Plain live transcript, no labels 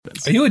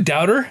Are you a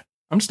doubter?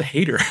 I'm just a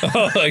hater.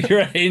 Oh,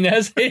 you're a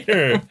hating-ass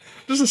hater.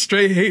 Just a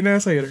straight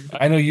hating-ass hater.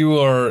 I know you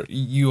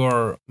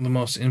are the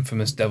most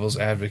infamous devil's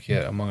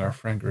advocate among our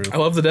friend group. I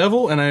love the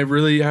devil, and I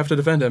really have to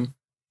defend him.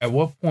 At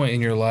what point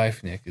in your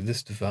life, Nick, did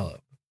this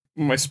develop?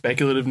 My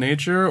speculative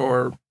nature,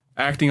 or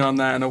acting on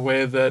that in a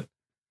way that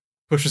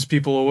pushes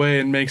people away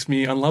and makes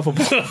me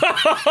unlovable.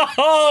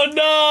 Oh,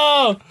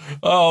 no!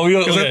 Oh,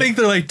 because I think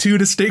they're like two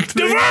distinct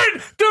things.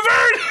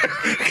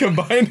 Divert!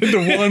 Combined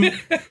into one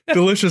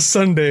delicious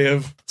sundae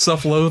of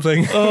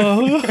self-loathing.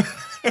 Oh.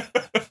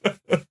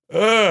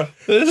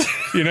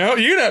 You know, I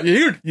get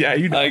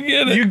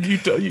it.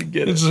 You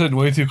get it. This is hitting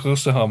way too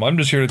close to home. I'm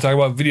just here to talk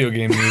about video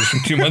game news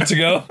from 2 months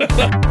ago.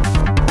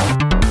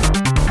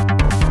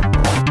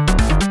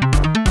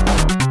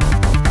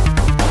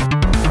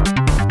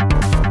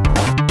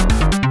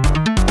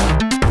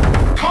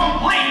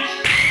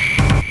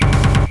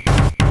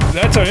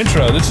 That's our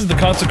intro. This is the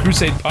Console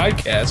Crusade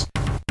podcast.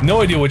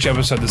 No idea which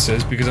episode this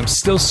is because I'm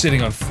still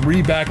sitting on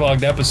 3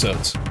 backlogged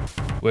episodes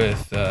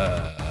with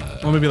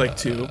well, maybe like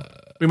 2.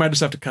 We might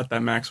just have to cut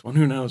that Max one.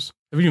 Who knows?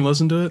 Have you even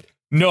listened to it?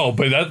 No,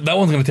 but that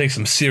one's going to take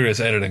some serious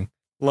editing.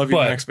 Love you,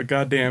 Max, but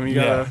goddamn, you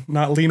gotta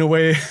not lean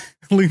away,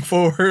 lean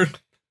forward,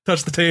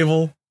 touch the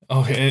table.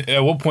 Okay,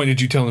 at what point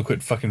did you tell him to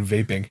quit fucking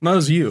vaping? No, it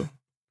was you.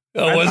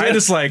 Oh, was it? I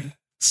just like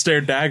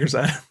stared daggers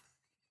at him.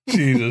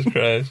 Jesus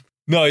Christ.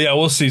 No, yeah,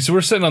 we'll see. So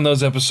we're sitting on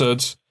those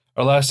episodes.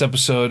 Our last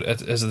episode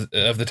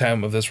of the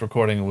time of this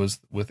recording was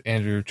with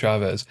Andrew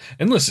Chavez.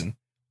 And listen,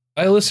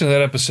 I listened to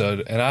that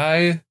episode and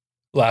I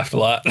laughed a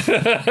lot.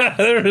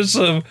 There were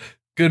some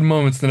good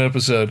moments in that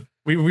episode.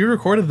 We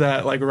recorded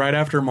that like right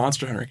after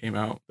Monster Hunter came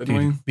out, didn't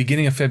we?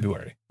 Beginning of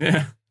February.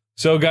 Yeah.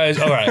 So guys,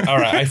 all right.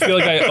 I feel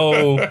like I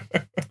owe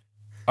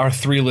our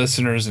 3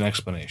 listeners an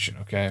explanation,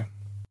 okay?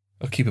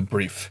 I'll keep it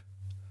brief.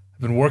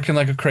 I've been working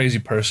like a crazy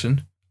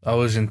person. I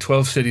was in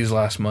 12 cities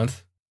last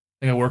month.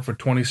 I think I worked for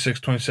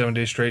 27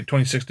 days straight,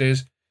 26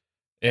 days,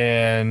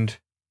 and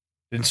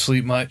didn't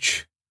sleep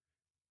much.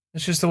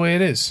 It's just the way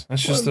it is.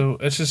 That's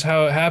just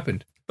how it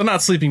happened. But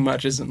not sleeping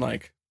much isn't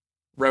like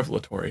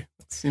revelatory.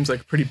 It seems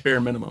like a pretty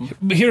bare minimum.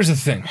 But here's the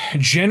thing.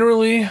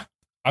 Generally,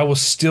 I will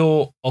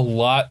still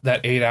allot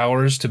that 8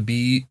 hours to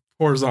be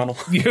horizontal.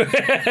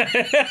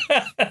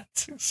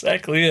 That's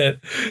exactly it.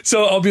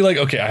 So I'll be like,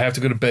 okay, I have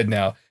to go to bed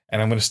now,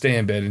 and I'm going to stay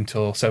in bed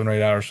until 7 or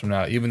 8 hours from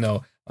now, even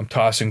though I'm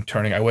tossing,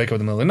 turning. I wake up in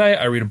the middle of the night.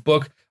 I read a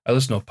book. I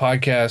listen to a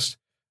podcast.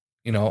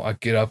 You know, I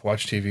get up,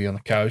 watch TV on the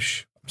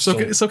couch. So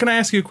can I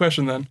ask you a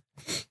question then?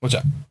 What's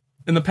up?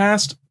 In the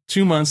past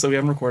 2 months that we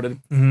haven't recorded,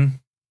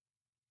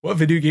 what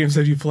video games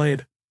have you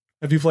played?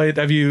 Have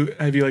you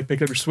like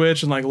picked up your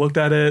Switch and like looked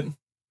at it?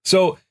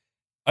 So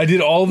I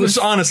did all this.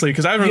 Just honestly,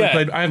 because I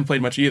haven't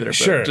played much either. But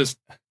sure.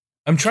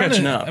 I'm trying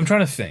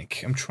to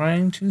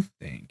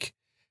think.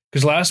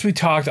 Because last we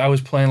talked, I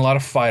was playing a lot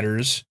of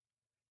fighters.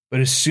 But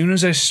as soon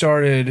as I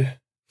started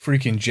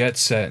freaking jet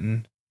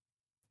setting,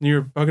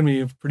 you're bugging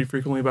me pretty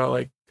frequently about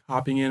like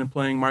hopping in and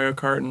playing Mario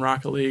Kart and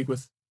Rocket League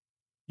with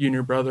you and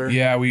your brother.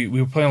 Yeah, we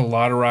were playing a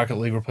lot of Rocket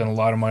League. We're playing a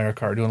lot of Mario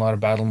Kart, doing a lot of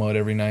battle mode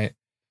every night.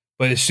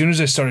 But as soon as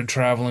I started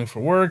traveling for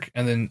work,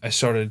 and then I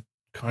started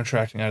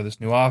contracting out of this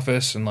new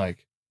office, and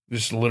like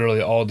just literally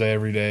all day,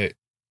 every day,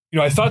 you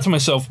know, I thought to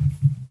myself,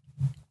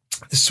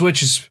 the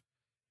Switch is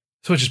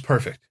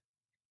perfect.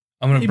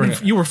 I'm gonna bring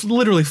it. You were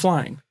literally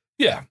flying.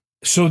 Yeah.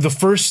 So the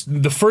first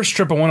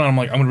trip I went on, I'm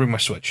like, I'm going to bring my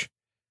Switch.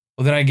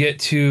 Well, then I get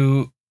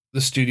to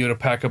the studio to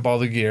pack up all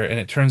the gear, and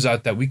it turns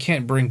out that we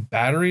can't bring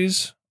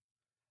batteries,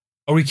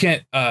 or we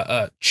can't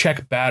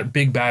check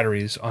big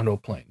batteries onto a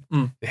plane.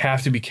 They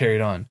have to be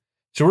carried on.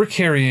 So we're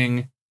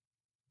carrying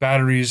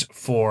batteries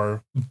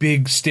for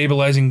big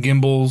stabilizing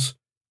gimbals,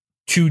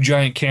 2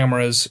 giant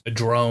cameras, a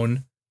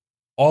drone.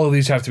 All of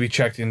these have to be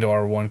checked into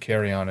our one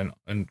carry-on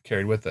and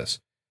carried with us.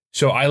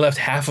 So I left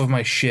half of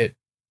my shit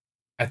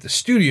at the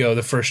studio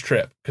the first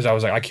trip because I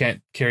was like, I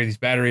can't carry these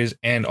batteries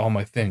and all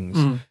my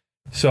things.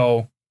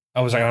 So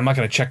I was like, I'm not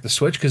going to check the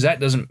Switch because I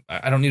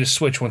don't need a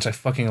Switch once I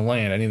fucking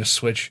land. I need a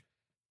Switch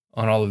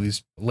on all of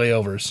these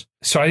layovers.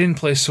 So I didn't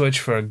play Switch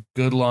for a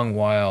good long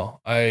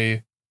while.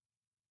 I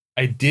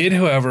did,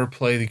 however,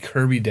 play the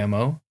Kirby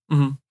demo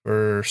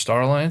for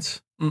Star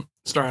Alliance.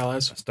 Star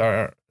Allies.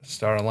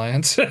 Star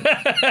Alliance.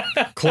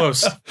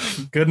 Close.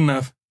 Good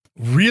enough.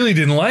 Really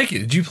didn't like it.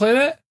 Did you play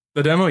that?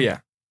 The demo, yeah.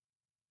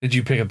 Did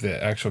you pick up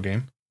the actual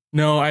game?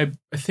 No, I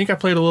think I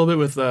played a little bit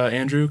with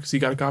Andrew because he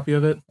got a copy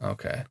of it.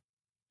 Okay.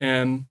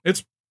 And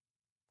it's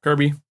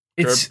Kirby.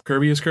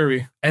 Kirby is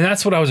Kirby. And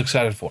that's what I was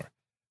excited for.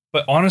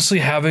 But honestly,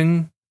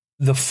 having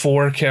the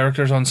 4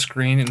 characters on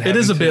screen and it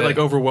is a bit like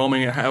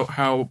overwhelming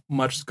how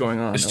much is going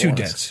on. It's too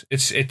dense.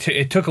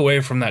 It took away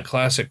from that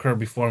classic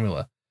Kirby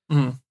formula.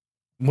 It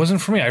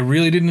wasn't for me. I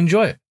really didn't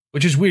enjoy it,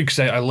 which is weird because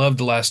I loved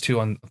the last 2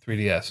 on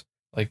 3DS.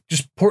 Like,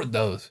 just port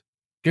those.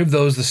 Give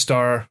those the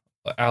Star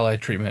Ally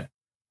treatment.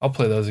 I'll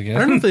play those again. I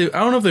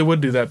don't know if they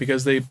would do that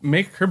because they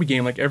make a Kirby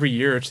game like every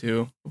year or 2.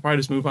 They'll probably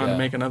just move on to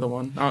make another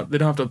one. They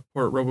don't have to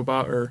port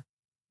Robobot or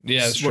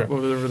that's true.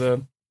 Whatever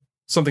the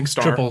something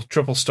star.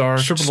 Triple star.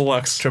 Triple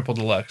deluxe. Triple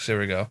deluxe. There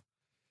we go.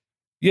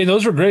 Yeah,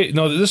 those were great.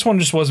 No, this one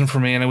just wasn't for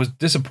me, and it was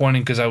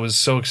disappointing because I was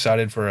so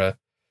excited for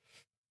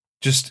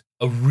just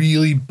a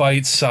really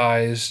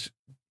bite-sized,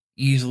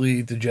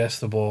 easily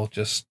digestible.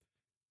 Just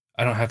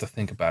I don't have to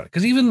think about it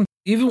because even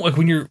like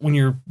when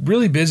you're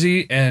really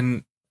busy,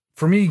 and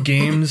for me,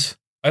 games.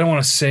 I don't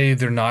want to say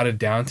they're not a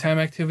downtime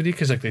activity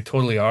because like they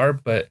totally are,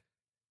 but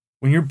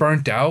when you're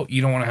burnt out,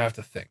 you don't want to have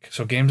to think.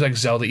 So games like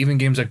Zelda, even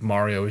games like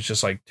Mario, is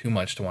just like too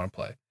much to want to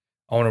play.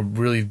 I want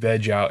to really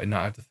veg out and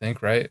not have to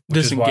think, right?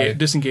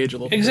 Disengage a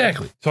little bit.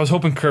 Exactly. So I was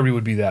hoping Kirby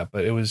would be that,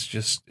 but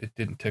it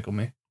didn't tickle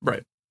me.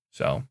 Right.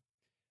 So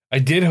I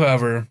did,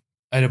 however,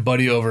 I had a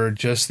buddy over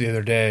just the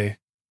other day,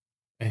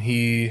 and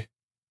he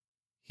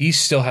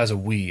still has a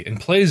Wii and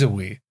plays a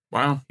Wii.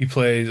 Wow. He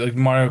plays like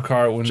Mario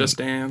Kart when Just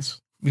Dance.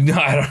 No,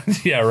 I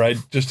don't. Yeah, right.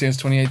 Just Dance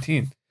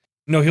 2018.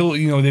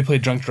 No, they play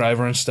Drunk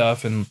Driver and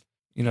stuff, and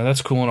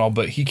that's cool and all.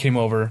 But he came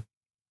over.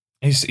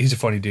 He's a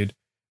funny dude.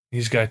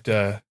 He's got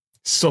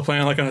still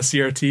playing like on a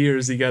CRT, or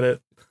has he got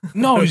it?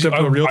 No, hooked up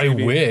to a real I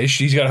TV? wish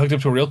he's got it hooked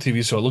up to a real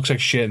TV, so it looks like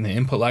shit, and the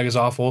input lag is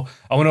awful.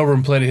 I went over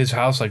and played at his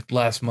house like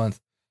last month,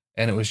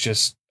 and it was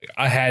just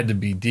I had to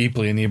be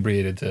deeply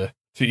inebriated to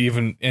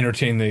even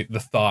entertain the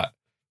thought.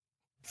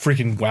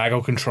 Freaking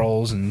waggle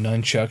controls and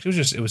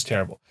nunchucks. It was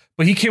terrible.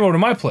 But he came over to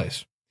my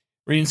place.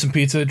 We're eating some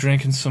pizza,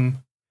 drinking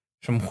some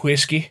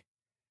whiskey.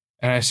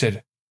 And I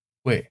said,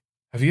 wait,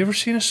 have you ever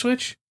seen a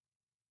Switch?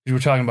 We were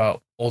talking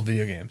about old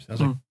video games. I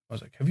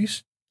was like, have you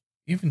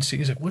even seen?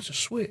 He's like, what's a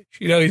Switch?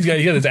 He's got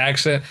this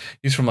accent.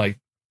 He's from like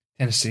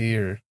Tennessee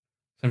or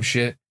some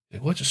shit. He's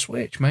like, what's a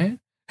Switch, man?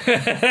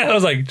 I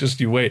was like, just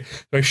you wait.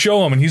 So I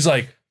show him, and he's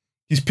like,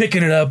 he's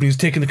picking it up, and he's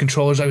taking the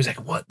controllers. I was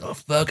like, what the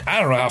fuck?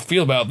 I don't know how I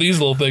feel about these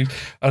little things.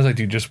 I was like,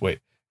 dude, just wait.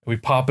 And we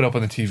pop it up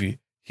on the TV.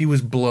 He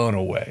was blown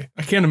away.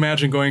 I can't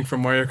imagine going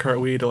from Mario Kart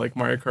Wii to like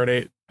Mario Kart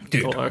 8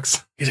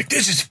 Deluxe. He's like,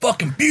 this is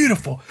fucking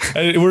beautiful.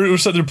 And we're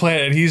sitting there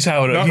playing, and he's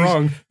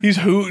wrong. He's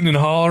hooting and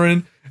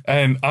hollering,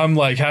 and I'm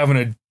like having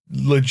a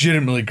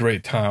legitimately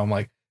great time. I'm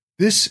like,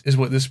 this is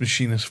what this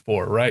machine is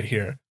for right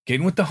here.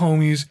 Getting with the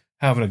homies,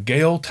 having a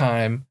gay old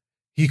time.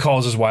 He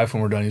calls his wife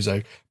when we're done. He's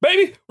like,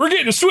 baby, we're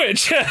getting a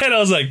Switch. And I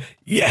was like,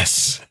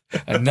 yes.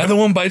 Another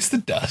one bites the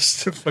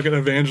dust. Fucking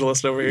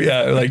evangelist over here.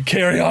 Yeah, like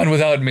carry on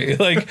without me.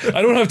 Like,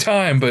 I don't have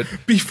time, but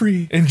be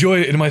free.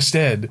 Enjoy it in my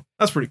stead.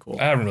 That's pretty cool.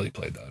 I haven't really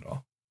played that at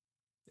all.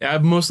 Yeah,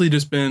 I've mostly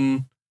just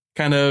been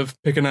kind of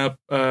picking up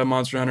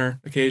Monster Hunter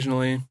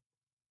occasionally.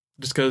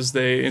 Just because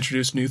they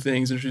introduce new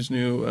things, introduce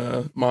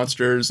new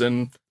monsters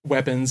and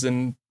weapons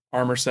and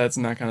armor sets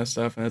and that kind of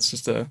stuff. And it's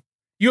just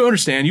you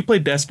understand, you play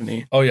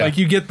Destiny. Oh, yeah. Like,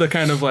 you get the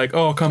kind of like,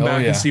 oh, come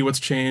back and see what's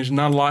changed.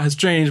 Not a lot has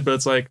changed, but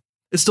it's like,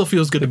 it still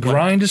feels good to play. The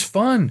grind is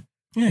fun.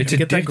 Yeah, it's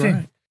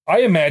addicting. I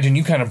imagine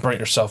you kind of burnt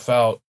yourself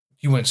out.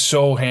 You went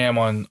so ham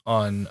on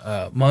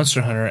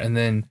Monster Hunter,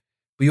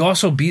 but you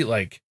also beat,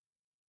 like,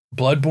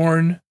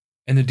 Bloodborne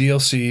and the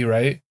DLC,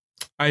 right?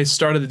 I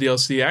started the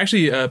DLC. I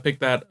actually picked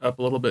that up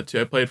a little bit,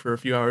 too. I played for a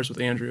few hours with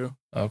Andrew.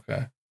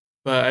 Okay.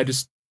 But I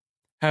just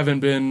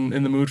haven't been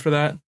in the mood for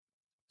that.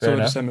 So I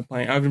just haven't been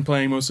playing. I've been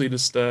playing mostly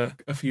just a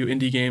few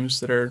indie games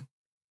that are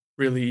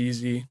really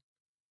easy.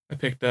 I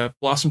picked up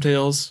Blossom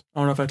Tales. I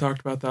don't know if I talked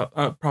about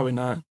that. Probably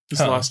not. This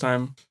is the last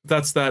time.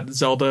 That's that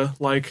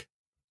Zelda-like,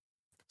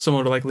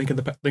 similar to like Link to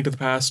the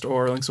Past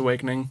or Link's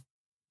Awakening.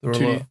 There were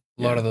a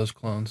lot of those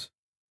clones.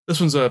 This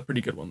one's a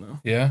pretty good one, though.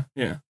 Yeah?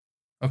 Yeah.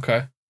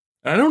 Okay.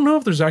 I don't know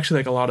if there's actually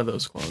like a lot of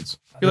those clones.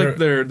 I feel like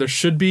there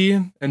should be,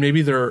 and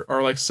maybe there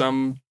are like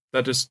some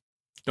that just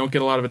don't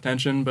get a lot of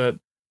attention, but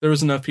there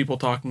was enough people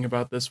talking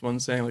about this one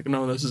saying like,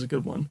 no, this is a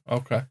good one.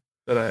 Okay.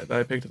 That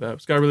I picked it up.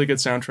 It's got a really good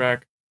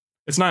soundtrack.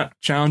 It's not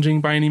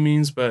challenging by any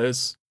means, but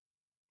it's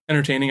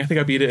entertaining. I think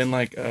I beat it in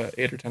like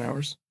 8 or 10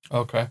 hours.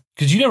 Okay.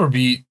 Because you never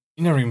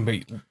even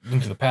beat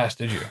Link to the Past,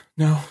 did you?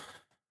 No.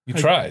 You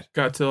tried.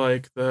 Got to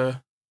like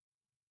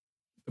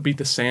beat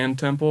the Sand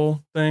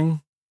Temple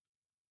thing.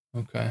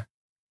 Okay.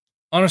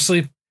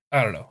 Honestly,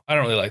 I don't know. I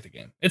don't really like the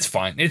game. It's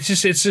fine. It's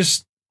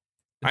just.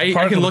 I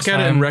can look at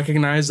it and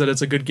recognize that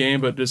it's a good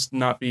game, but just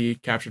not be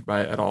captured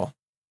by it at all.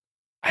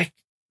 I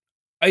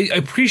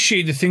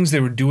appreciate the things they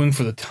were doing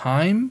for the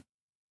time,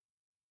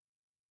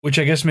 which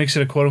I guess makes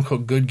it a quote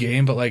unquote good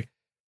game, but like,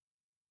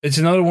 it's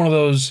another one of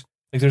those,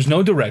 like, there's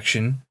no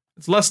direction.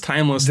 It's less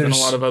timeless than a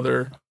lot of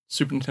other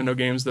Super Nintendo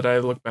games that I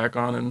look back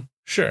on and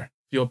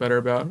feel better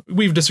about.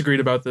 We've disagreed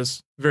about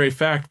this very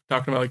fact,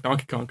 talking about like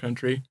Donkey Kong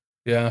Country.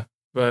 Yeah.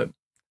 But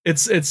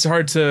it's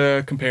hard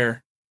to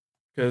compare.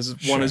 Because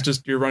one is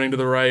just you're running to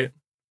the right,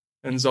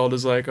 and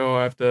Zelda's like, oh,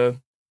 I have to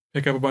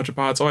pick up a bunch of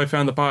pots. Oh, I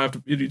found the pot.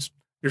 You're just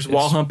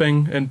wall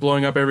humping and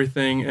blowing up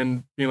everything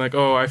and being like,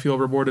 oh, I feel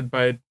rewarded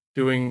by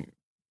doing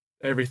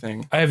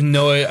everything. I have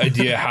no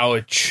idea how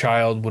a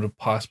child would have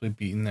possibly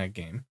beaten that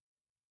game.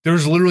 There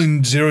was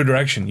literally zero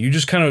direction. You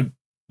just kind of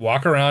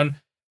walk around,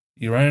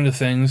 you run into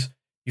things,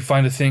 you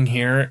find a thing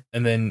here,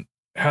 and then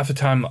half the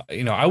time,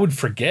 I would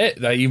forget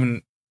that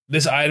even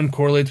this item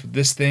correlates with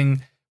this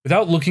thing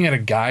without looking at a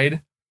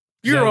guide.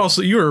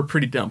 You're a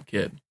pretty dumb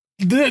kid.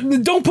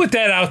 Don't put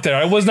that out there.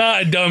 I was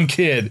not a dumb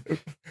kid.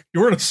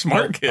 You weren't a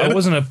smart kid. I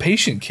wasn't a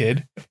patient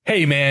kid.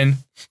 Hey, man.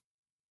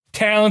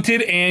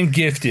 Talented and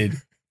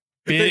gifted.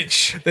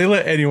 Bitch. They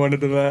let anyone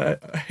into that.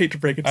 I hate to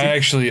break it to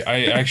you.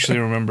 I actually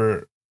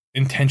remember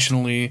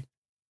intentionally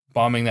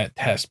bombing that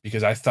test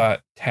because I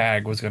thought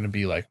tag was going to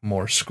be like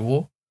more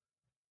school.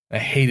 I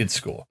hated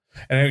school.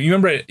 And you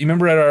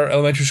remember at our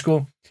elementary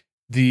school,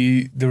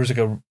 there was like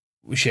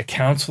a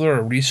counselor,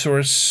 a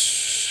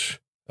resource.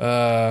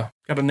 Got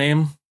a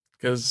name?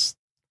 Because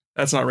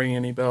that's not ringing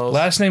any bells.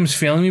 Last name's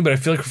failing me, but I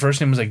feel like her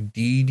first name was like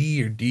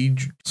Dee or D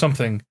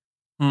something.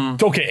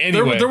 Okay,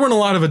 anyway. There weren't a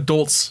lot of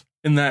adults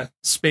in that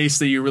space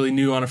that you really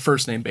knew on a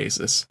first name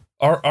basis.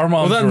 Our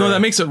moms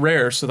that makes it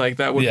rare. So like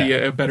that would be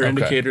a better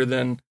indicator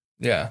than.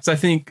 Yeah. So I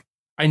think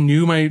I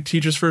knew my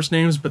teachers' first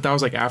names, but that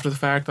was like after the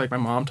fact, like my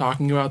mom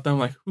talking about them.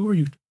 Like, who are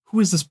you? Who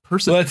is this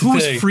person? Well, who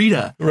is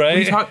Frida? Right?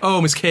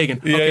 Miss Kagan.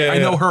 Okay, I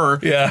know her.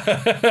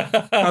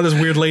 Yeah. Not this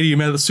weird lady you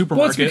met at the supermarket.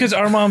 Well, it's because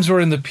our moms were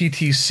in the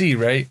PTC,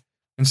 right?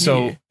 And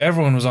so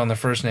everyone was on the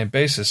first name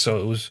basis. So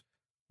it was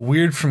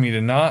weird for me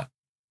to not,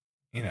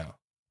 it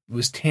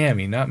was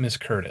Tammy, not Miss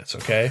Curtis,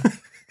 okay?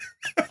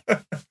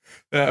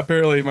 Yeah,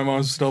 apparently my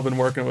mom's still been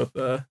working with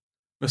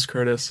Miss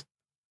Curtis.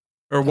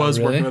 Or was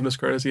working with Miss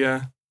Curtis,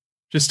 yeah.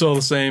 She's still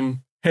the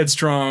same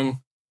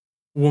headstrong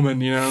woman,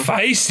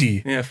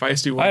 Feisty. Yeah,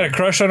 feisty woman. I had a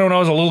crush on her when I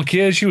was a little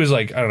kid. She was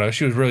like, I don't know,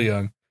 she was really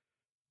young.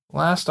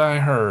 Last I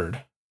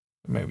heard,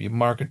 maybe you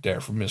mark it there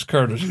for Miss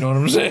Curtis, you know what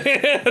I'm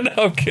saying?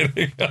 No, I'm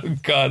kidding. Oh,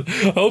 God.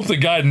 I hope to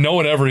God no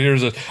one ever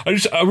hears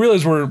this. I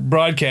realize we're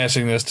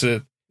broadcasting this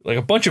to like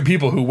a bunch of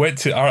people who went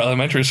to our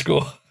elementary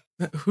school.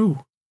 Who?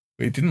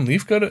 Wait, didn't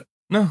Leaf go to?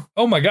 No.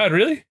 Oh, my God,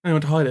 really? I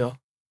went to Hollydale.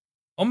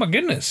 Oh, my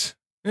goodness.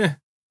 Yeah.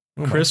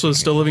 Chris was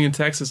still living in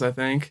Texas, I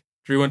think.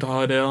 Drew went to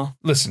Hollydale.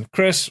 Listen,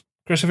 Chris,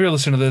 if you're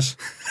listening to this,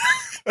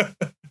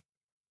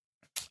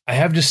 I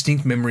have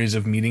distinct memories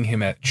of meeting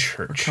him at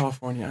church.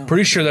 California.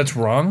 Pretty sure that's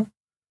wrong.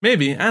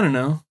 Maybe. I don't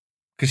know.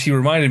 Because he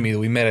reminded me that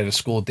we met at a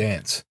school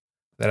dance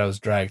that I was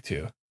dragged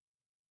to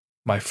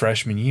my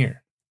freshman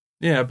year.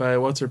 Yeah, by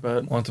What's Her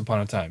Butt. Once upon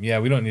a time. Yeah,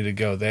 we don't need to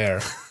go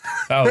there.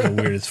 That was a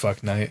weird as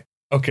fuck night.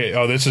 Okay,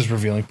 this is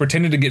revealing.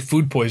 Pretended to get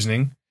food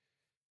poisoning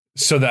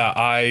so that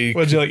I...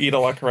 Would you like eat a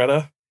La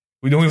Coretta?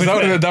 That would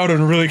have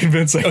been really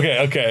convincing.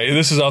 Okay.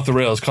 This is off the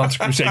rails.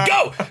 Concert Crusade.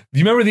 Go! Do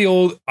you remember the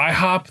old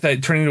IHOP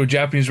that turned into a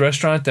Japanese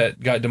restaurant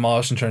that got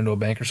demolished and turned into a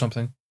bank or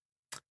something?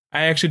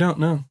 I actually don't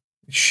know.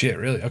 Shit,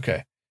 really?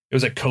 Okay. It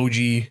was like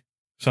Koji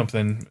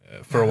something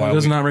for a while. It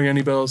does not ring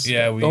any bells.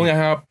 Yeah. The only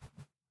IHOP.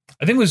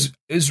 I think it was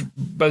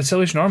by the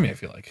Salvation Army, I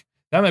feel like.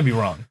 That might be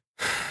wrong.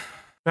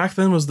 Back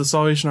then, was the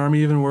Salvation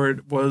Army even where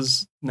it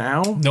was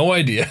now? No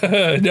idea.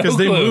 Because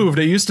they moved.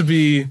 It used to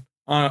be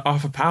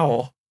off of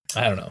Powell.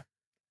 I don't know.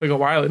 Like a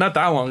while, not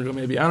that long ago,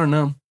 maybe. I don't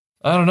know.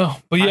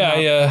 But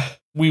yeah,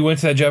 we went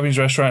to that Japanese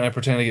restaurant and I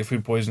pretended to get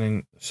food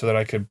poisoning so that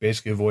I could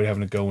basically avoid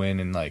having to go in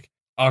and like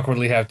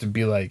awkwardly have to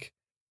be like,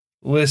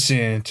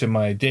 listen to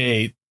my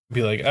date,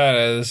 be like,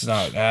 this is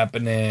not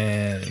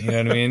happening. You know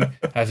what I mean?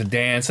 Have to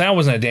dance. I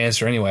wasn't a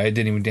dancer anyway. I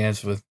didn't even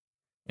dance with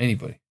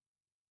anybody.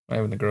 Not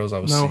even the girls I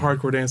was seeing.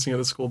 Hardcore dancing at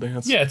a school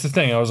dance. Yeah, it's the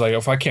thing. I was like,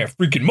 if I can't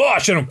freaking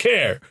mosh, I don't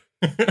care.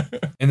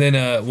 And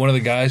then one of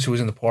the guys who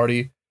was in the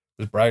party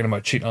was bragging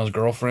about cheating on his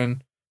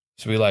girlfriend.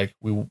 So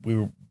we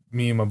were,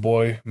 me and my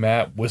boy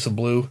Matt whistle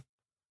blew,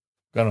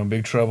 got him in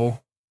big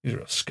trouble. He's a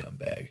real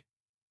scumbag.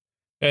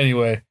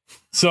 Anyway,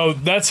 so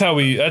that's how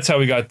we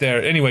got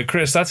there. Anyway,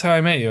 Chris, that's how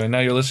I met you, and now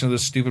you're listening to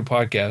this stupid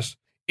podcast.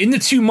 In the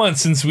 2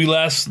 months since we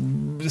last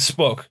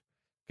spoke,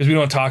 because we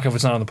don't talk if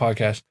it's not on the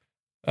podcast.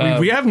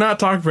 We have not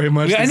talked very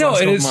much. I know,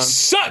 and it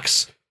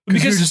sucks.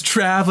 Because you're just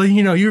traveling,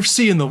 you're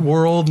seeing the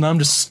world, and I'm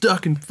just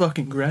stuck in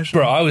fucking Gresham.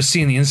 Bro, I was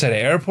seeing the inside of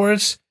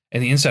airports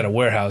and the inside of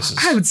warehouses.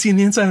 I haven't seen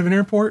the inside of an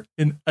airport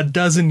in a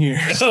dozen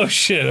years. Oh,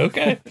 shit,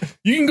 okay.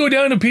 You can go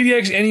down to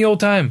PDX any old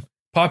time.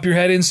 Pop your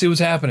head in, see what's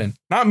happening.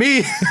 Not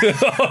me.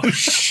 Oh,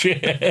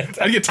 shit.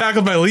 I'd get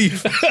tackled by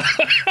Leaf.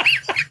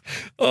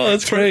 Oh,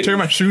 that's great. Tear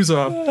my shoes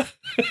off.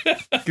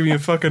 Give me a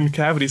fucking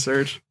cavity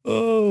search.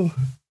 Oh.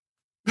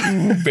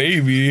 Ooh,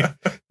 baby.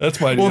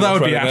 That's my Well, that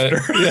would be after.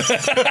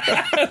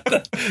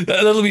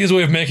 That'll be his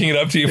way of making it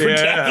up to you for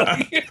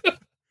tackling.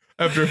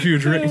 After a few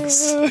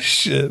drinks. Oh,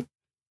 shit.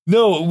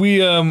 No, we,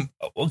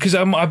 because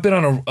I've been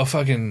on a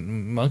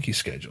fucking monkey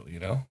schedule,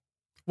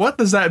 What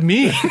does that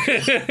mean?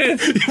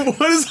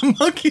 What is a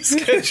monkey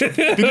schedule?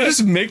 Did you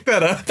just make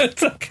that up?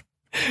 It's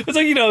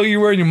like you're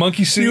wearing your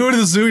monkey suit. You go to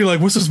the zoo, you're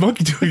like, what's this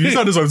monkey doing? He's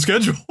on his own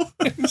schedule.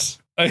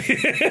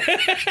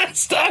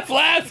 Stop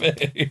laughing.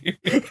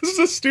 This is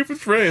a stupid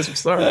phrase. I'm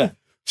sorry.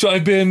 So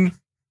I've been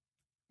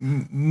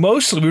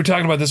mostly, we were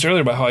talking about this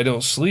earlier about how I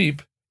don't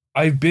sleep.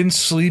 I've been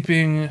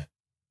sleeping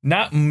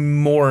not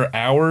more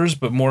hours,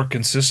 but more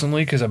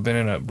consistently because I've been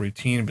in a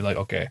routine and be like,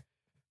 okay,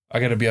 I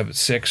got to be up at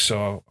 6,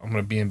 so I'm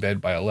going to be in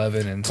bed by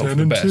 11 and hope for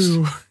the best.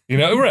 2.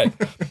 Right.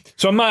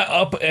 So I'm not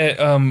up at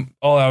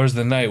all hours of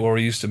the night where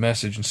we used to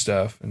message and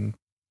stuff and,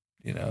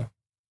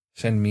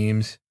 send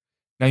memes.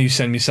 Now you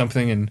send me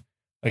something and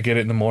I get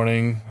it in the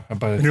morning.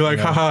 And you're like,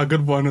 haha,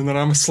 good one. And then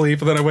I'm asleep.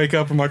 And then I wake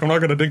up. I'm like, I'm not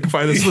going to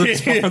dignify this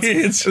response.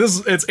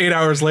 It's 8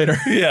 hours later.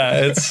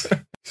 Yeah.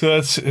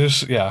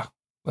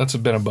 That's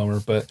been a bummer,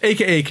 but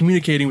AKA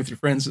communicating with your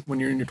friends when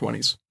you're in your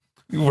 20s.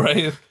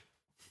 Right.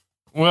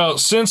 Well,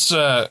 since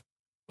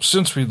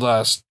we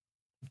last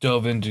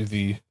dove into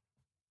the,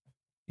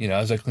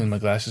 as I clean my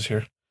glasses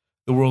here,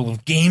 the world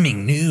of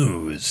gaming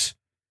news,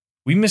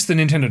 we missed the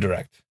Nintendo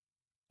Direct.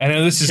 I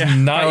know this is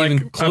not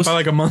even close. By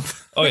like a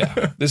month. Oh,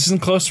 yeah. This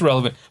isn't close to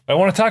relevant. But I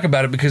want to talk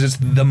about it because it's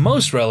the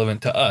most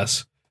relevant to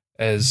us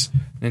as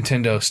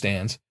Nintendo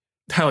stans.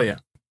 Hell yeah.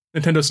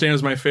 Nintendo Stan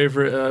is my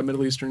favorite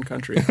Middle Eastern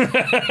country.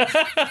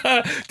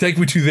 Take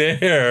me to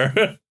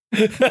there.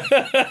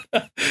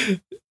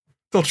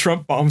 Till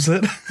Trump bombs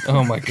it.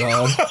 Oh, my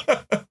God.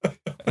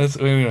 We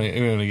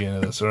don't get into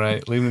this, all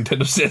right? Leave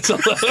Nintendo Stans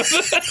alone.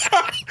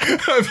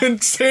 I've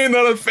been saying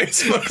that on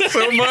Facebook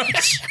so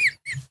much.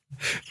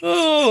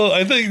 Oh,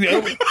 I think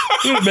we're going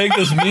to make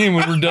this meme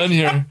when we're done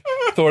here.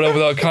 Throw it up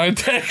without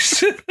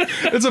context.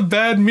 It's a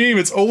bad meme.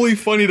 It's only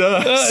funny to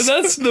us.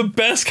 That's the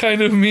best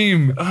kind of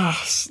meme.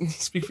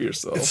 Speak for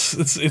yourself.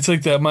 It's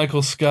like that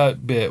Michael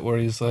Scott bit where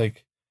he's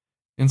like,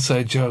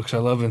 inside jokes. I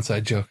love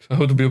inside jokes. I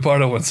hope to be a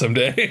part of one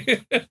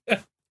someday.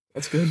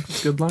 That's good.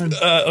 That's a good line.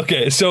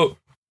 Okay, so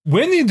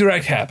when the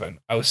Direct happened,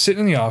 I was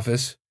sitting in the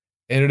office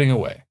editing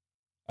away.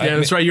 Yeah,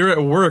 that's right. You're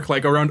at work,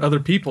 like around other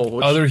people,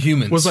 which other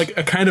humans was like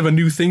a kind of a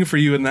new thing for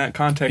you in that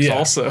context,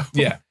 also.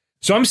 Yeah.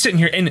 So I'm sitting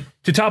here, and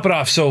to top it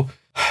off, so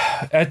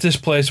at this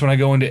place, when I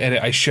go into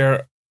edit, I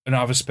share an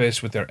office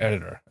space with their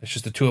editor. It's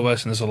just the two of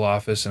us in this little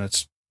office, and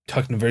it's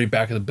tucked in the very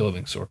back of the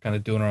building, so we're kind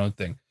of doing our own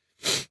thing.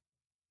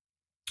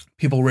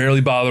 People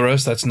rarely bother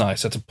us. That's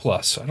nice. That's a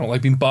plus. I don't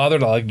like being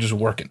bothered. I like just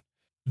working.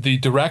 The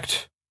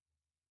Direct,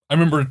 I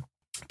remember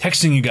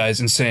texting you guys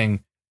and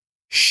saying,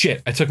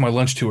 shit, I took my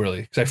lunch too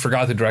early because I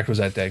forgot the Direct was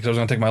that day because I was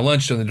going to take my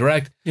lunch during the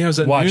Direct. Yeah, it was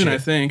at noon, I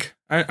think.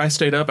 I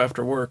stayed up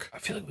after work. I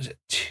feel like it was at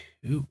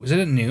 2. Was it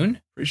at noon?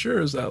 Pretty sure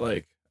it was at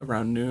like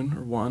around noon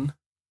or 1.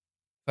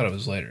 I thought it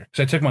was later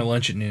because I took my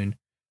lunch at noon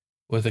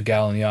with a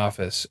gal in the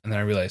office and then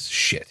I realized,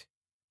 shit,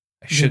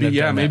 I shouldn't have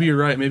done that. Maybe you're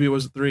right. Maybe it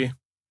was at 3.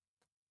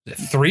 Is it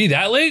 3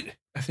 that late?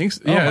 I think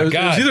so. Yeah, it was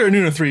either at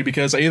noon or 3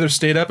 because I either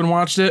stayed up and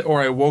watched it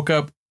or I woke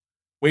up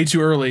way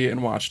too early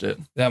and watched it.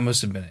 That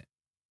must have been it.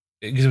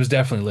 Because it was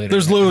definitely later.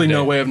 There's literally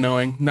no way of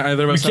knowing.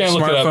 Neither of us have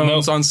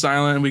smartphones on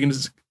silent, and we can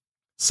just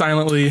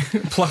silently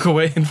pluck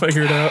away and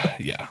figure it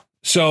out. Yeah.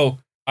 So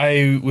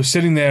I was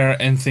sitting there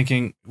and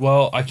thinking,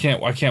 well, I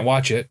can't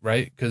watch it,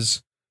 right?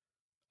 Because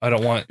I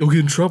don't want... You'll get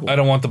in trouble. I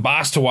don't want the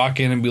boss to walk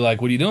in and be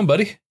like, what are you doing,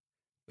 buddy?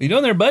 What are you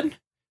doing there, bud?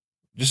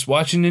 Just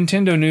watching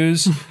Nintendo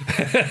news.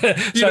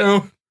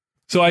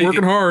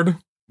 Working hard.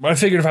 I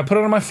figured if I put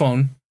it on my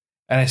phone,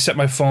 and I set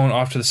my phone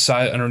off to the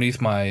side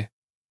underneath my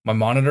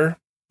monitor,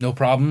 no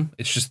problem.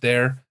 It's just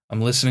there. I'm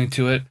listening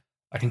to it.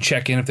 I can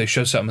check in if they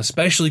show something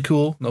especially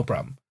cool. No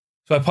problem.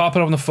 So I pop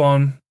it on the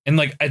phone, and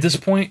like at this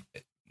point,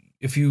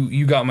 if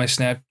you got my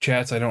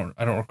Snapchats, I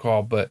don't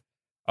recall, but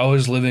I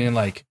was living in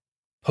like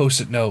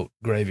Post-it note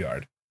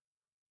graveyard.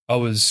 I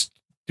was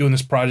doing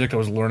this project. I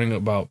was learning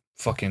about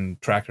fucking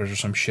tractors or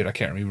some shit. I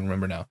can't even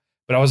remember now.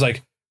 But I was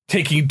like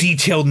taking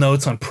detailed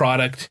notes on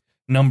product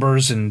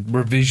numbers and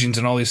revisions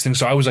and all these things.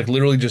 So I was like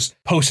literally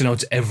just Post-it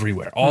notes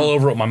everywhere, all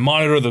over my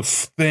monitor, the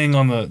thing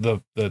on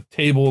the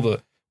table,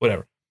 the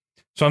whatever.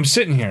 So I'm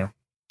sitting here.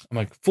 I'm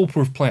like,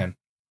 foolproof plan.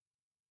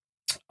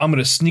 I'm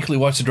going to sneakily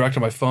watch the Direct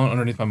on my phone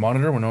underneath my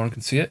monitor where no one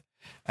can see it.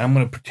 And I'm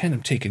going to pretend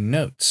I'm taking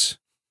notes,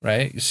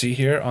 right? You see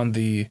here on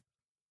the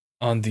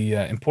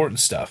important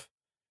stuff.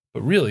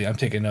 But really, I'm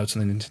taking notes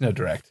on the Nintendo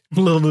Direct.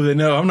 Little do they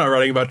know, I'm not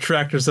writing about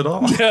tractors at all.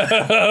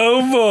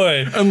 Oh,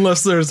 boy.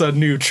 Unless there's a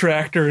new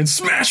tractor in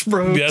Smash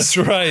Bros. That's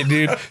right,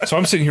 dude. So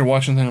I'm sitting here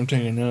watching things. I'm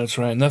taking notes,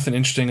 right? Nothing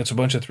interesting. It's a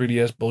bunch of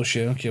 3DS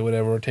bullshit. Okay,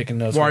 whatever. We're taking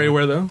notes.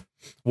 WarioWare, though?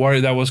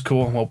 Wario, that was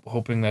cool. I'm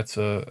hoping that's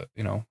a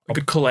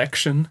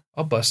collection.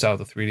 I'll bust out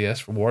the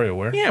 3DS for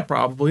WarioWare. Yeah,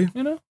 probably.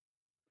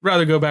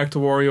 Rather go back to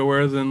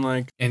WarioWare than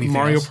like anything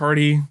Mario else?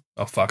 Party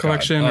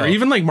collection, or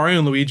even like Mario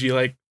and Luigi.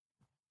 Like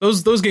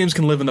those games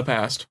can live in the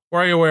past.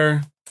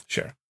 WarioWare,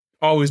 sure,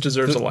 always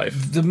deserves a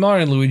life. The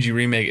Mario and Luigi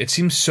remake. It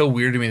seems so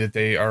weird to me that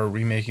they are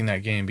remaking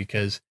that game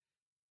because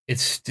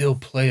it's still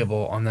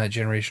playable on that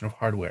generation of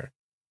hardware.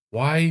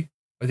 Why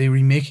are they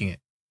remaking it?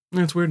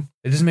 That's weird.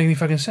 It doesn't make any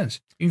fucking sense.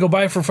 You can go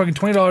buy it for fucking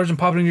 $20 and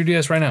pop it in your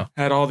DS right now.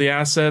 Had all the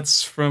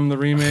assets from the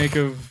remake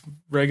of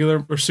regular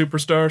or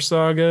Superstar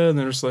Saga, and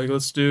they're just like,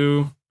 let's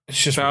do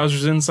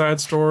Bowser's weird.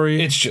 Inside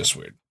Story. It's just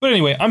weird. But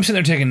anyway, I'm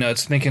sitting there taking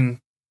notes, thinking,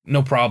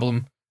 no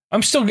problem.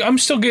 I'm still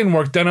getting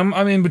work done.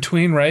 I'm in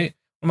between, right?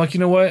 I'm like, you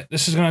know what?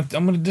 This is gonna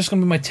be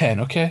my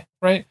 10, okay?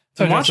 Right?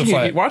 So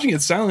watching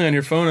it silently on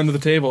your phone under the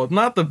table,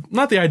 not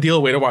the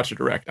ideal way to watch a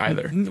Direct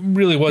either. It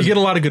really was. You get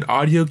a lot of good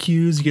audio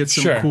cues. You get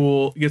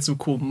some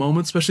cool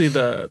moments, especially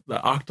the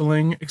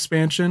Octoling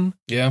expansion.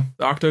 Yeah,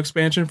 the Octo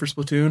expansion for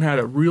Splatoon had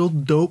a real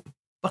dope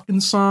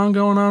fucking song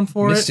going on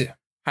for Missed it.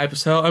 Hype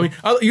as hell. I mean,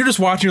 you're just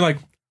watching. You're like,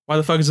 why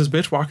the fuck is this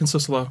bitch walking so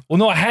slow? Well,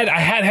 no, I had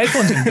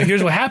headphones in, but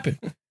here's what happened.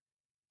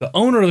 The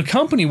owner of the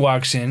company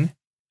walks in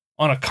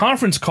on a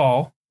conference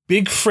call,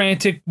 big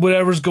frantic,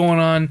 whatever's going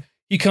on.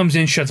 He comes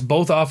in, shuts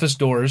both office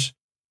doors,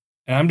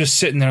 and I'm just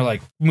sitting there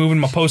like moving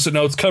my post-it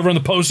notes, covering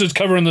the post-its,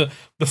 covering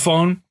the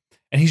phone.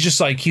 And he's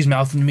just like, he's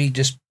mouthing to me,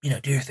 just, do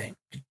your thing.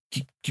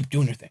 Keep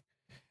doing your thing.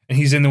 And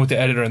he's in there with the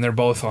editor, and they're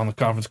both on the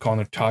conference call, and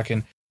they're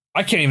talking.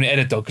 I can't even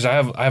edit, though, because I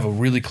have a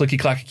really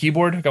clicky-clacky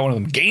keyboard. I got one of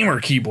them gamer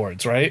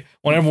keyboards, right? I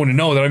want everyone to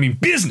know that I mean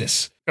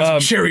business.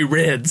 Cherry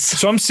Reds.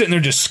 So I'm sitting there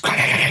just...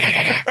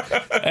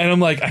 and I'm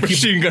like...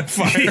 Machine gun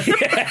fire.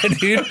 Yeah,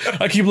 dude.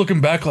 I keep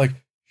looking back like,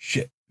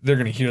 shit, they're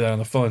going to hear that on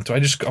the phone. So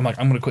I'm like,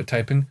 I'm going to quit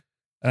typing.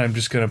 And I'm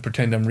just going to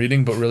pretend I'm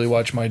reading, but really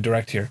watch my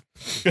direct here.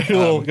 Got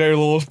your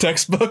little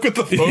textbook with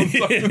the phone.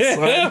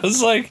 Yeah, I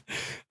was like,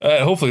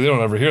 hopefully they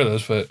don't ever hear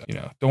this, but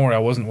don't worry, I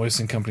wasn't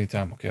wasting company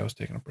time. Okay, I was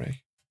taking a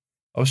break.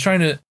 I was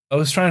trying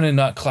to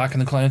not clock in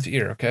the client's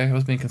ear. Okay, I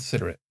was being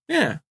considerate.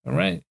 Yeah. All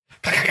right.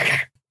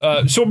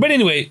 But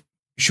anyway,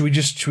 should we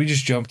just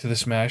jump to the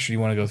Smash, or do you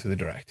want to go through the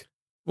direct?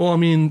 Well, I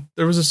mean,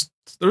 there was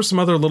some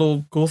other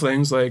little cool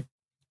things like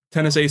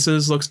Tennis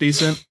Aces looks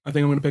decent. I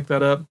think I'm going to pick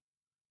that up.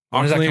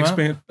 When does that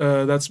come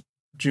out? That's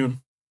June.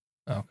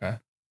 Oh, okay.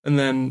 And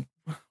then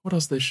what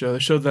else they show? They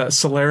showed that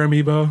Solaire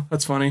amiibo.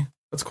 That's funny.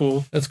 That's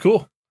cool. That's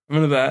cool. I'm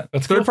into that.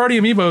 That's third-party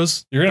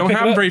amiibos. Don't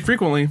happen very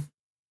frequently.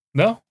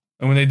 No,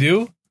 and when they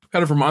do,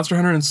 got it for Monster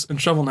Hunter and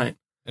Shovel Knight.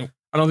 I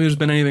don't think there's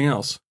been anything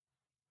else,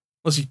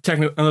 unless you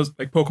technically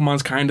like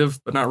Pokemon's kind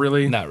of, but not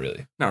really. Not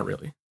really.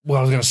 Well,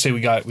 I was gonna say we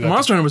got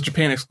Monster Hunter was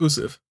Japan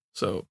exclusive,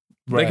 so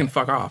they can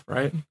fuck off,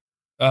 right?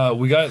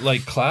 We got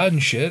like Cloud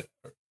and shit.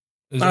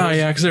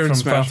 Yeah, because they're in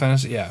Smash. Final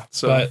Fantasy, yeah.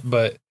 So,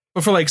 but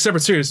for like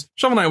separate series,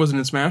 Shovel Knight wasn't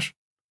in Smash.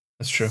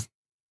 That's true.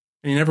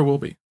 And he never will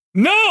be.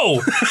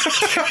 No!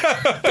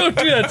 Don't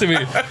do that to me.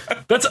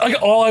 That's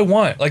like all I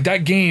want. Like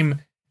that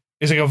game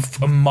is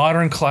like a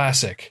modern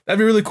classic. That'd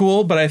be really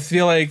cool, but I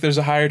feel like there's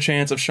a higher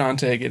chance of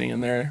Shantae getting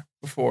in there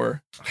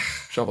before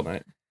Shovel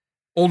Knight.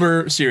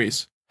 Older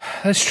series.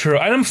 That's true.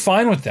 And I'm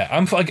fine with that.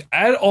 I'm like,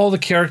 add all the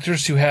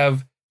characters who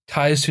have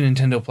ties to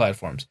Nintendo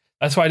platforms.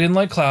 That's why I didn't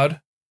like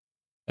Cloud.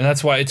 And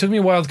that's why it took me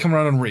a while to come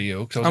around on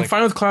Ryu. I'm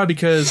fine with Cloud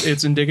because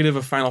it's indicative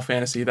of Final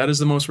Fantasy. That is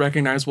the most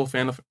recognizable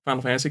Final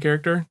Fantasy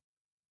character.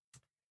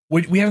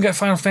 We haven't got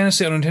Final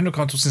Fantasy on Nintendo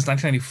console since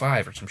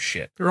 1995 or some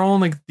shit. They're all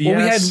in like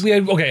DS. Well, we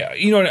had okay.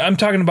 You know what I'm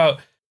talking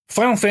about?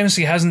 Final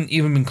Fantasy hasn't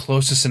even been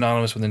close to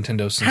synonymous with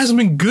Nintendo since. Hasn't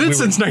been good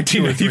since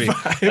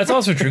 1995. That's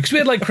also true because we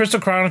had like Crystal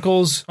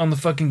Chronicles on the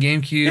fucking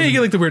GameCube. Yeah, you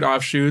get like the weird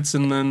offshoots,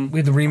 and then we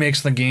had the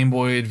remakes on the Game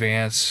Boy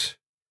Advance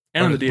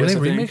and on the DS.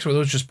 Were they remakes or were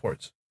those just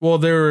ports? Well,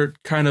 they were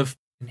kind of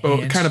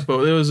both.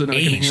 It was an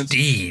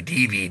HD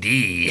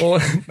DVD. Well,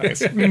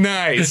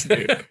 nice,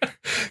 dude.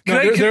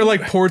 No, they're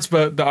like ports,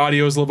 but the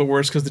audio is a little bit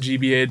worse because the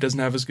GBA doesn't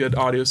have as good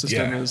audio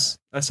system as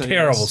SNES.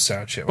 Terrible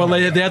sound chip. But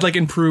they had like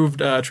improved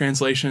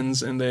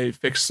translations and they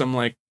fixed some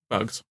like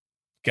bugs.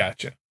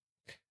 Gotcha.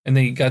 And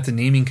they got the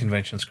naming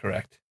conventions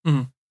correct.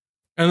 Mm-hmm.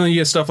 And then you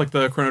get stuff like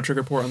the Chrono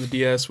Trigger port on the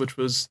DS, which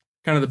was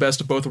kind of the best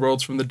of both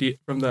worlds from the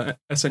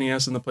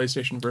SNES and the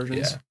PlayStation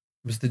versions. Yeah,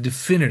 it was the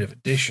definitive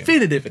edition.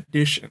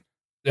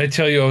 Did I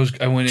tell you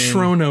I went in...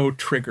 Chrono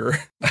Trigger.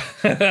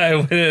 I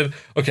went in...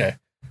 Okay.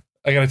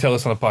 I got to tell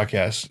this on the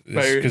podcast.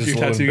 Because it's a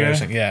little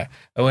embarrassing. Guy? Yeah.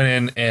 I went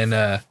in and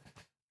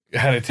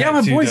had a tattoo. Yeah,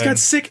 my boy's got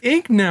sick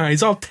ink now.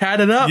 He's all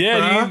tatted up.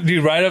 Yeah,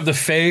 dude, right up the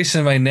face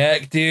and my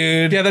neck,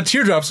 dude. Yeah, the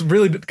teardrop's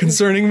really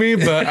concerning me,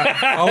 but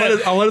I'll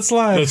let it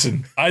slide.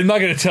 Listen, I'm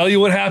not going to tell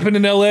you what happened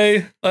in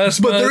LA last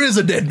month. But there is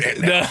a dead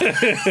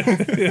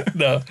man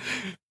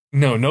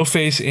now. No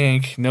face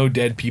ink, no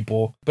dead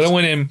people. But I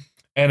went in...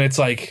 And it's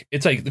like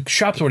the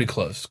shop's already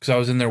closed because I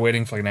was in there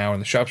waiting for like an hour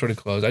and the shop's already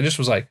closed. I just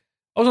was like,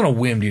 I was on a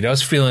whim, dude. I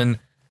was feeling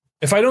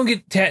if I don't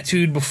get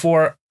tattooed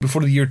before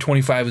the year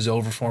 25 is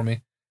over for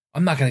me,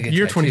 I'm not gonna get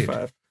year tattooed.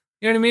 25.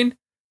 You know what I mean?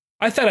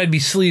 I thought I'd be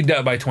sleeved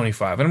up by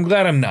 25, and I'm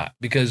glad I'm not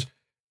because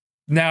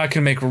now I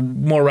can make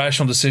more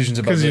rational decisions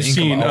about because you've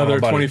seen other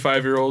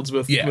 25-year-olds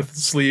with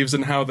sleeves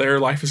and how their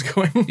life is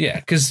going. Yeah,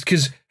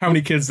 because how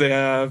many kids they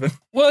have.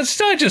 Well, it's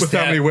not just with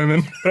that. How many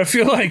women. But I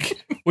feel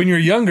like when you're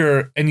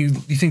younger and you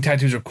think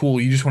tattoos are cool,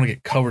 you just want to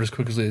get covered as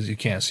quickly as you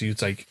can. So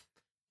it's like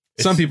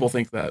some people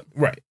think that,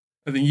 right?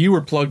 I think you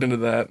were plugged into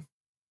that.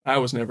 I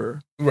was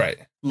never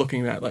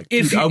looking at like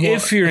if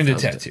you're into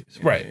tattoos,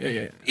 right?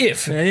 Yeah.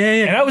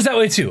 And I was that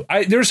way too.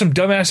 There were some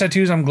dumbass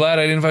tattoos. I'm glad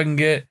I didn't fucking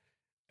get.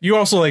 You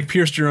also like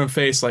pierced your own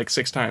face like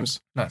 6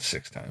 times. Not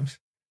 6 times.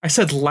 I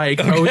said like.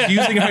 Okay. I was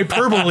using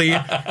hyperbole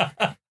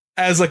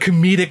as a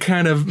comedic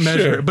kind of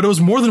measure, but it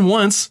was more than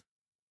once.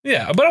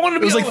 Yeah, but I wanted to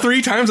be. It was like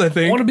 3 times, I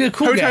think. I want to be a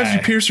cool guy. How many times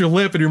you pierce your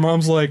lip and your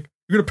mom's like,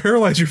 "You're gonna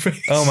paralyze your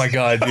face." Oh my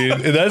god, dude!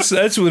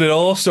 That's when it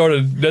all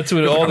started. That's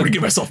when it all. I'm gonna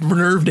give myself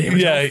nerve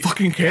damage. Yeah, I don't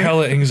fucking care.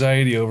 Hella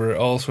anxiety over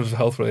all sorts of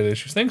health related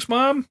issues. Thanks,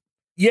 Mom.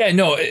 Yeah,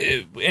 no.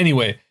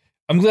 Anyway,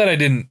 I'm glad I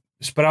didn't.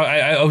 But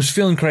I was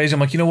feeling crazy. I'm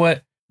like, you know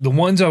what? The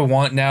ones I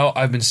want now,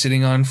 I've been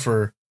sitting on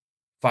for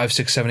 5,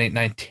 6, 7, 8,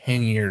 9,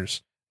 10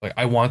 years. Like,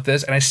 I want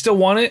this, and I still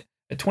want it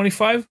at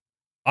 25.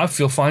 I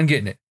feel fine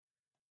getting it.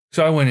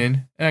 So I went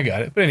in and I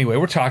got it. But anyway,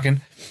 we're talking.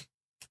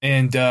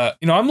 And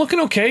I'm looking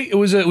okay. It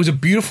was a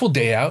beautiful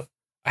day out.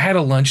 I had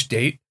a lunch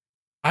date.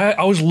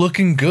 I was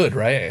looking good,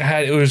 right?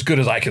 It was as good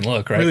as I can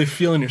look, right? Really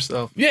feeling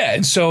yourself. Yeah,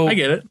 and so I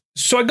get it.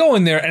 So I go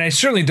in there, and I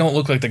certainly don't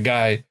look like the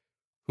guy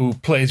who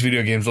plays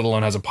video games, let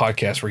alone has a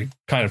podcast where he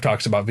kind of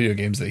talks about video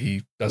games that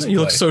he doesn't play.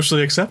 You look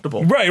socially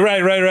acceptable. Right.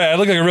 I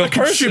look like a real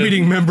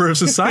contributing member of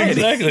society.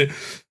 Exactly.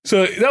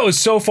 So that was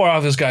so far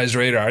off this guy's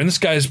radar. And this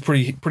guy's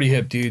pretty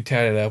hip dude,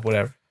 tatted up,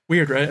 whatever.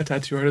 Weird, right? A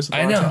tattoo artist.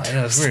 I know.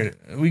 It's weird.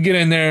 We get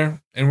in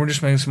there, and we're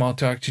just making small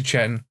talk,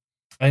 chit-chatting.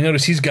 I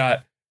notice he's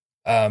got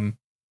Ash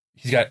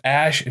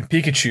and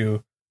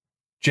Pikachu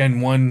Gen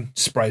 1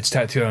 sprites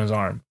tattooed on his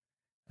arm.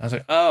 I was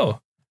like, oh.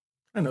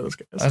 I know those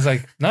guys. I was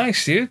like,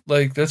 nice, dude.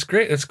 Like, that's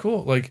great. That's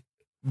cool. Like,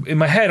 in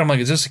my head, I'm like,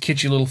 is this a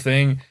kitschy little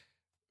thing?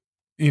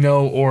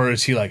 Or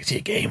is he a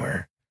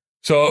gamer?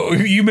 So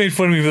you made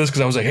fun of me for this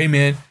because I was like, hey,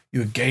 man,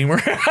 you a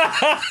gamer?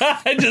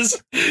 I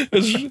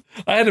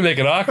had to make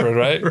it awkward,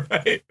 right?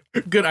 Right.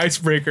 Good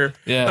icebreaker.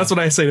 Yeah. That's what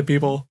I say to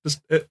people just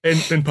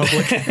in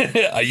public.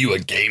 Are you a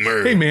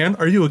gamer? Hey, man,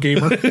 are you a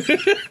gamer?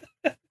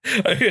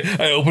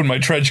 I open my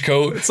trench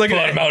coat. It's like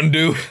a Mountain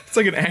Dew. It's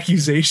like an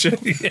accusation.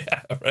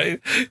 Yeah,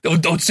 right.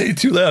 Don't say it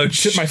too loud.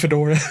 Tip my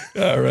fedora.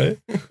 All right.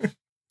 So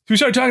we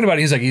started talking about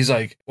it. He's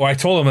like. Well, I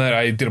told him that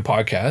I did a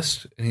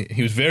podcast, and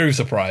he was very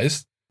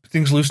surprised.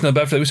 Things loosened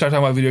up after that. We started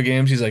talking about video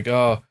games. He's like,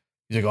 oh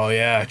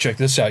yeah, check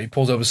this out. He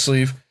pulls up his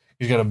sleeve.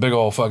 He's got a big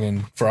old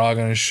fucking frog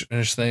on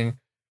his thing,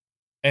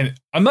 and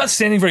I'm not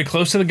standing very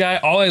close to the guy.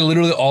 All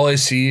I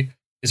see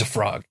is a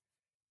frog.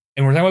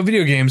 And we're talking about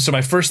video games, so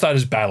my first thought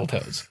is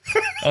Battletoads.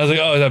 I was like,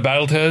 oh, is that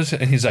Battletoads?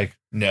 And he's like,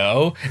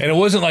 no. And it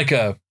wasn't like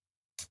it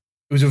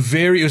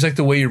was like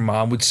the way your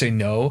mom would say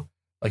no,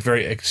 like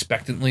very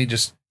expectantly,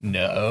 just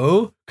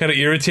no. Kind of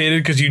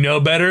irritated because you know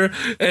better.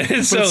 And but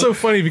it's so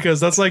funny because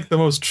that's like the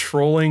most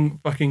trolling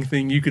fucking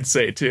thing you could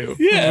say, too.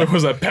 Yeah. It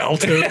was a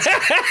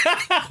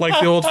Battletoads. Like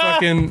the old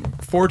fucking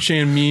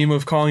 4chan meme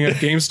of calling up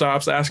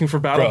GameStops asking for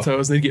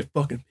Battletoads and they'd get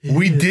fucking pissed.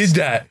 We did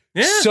that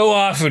so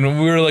often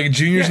when we were like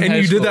juniors in high and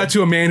you school. did that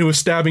to a man who was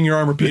stabbing your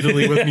arm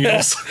repeatedly with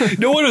needles.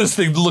 No wonder this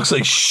thing looks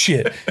like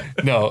shit.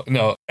 No.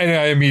 And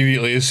I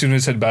immediately, as soon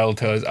as it said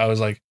Battletoads, I was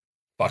like,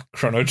 fuck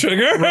Chrono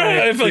Trigger.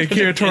 Right.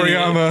 Akira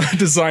Toriyama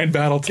designed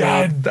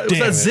Battletoads. Was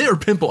that Zit or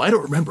Pimple? I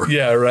don't remember.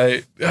 Yeah,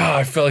 right. Oh,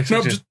 I felt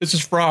like it's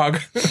just Frog.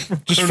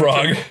 Just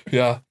Frog.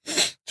 Yeah.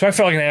 So I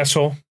felt like an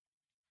asshole.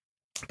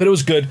 But it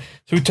was good.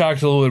 So we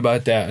talked a little bit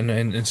about that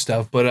and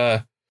stuff.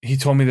 But he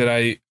told me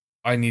that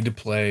I need to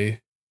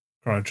play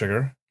Chrono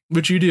Trigger.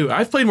 Which you do.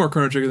 I've played more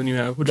Chrono Trigger than you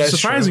have, which is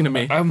surprising to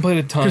me. I haven't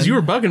played a ton. Because you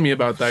were bugging me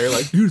about that. You're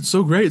like, dude, it's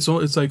so great. So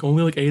it's like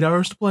only like 8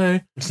 hours to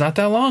play. It's not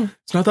that long.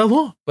 It's not that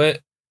long.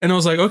 And I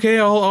was like, okay,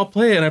 I'll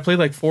play it. And I played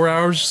like 4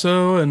 hours or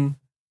so. And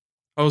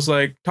I was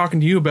like talking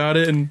to you about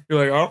it. And you're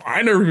like, oh,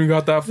 I never even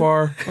got that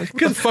far. Like,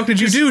 what the fuck did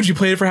you do? Did you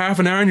play it for half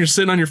an hour and you're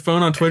sitting on your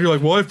phone on Twitter? You're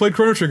like, well, I've played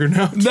Chrono Trigger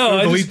now.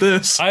 No, delete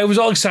this. I was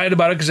all excited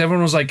about it because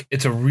everyone was like,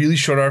 it's a really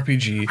short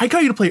RPG. I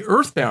got you to play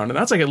Earthbound. And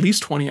that's like at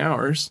least 20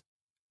 hours.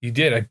 You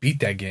did. I beat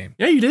that game.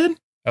 Yeah, you did.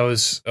 That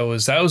was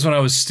when I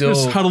was still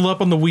just huddled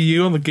up on the Wii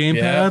U on the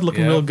gamepad,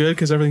 looking real good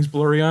because everything's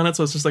blurry on it,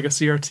 so it's just like a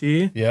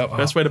CRT. Yeah,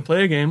 best way to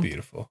play a game.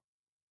 Beautiful.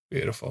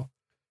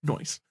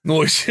 Noise.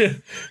 Well,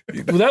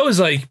 that was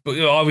like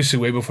obviously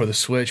way before the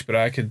Switch, but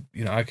I could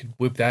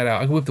whip that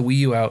out. I could whip the Wii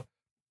U out,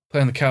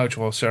 play on the couch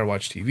while Sarah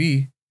watched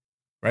TV.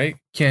 Right?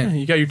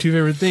 You got your two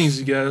favorite things.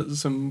 You got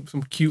some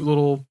cute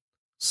little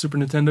Super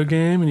Nintendo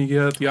game, and you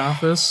get The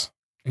Office.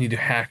 I need to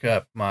hack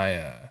up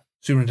my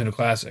Super Nintendo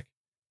Classic.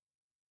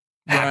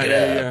 Hack it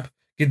up.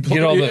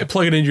 Yeah.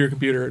 Plug it into your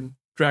computer and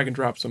drag and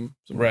drop some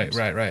right.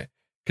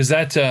 Because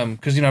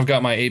I've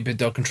got my 8-bit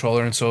Dell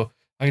controller, and so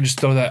I can just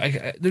throw that.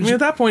 At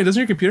that point, doesn't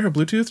your computer have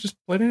Bluetooth? Just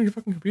plug it into your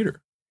fucking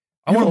computer.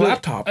 I want a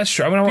laptop. That's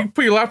true. You can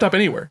put your laptop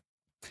anywhere.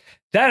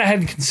 That I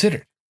hadn't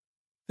considered.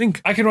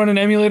 Think I could run an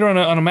emulator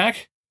on a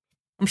Mac.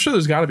 I'm sure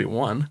there's got to be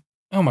one.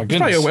 Oh my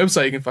goodness! There's probably a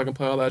website you can fucking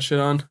play all that shit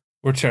on.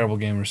 We're terrible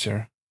gamers,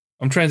 Sarah.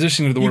 I'm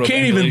transitioning to the world. You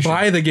can't even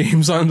buy the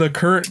games on the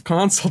current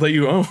console that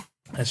you own.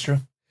 That's true.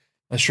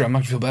 I'm not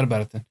gonna feel bad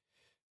about it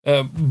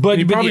then. But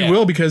you probably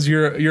will because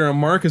you're a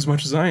mark as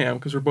much as I am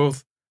because we're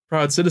both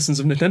proud citizens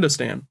of Nintendo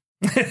Stan.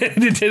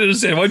 Nintendo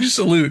Stan, why'd you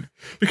salute?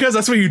 Because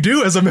that's what you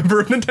do as a member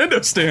of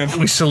Nintendo Stan.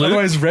 We salute.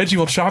 Otherwise, Reggie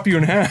will chop you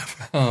in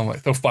half. Oh my!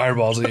 Throw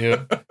fireballs at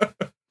you.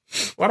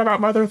 What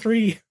about Mother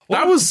 3?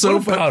 That was so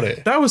about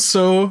it. That was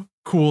so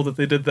cool that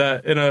they did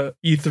that in a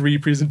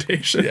E3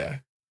 presentation. Yeah,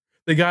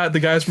 they got the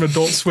guys from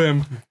Adult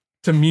Swim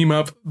to meme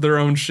up their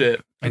own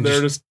shit, and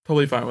they're just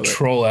totally fine with it.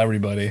 Troll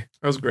everybody.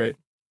 That was great.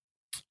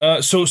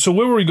 So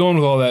where were we going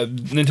with all that?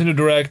 Nintendo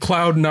Direct,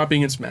 Cloud not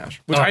being in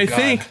Smash, which I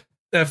think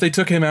that if they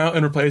took him out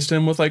and replaced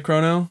him with like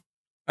Chrono,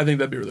 I think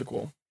that'd be really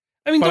cool.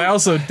 I mean, but I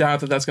also doubt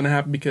that that's going to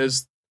happen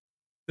because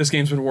this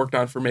game's been worked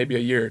on for maybe a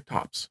year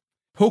tops.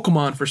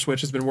 Pokemon for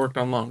Switch has been worked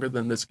on longer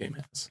than this game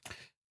has.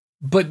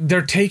 But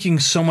they're taking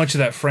so much of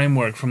that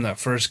framework from that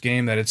first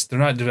game that they're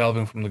not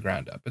developing from the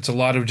ground up. It's a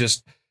lot of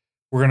just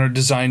we're going to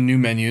design new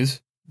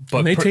menus. But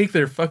and they take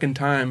their fucking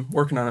time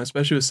working on it,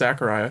 especially with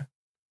Sakurai.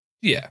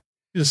 Yeah.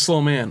 He's a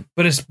slow man.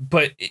 But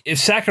if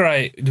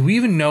Sakurai, do we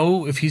even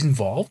know if he's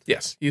involved?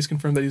 Yes, he's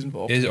confirmed that he's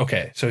involved.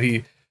 Okay, so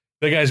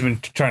that guy's been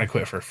trying to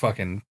quit for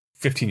fucking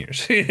 15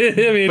 years.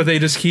 I mean, but they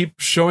just keep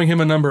showing him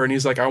a number, and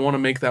he's like, I want to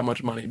make that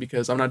much money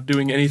because I'm not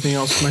doing anything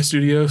else with my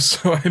studio,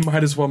 so I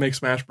might as well make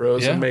Smash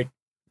Bros. And make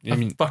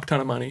a fuck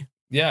ton of money.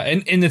 Yeah,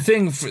 and the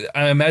thing,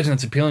 I imagine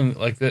that's appealing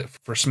like that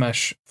for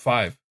Smash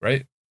 5,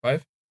 right?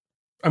 5?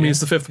 I mean, it's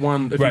the fifth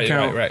one if you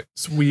count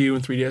Wii U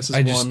and 3DS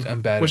as one,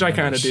 I'm bad which I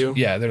kind of do.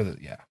 Yeah,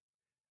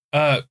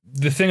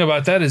 the thing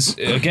about that is,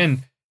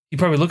 again, he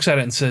probably looks at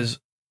it and says,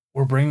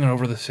 we're bringing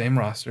over the same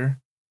roster.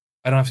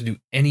 I don't have to do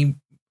any...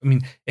 I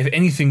mean, if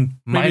anything,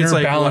 minor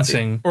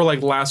balancing. Or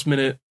like last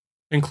minute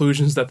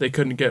inclusions that they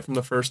couldn't get from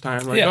the first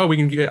time. Like, we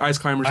can get Ice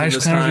Climbers in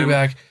this time.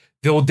 Back.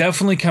 They'll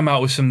definitely come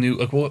out with some new...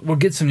 Like, we'll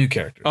get some new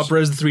characters.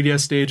 Up-res the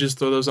 3DS stages,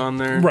 throw those on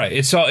there. Right.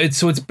 It's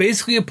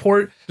basically a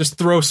port. Just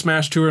throw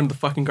Smash Tour in the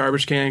fucking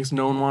garbage can because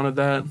no one wanted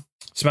that.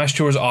 Smash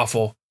Tour is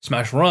awful.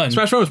 Smash Run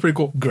was pretty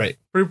cool. Great.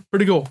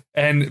 Pretty cool.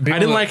 And I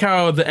didn't like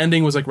how the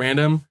ending was like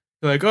random.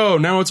 Like, oh,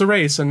 now it's a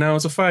race and now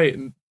it's a fight.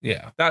 And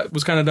that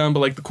was kind of dumb,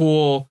 but like the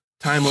cool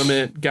time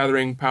limit,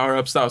 gathering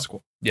power-ups, that was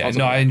cool. Yeah,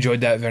 I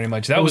enjoyed that very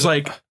much. That was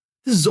like,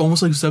 this is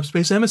almost like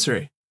Subspace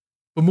Emissary,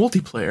 but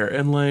multiplayer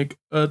and like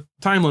a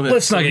time limit.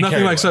 Let's not get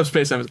nothing like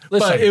Subspace Emissary.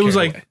 But it was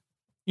like,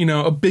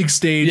 a big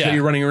stage that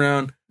you're running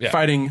around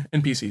fighting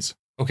NPCs.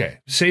 Okay,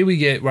 say we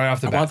get right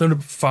off the bat. I want them to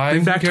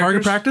bring back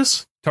target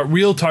practice.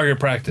 Real target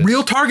practice.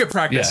 Real target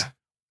practice. Yeah.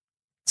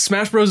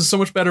 Smash Bros is so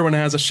much better when it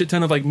has a shit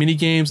ton of like mini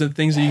games and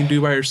things that you can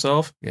do by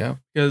yourself. Yeah.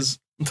 Because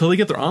until they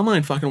get their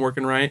online fucking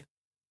working right,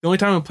 the only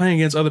time I'm playing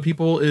against other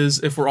people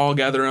is if we're all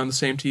gathered around the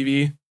same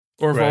TV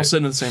or if we're all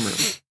sitting in the same room.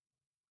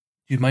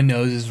 Dude, my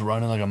nose is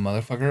running like a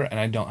motherfucker and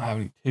I don't have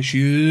any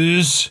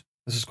tissues.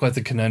 This is quite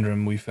the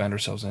conundrum we found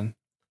ourselves in.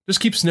 Just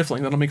keep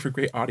sniffling. That'll make for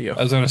great audio.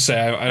 I was going to say.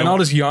 I'll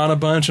just yawn a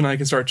bunch and I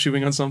can start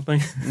chewing on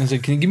something. I was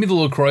like, can you give me the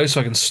LaCroix so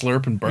I can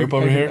slurp and burp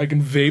over here? I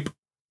can vape.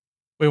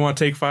 We want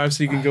to take 5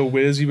 so you can go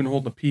whiz. You've been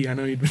holding a pee. I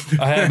know you've been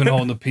doing I have been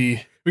holding a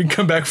pee. We can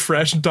come back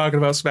fresh and talking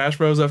about Smash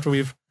Bros. After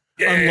we've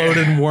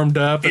unloaded and warmed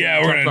up. And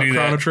we're going to do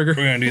Chrono that. Trigger.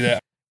 We're going to do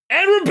that.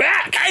 And we're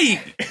back!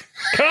 Hey!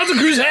 Console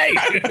Crusade!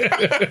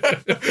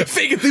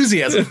 Fake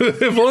enthusiasm.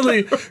 If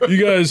only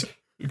you guys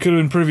could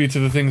have been privy to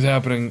the things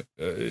happening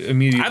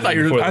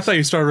immediately. I thought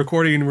you started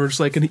recording and we're just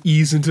like going to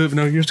ease into it. But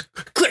no, you're just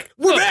click.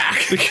 We're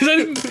back. Because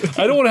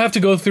I don't want to have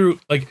to go through,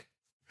 like,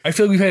 I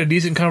feel like we've had a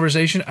decent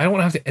conversation. I don't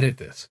want to have to edit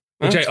this,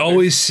 which I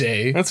always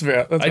say. That's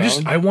fair.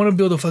 I want to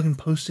be able to fucking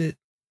post it.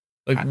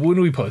 Like, when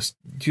do we post?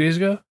 2 days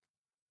ago?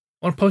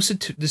 I want to post it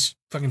to this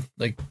fucking,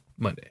 like,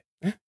 Monday.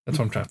 That's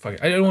what I'm trying to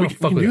fuck. I don't want to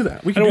fuck with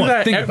that. We can do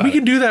that. We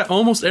can do that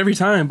almost every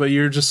time, but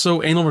you're just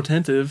so anal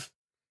retentive.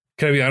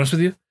 Can I be honest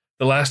with you?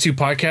 The last 2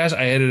 podcasts,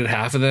 I edited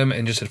half of them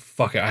and just said,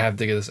 fuck it, I have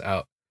to get this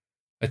out.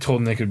 I told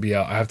them they could be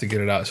out. I have to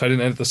get it out. So I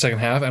didn't edit the second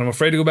half, and I'm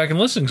afraid to go back and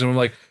listen because I'm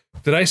like,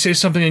 did I say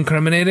something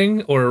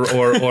incriminating or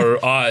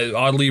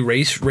oddly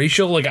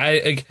racial? Like,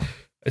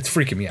 it's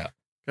freaking me out.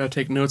 Gotta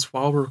take notes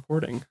while we're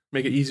recording.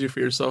 Make it easier for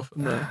yourself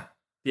in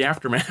the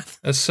aftermath.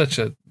 That's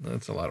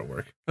a lot of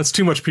work. That's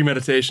too much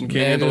premeditation.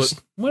 Can't handle it.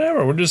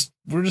 Whatever. We're just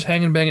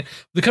hanging banging.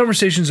 The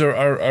conversations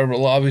are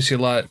obviously a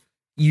lot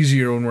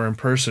easier when we're in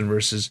person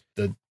versus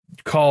the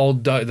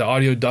the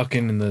audio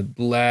ducking and the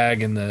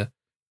lag and the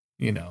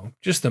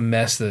just the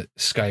mess that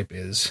Skype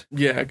is.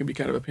 Yeah, it can be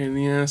kind of a pain in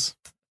the ass.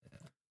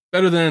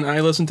 Better than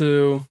I listen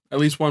to at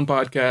least one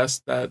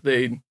podcast that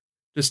they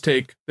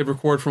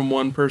record from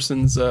one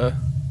person's. What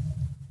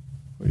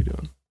are you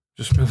doing?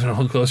 Just moving a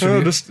little closer.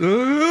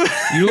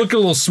 You look a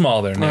little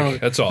small there, Nick.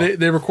 That's all.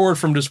 They record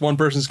from just one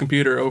person's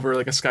computer over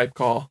like a Skype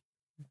call,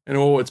 and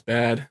it's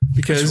bad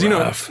because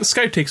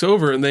Skype takes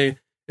over, and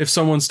if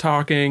someone's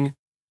talking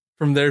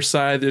from their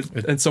side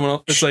and someone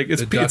else, it's like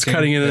it's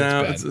cutting in and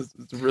out.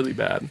 It's really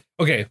bad.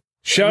 Okay,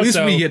 at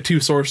least we get 2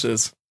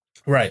 sources,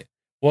 right?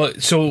 Well,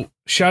 so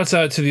shouts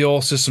out to the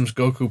All Systems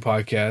Goku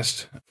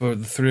podcast. For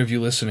the 3 of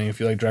you listening, if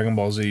you like Dragon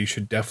Ball Z, you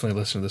should definitely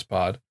listen to this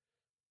pod.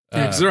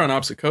 Yeah, because they're on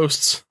opposite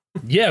coasts.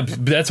 Yeah,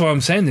 but that's what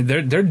I'm saying.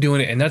 They're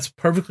doing it, and that's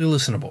perfectly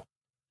listenable.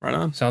 Right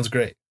on. Sounds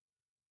great.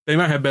 They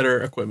might have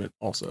better equipment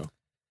also.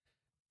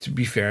 To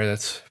be fair,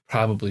 that's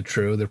probably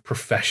true. They're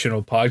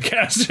professional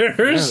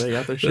podcasters. Yeah, they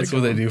got their shit That's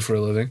what they do for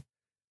a living.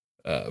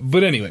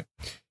 But anyway,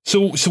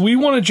 so we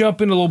want to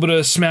jump into a little bit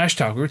of Smash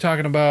talk. We were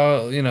talking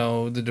about,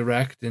 the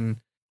Direct and...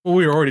 Well,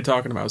 we were already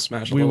talking about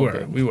Smash a little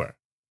bit. We were.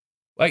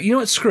 Like, you know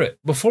what? Screw it.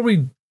 Before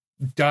we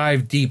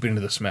dive deep into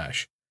the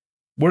Smash,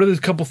 what are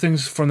the couple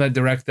things from that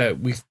Direct that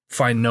we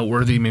find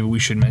noteworthy maybe we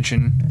should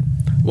mention?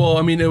 Well,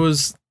 I mean,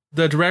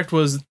 the Direct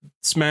was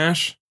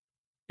Smash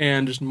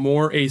and just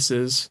more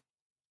aces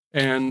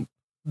and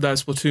that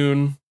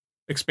Splatoon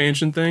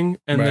expansion thing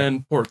and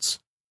then ports.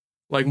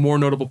 Like more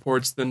notable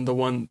ports than the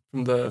one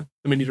from the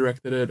mini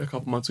Direct they did a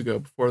couple months ago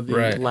before the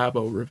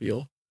Labo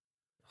reveal.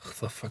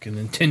 The fucking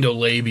Nintendo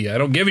labia. I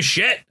don't give a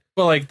shit.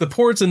 But like the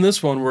ports in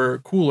this one were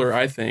cooler,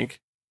 I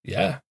think.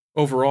 Yeah.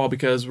 Overall,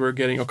 because we're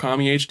getting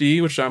Okami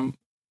HD, which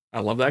I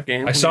love that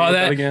game. I saw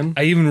that again.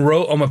 I even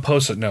wrote on my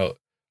post-it note,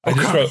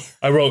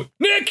 I wrote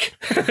Nick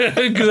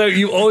because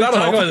you always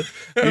talk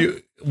about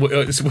you.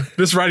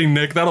 This writing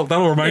Nick that'll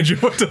remind you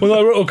what to. Well,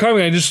 I wrote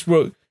Okami. I just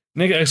wrote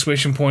Nick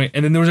exclamation point,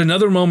 and then there was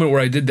another moment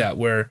where I did that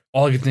where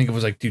all I could think of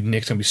was like, dude,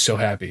 Nick's gonna be so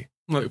happy.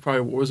 Like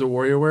probably was it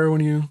WarioWare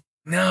when you?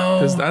 No,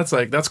 because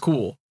that's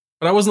cool.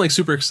 But I wasn't like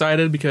super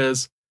excited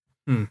because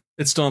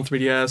it's still on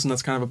 3DS and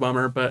that's kind of a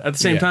bummer. But at the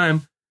same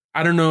time,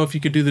 I don't know if you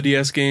could do the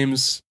DS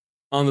games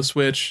on the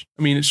Switch.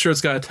 I mean, sure,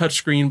 it's got a touch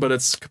screen, but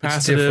it's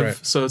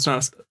capacitive, so it's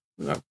not.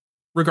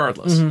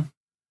 Regardless,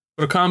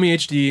 but Okami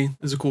HD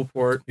is a cool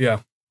port. Yeah.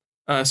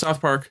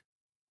 South Park,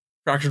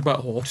 Fractured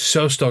Butthole.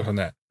 So stoked on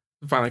that.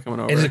 Finally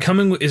coming over. Is it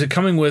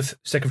coming with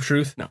Stick of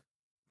Truth? No.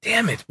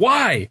 Damn it!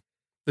 Why?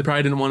 They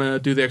probably didn't want to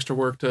do the extra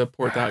work to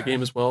port that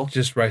game as well.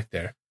 Just right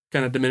there.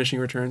 Kind of diminishing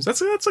returns.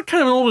 That's a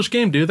kind of an oldish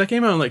game, dude. That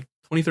came out in like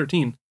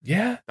 2013.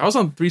 Yeah. That was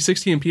on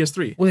 360 and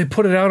PS3. Well, they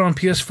put it out on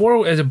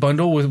PS4 as a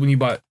bundle with when you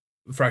bought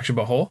Fractured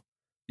Butthole.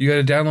 You got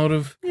a download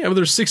of. Yeah, but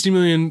there's 60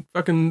 million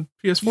fucking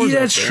PS4s. Yeah,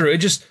 that's true.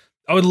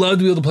 I would love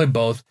to be able to play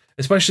both,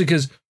 especially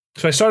because.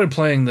 So I started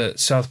playing the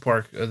South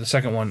Park, the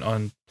second one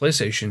on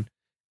PlayStation,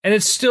 and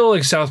it's still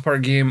like a South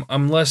Park game.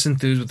 I'm less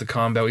enthused with the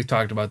combat. We've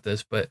talked about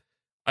this, but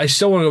I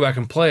still want to go back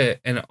and play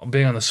it. And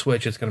being on the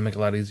Switch, it's going to make it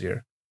a lot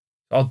easier.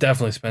 I'll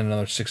definitely spend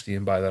another $60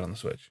 and buy that on the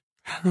Switch.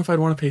 I don't know if I'd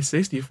want to pay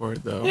 $60 for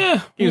it though.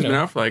 Yeah, the game's been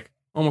out for like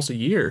almost a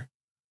year.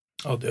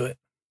 I'll do it.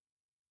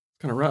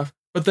 Kind of rough.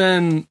 But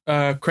then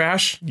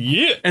Crash,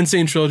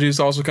 Insane Trilogy is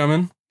also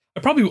coming.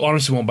 I probably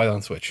honestly won't buy it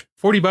on Switch.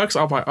 $40,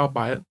 I'll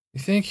buy it. You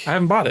think? I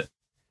haven't bought it.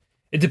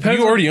 It depends.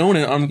 You already own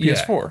it on the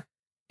PS4,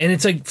 and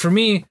it's like for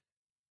me,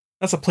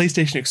 that's a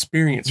PlayStation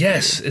experience.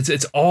 Yes,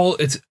 it's all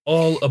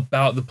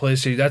about the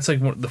PlayStation. That's like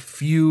one of the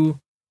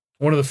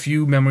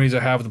few memories I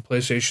have of the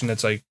PlayStation.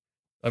 That's like,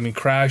 I mean,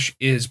 Crash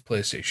is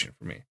PlayStation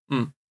for me. You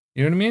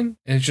know what I mean?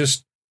 And it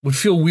just would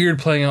feel weird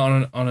playing it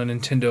on a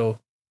Nintendo.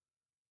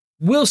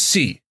 We'll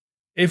see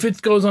if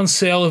it goes on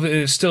sale.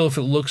 If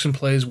it looks and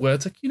plays well,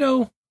 it's like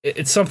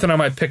it's something I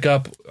might pick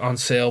up on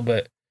sale.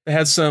 But it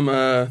had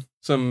some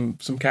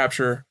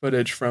capture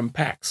footage from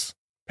PAX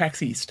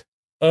East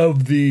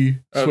of the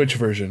Switch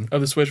version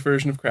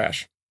of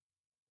Crash.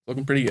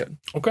 Looking pretty good.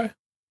 Okay.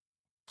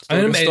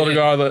 Still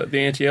got the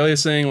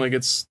anti-aliasing, like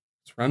it's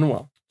running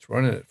well. It's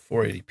running at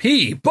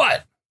 480p,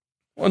 but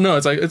no,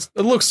 it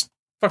looks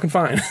fucking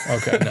fine.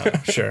 Okay, no,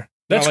 sure.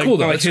 That's cool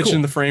though. That's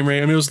hitching the frame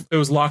rate. I mean, it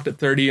was locked at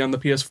 30 on the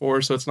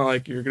PS4, so it's not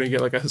like you're gonna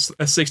get like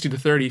a 60 to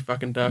 30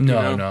 fucking duck.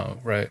 No,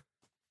 right.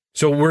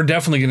 So we're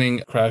definitely getting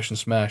Crash and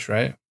Smash,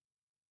 right?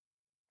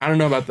 I don't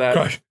know about that.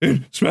 Crash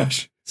and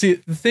Smash. See,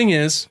 the thing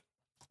is,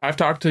 I've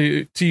talked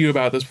to you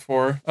about this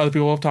before. Other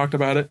people have talked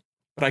about it,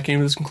 but I came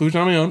to this conclusion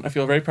on my own. I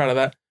feel very proud of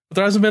that. But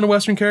there hasn't been a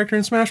Western character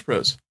in Smash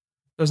Bros.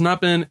 There's not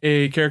been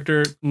a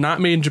character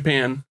not made in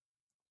Japan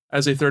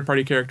as a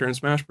third-party character in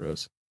Smash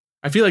Bros.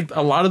 I feel like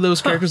a lot of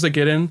those characters that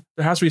get in,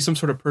 there has to be some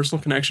sort of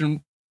personal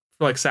connection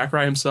for like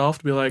Sakurai himself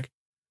to be like,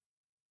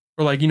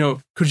 or like,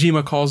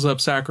 Kojima calls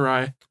up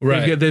Sakurai.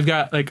 Right. They've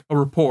got like a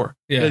rapport.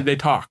 Yeah. They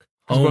talk.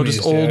 It's about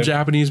just old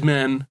Japanese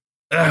men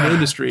in the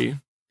industry.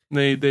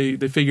 They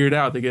figure it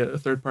out. They get a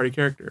third party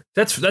character.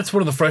 That's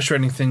one of the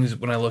frustrating things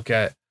when I look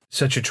at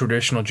such a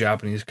traditional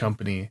Japanese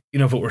company.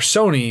 If it were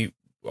Sony,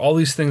 all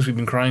these things we've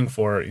been crying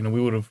for,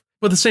 we would have.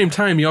 But at the same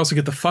time, you also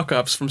get the fuck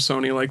ups from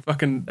Sony, like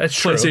fucking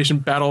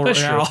PlayStation Battle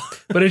Royale.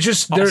 But it's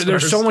just they're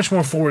so much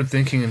more forward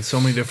thinking in so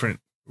many different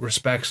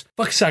respects.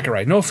 Fuck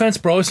Sakurai. No offense,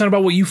 bro. It's not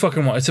about what you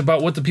fucking want. It's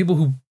about what the people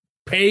who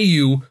pay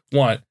you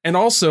want. And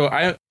also,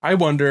 I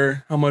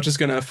wonder how much it's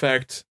going to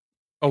affect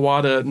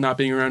Iwata not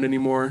being around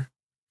anymore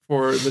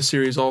for the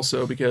series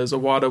also, because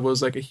Iwata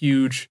was like a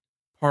huge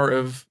part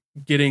of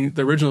getting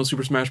the original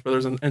Super Smash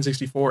Bros. On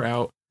N64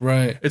 out.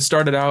 Right. It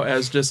started out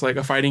as just like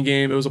a fighting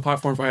game. It was a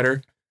platform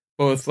fighter,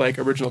 both like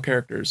original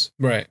characters.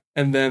 Right.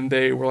 And then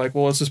they were like,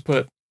 well, let's just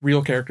put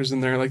real characters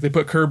in there. Like they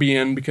put Kirby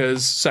in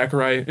because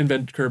Sakurai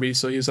invented Kirby,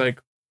 so he's like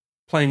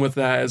playing with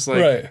that as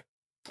like, right.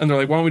 And they're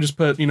like, why don't we just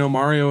put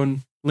Mario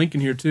and Link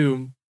in here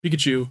too,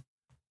 Pikachu,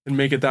 and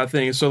make it that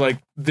thing. So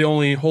like the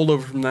only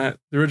holdover from that,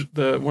 one of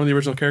the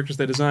original characters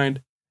they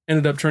designed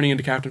ended up turning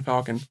into Captain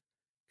Falcon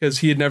because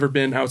he had never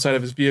been outside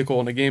of his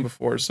vehicle in a game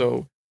before,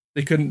 so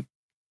they couldn't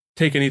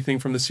take anything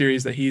from the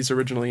series that he's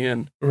originally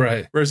in.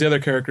 Right. Whereas the other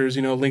characters,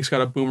 Link's got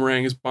a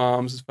boomerang, his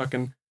bombs, his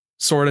fucking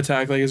sword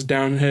attack, like his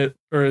down hit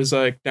or his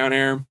like down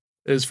air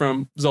is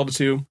from Zelda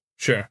 2.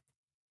 Sure.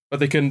 But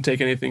they couldn't take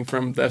anything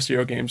from the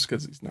F-Zero games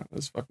because he's not in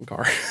his fucking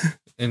car.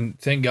 And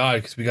thank God,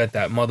 because we got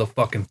that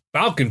motherfucking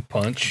Falcon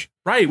Punch.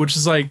 Right, which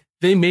is like,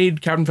 they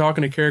made Captain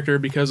Falcon a character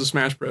because of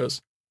Smash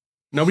Bros.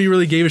 Nobody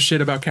really gave a shit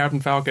about Captain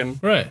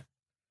Falcon. Right.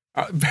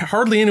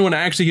 Hardly anyone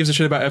actually gives a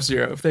shit about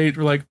F-Zero. If they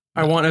were like,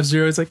 I want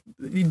F-Zero, it's like,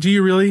 do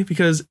you really?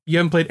 Because you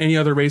haven't played any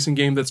other racing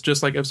game that's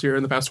just like F-Zero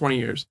in the past 20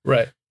 years.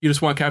 Right. You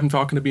just want Captain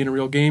Falcon to be in a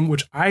real game,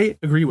 which I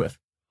agree with.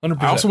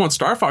 100%. I also want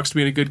Star Fox to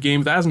be in a good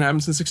game. That hasn't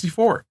happened since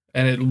 64.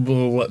 And it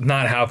will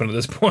not happen at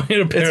this point,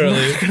 apparently.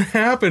 It's not going to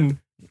happen.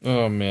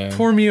 Oh, man.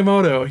 Poor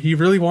Miyamoto. He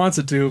really wants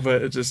it to,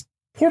 but it just...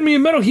 Poor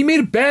Miyamoto. He made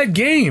a bad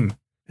game.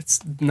 It's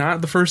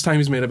not the first time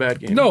he's made a bad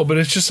game. No, but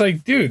it's just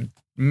like, dude,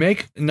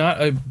 make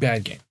not a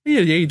bad game.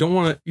 Yeah, you don't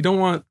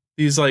want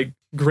these like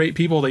great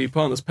people that you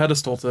put on this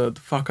pedestal to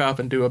fuck up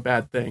and do a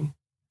bad thing.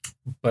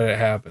 But it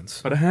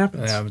happens. It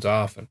happens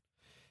often.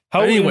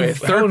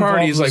 Third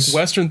parties, like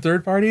Western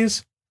third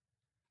parties,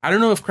 I don't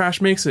know if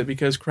Crash makes it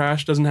because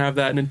Crash doesn't have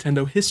that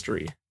Nintendo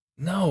history.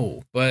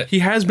 No, but he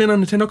has been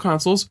on Nintendo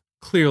consoles,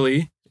 clearly.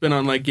 He's been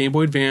on like Game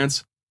Boy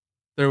Advance.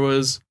 There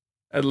was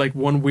like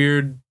one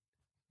weird,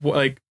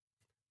 like,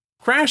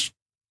 Crash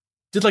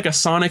did like a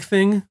Sonic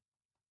thing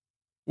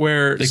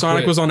where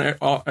Sonic was on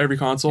every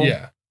console.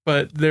 Yeah.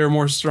 But they're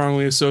more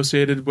strongly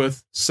associated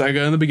with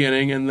Sega in the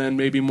beginning and then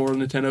maybe more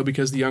Nintendo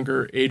because the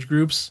younger age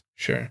groups.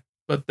 Sure.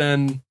 But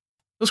then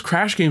those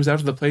Crash games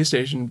after the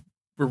PlayStation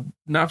were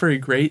not very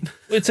great.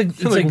 It's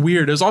like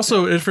weird. It was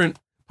also a different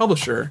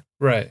publisher.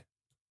 Right.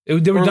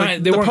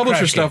 The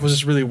publisher stuff was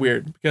just really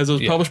weird because it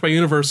was published by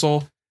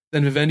Universal.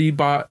 Then Vivendi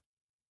bought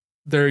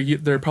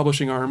their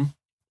publishing arm.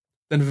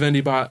 Then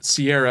Vivendi bought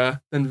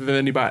Sierra. Then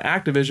Vivendi bought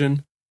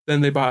Activision.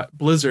 Then they bought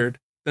Blizzard.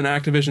 Then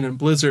Activision and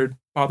Blizzard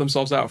bought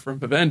themselves out from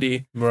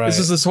Vivendi. Right.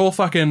 This whole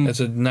fucking...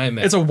 It's a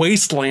nightmare. It's a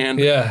wasteland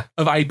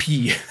of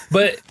IP.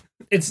 But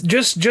it's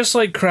just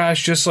like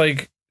Crash, just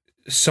like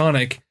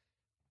Sonic,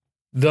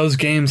 those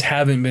games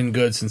haven't been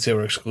good since they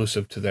were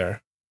exclusive to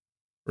their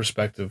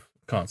respective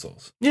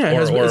consoles. Yeah,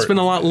 it's been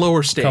a lot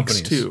lower stakes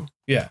companies. Too.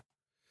 Yeah.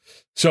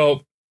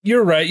 So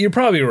you're right. You're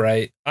probably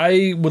right.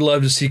 I would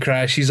love to see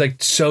Crash. He's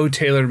like so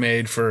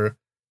tailor-made for...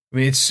 I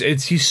mean,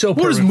 he's so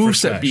perfect. What does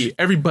moveset be?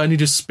 Every button he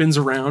just spins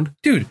around.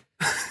 Dude,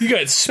 you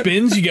got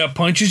spins, you got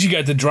punches, you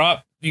got the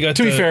drop, you got.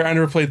 To be fair, I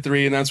never played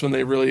 3, and that's when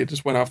they really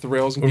just went off the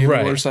rails and gave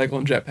a motorcycle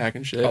and jetpack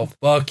and shit. Oh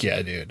fuck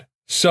yeah, dude!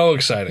 So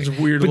exciting. It's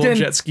a weird little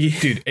jet ski,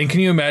 dude. And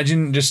can you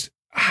imagine just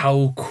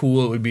how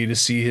cool it would be to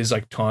see his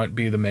like taunt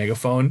be the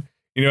megaphone?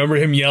 You remember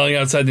him yelling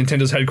outside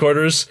Nintendo's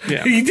headquarters?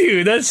 Yeah,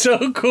 dude, that's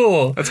so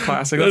cool. That's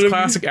classic. That's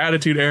classic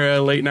Attitude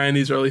Era, late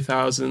 90s, early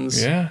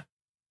 2000s. Yeah.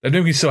 I'd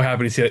be so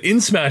happy to see that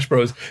in Smash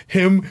Bros.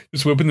 Him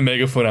just whipping the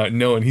megaphone out,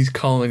 knowing he's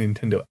calling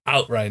Nintendo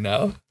out right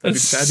now.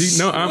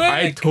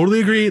 I totally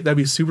agree. That'd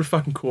be super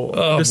fucking cool.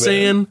 Oh, just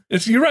saying,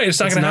 you're right.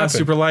 It's not going to happen.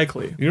 Super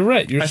likely. You're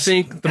right. I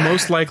think the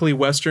most likely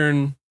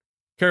Western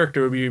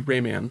character would be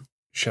Rayman.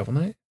 Shovel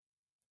Knight.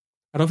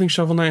 I don't think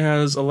Shovel Knight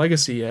has a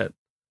legacy yet.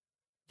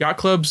 Yacht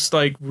Club's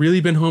like really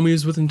been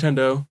homies with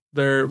Nintendo.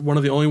 They're one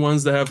of the only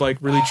ones that have like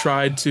really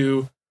tried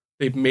to.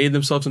 They've made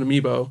themselves an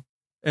amiibo,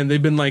 and they've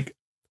been like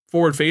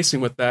forward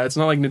facing with that. It's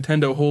not like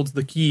Nintendo holds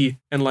the key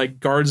and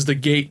like guards the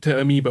gate to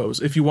amiibos.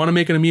 If you want to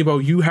make an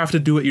amiibo, you have to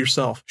do it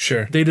yourself.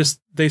 Sure.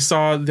 They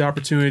saw the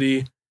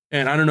opportunity,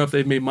 and I don't know if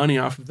they've made money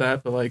off of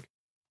that, but like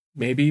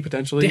maybe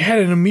potentially they had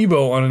an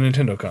amiibo on a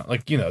Nintendo con.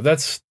 Like,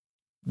 that's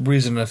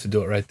reason enough to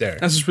do it right there.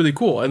 That's just really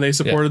cool. And they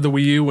supported the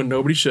Wii U when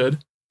nobody should.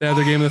 They had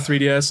their game on the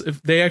 3DS.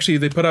 If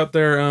they put out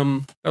their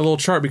a little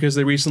chart because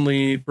they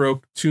recently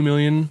broke 2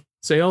 million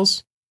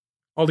sales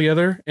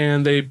altogether,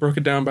 and they broke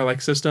it down by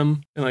like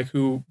system and like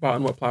who bought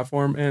on what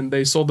platform, and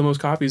they sold the most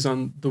copies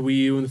on the Wii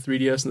U and the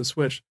 3DS and the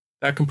Switch.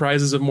 That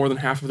comprises of more than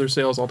half of their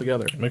sales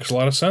altogether. It makes a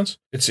lot of sense.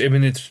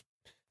 It's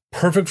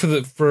perfect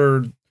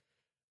for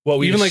what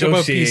we even like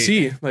about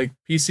PC. Like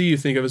PC, you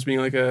think of as being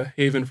like a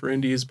haven for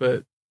indies,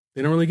 but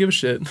they don't really give a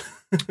shit.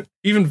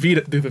 Even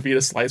Vita, dude, the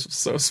Vita slice was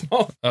so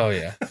small. Oh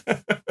yeah,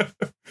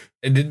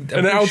 and it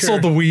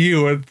outsold the Wii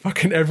U, and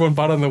fucking everyone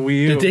bought on the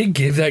Wii U. Did they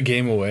give that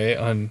game away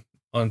on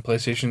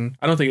PlayStation?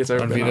 I don't think it's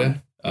ever been Vita.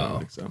 On. Oh, I don't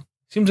think so.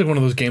 Seems like one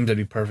of those games that'd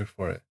be perfect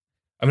for it.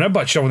 I mean, I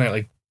bought Shovel Knight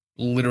like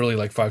literally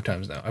like 5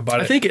 times now.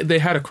 I think they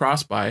had a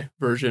cross-buy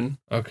version.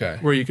 Okay.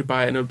 Where you could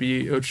buy it and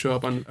it would show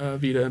up on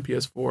Vita and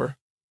PS4.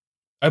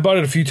 I bought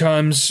it a few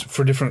times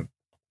for different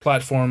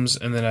platforms,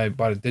 and then I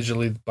bought it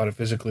digitally, bought it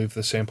physically for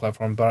the same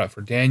platform. Bought it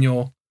for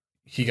Daniel.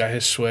 He got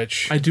his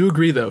Switch. I do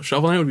agree though.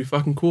 Shovel Knight would be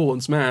fucking cool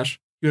in Smash.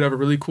 He would have a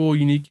really cool,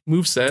 unique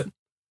moveset.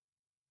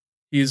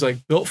 He's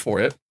like built for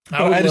it.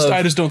 I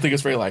just don't think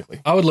it's very likely.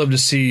 I would love to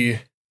see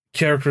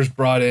characters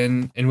brought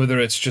in, and whether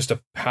it's just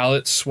a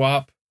palette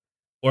swap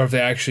or if they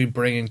actually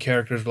bring in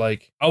characters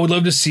like... I would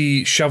love to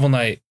see Shovel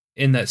Knight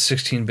in that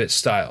 16-bit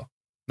style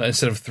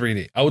instead of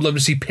 3D. I would love to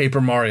see Paper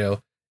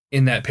Mario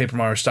in that Paper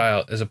Mario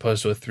style as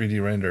opposed to a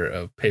 3D render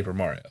of Paper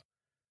Mario.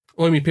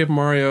 Well, I mean, Paper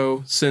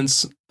Mario,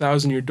 since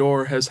Thousand Year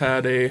Door, has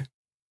had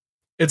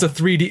it's a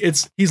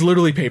 3D... He's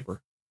literally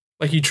paper.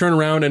 Like, you turn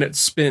around and it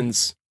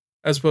spins.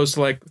 As opposed to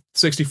like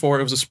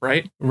 64, it was a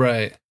sprite.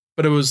 Right.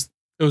 But it was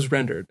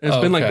rendered. And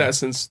it's been like that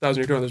since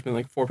Thousand Year Door. There's been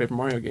like 4 Paper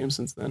Mario games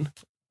since then.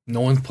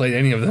 No one's played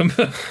any of them.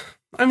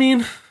 I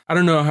mean, I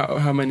don't know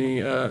how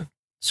many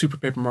Super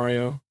Paper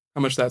Mario,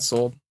 how much that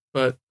sold.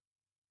 But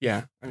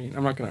yeah, I mean,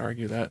 I'm not going to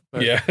argue that.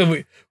 But yeah.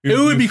 It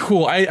would be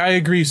cool. I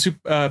agree.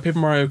 Paper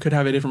Mario could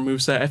have a different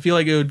moveset. I feel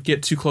like it would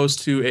get too close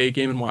to a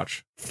Game &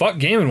 Watch. Fuck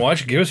Game &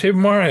 Watch. Give us Paper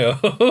Mario.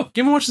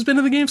 Game & Watch has been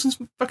in the game since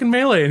fucking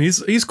Melee, and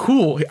he's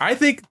cool. I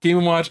think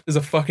Game & Watch is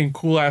a fucking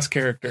cool-ass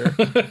character.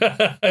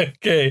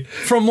 Okay.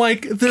 From,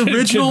 like, the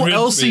original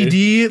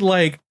LCD,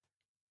 like,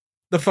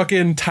 the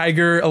fucking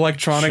Tiger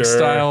electronic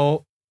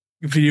style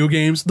video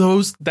games,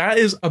 that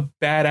is a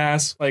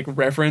badass like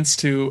reference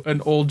to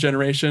an old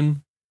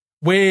generation.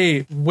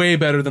 Way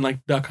better than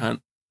like Duck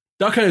Hunt.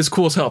 Duck Hunt is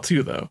cool as hell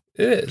too, though.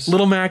 It is.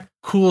 Little Mac,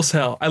 cool as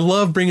hell. I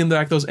love bringing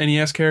back those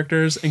NES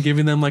characters and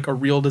giving them like a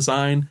real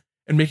design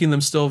and making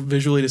them still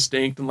visually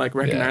distinct and like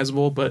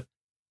recognizable, but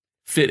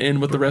fit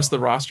in with the rest of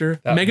the roster.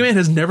 Mega Man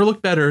has never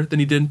looked better than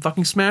he did in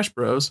fucking Smash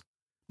Bros.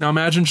 Now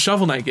imagine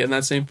Shovel Knight getting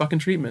that same fucking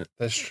treatment.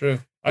 That's true.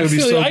 It would be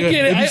so good.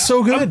 It'd be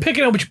so good. I'm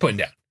picking up what you're putting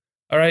down.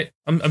 All right,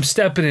 I'm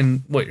stepping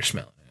in what you're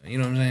smelling. You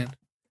know what I'm saying?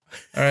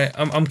 All right,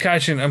 I'm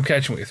catching what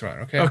you're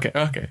throwing.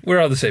 Okay.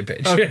 We're on the same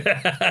page. Okay.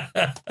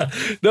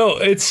 No,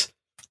 I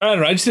don't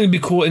know. I just think it'd be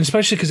cool, and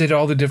especially because they had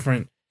all the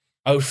different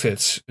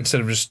outfits instead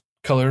of just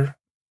color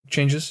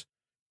changes.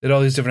 They had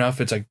all these different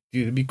outfits. Like,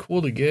 dude, it'd be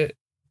cool to get,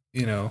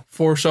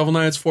 4 Shovel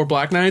Knights, 4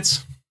 Black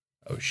Knights.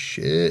 Oh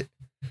shit!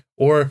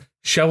 Or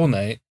Shovel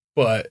Knight,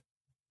 but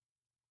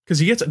because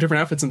he gets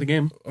different outfits in the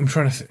game. I'm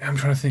trying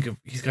to think of.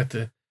 He's got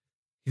the.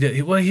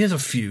 He has a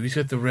few. He's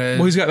got the red.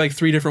 Well, he's got like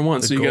 3 different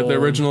ones. So you got the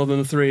original, then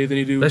the 3, then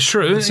you do. That's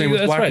true. The same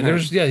with Black Knight.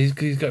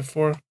 He's got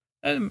 4.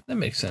 That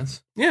makes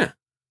sense. Yeah,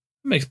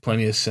 it makes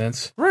plenty of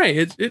sense.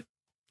 Right. It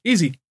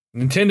easy.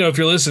 Nintendo, if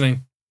you're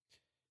listening,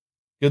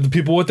 give the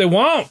people what they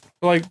want.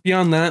 But like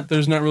beyond that,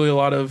 there's not really a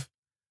lot of.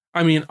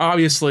 I mean,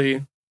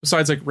 obviously,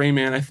 besides like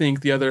Rayman, I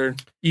think the other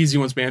easy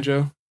one's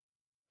Banjo.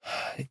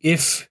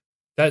 If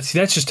that's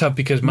just tough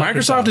because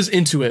Microsoft is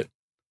into it.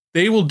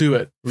 They will do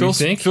it.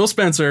 Phil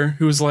Spencer,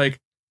 who's like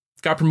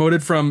got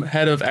promoted from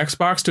head of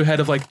Xbox to head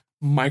of like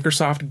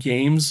Microsoft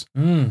Games.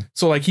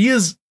 So like he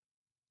is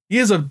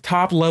a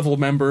top level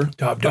member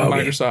of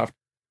Microsoft.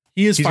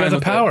 He's got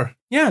the power.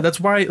 Yeah, that's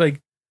why like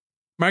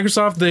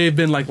Microsoft, they've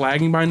been like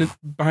lagging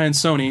behind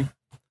Sony,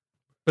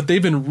 but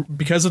they've been,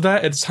 because of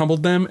that, it's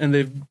humbled them and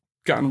they've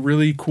gotten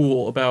really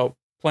cool about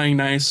playing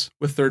nice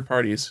with third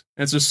parties.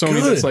 And it's just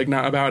Sony that's like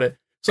not about it.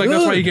 So like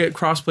that's why you get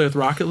crossplay with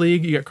Rocket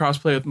League, you get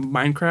crossplay with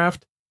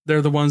Minecraft.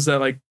 They're the ones that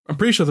like, I'm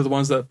pretty sure they're the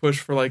ones that push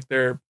for like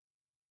their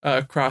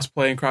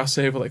cross-play and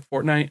cross-save with like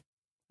Fortnite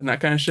and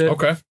that kind of shit.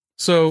 Okay.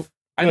 So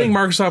I think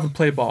Microsoft would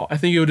play ball. I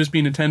think it would just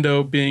be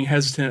Nintendo being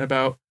hesitant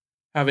about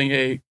having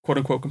a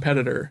quote-unquote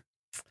competitor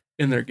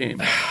in their game.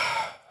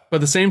 But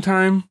at the same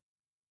time,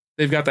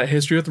 they've got that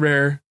history with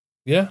Rare.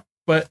 Yeah.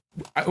 But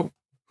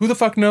who the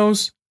fuck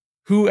knows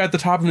who at the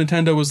top of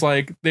Nintendo was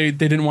like, they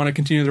didn't want to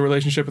continue the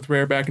relationship with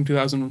Rare back in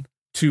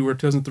 2002 or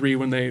 2003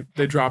 when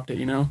they dropped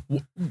it,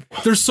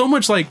 There's so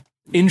much like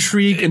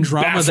intrigue and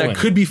drama that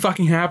could be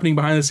fucking happening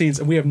behind the scenes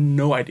and we have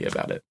no idea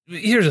about it.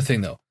 Here's the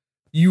thing though.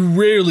 You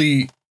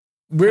rarely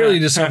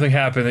does something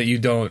happen that you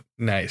don't.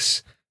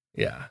 Nice.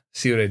 Yeah.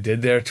 See what I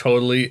did there?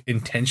 Totally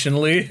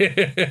intentionally.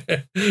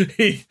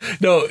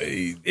 No,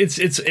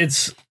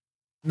 it's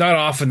not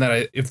often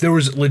that if there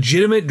was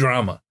legitimate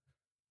drama,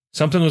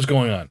 something was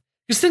going on.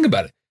 Just think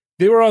about it.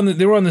 They were on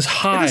this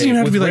high. It doesn't even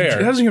have to be Rare.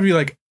 It doesn't have to be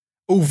like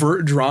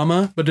overt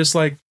drama, but just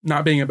like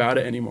not being about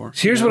it anymore.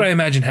 So here's what I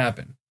imagine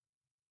happened.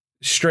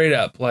 Straight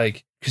up,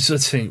 like, because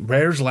let's think,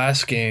 Rare's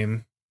last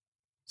game,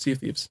 Sea of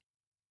Thieves,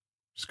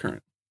 just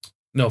current.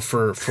 No,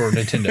 for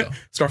Nintendo,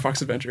 Star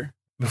Fox Adventure.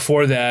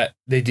 Before that,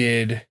 they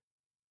did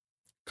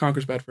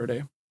Conker's Bad Fur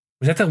Day.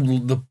 Was that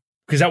the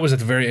because that was at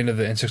the very end of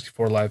the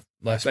N64 live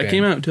span. That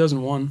came out in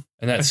 2001,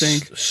 and that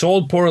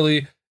sold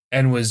poorly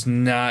and was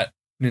not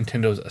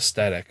Nintendo's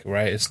aesthetic.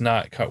 Right? It's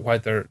not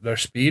quite their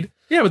speed.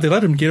 Yeah, but they let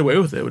them get away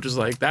with it, which is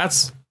like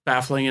that's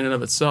baffling in and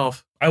of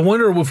itself. I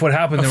wonder if what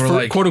happened. They were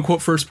like quote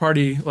unquote first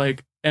party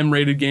like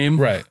M-rated game,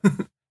 right?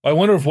 I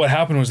wonder if what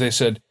happened was they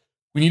said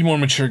we need more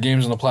mature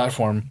games on the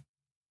platform.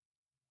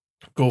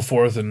 Go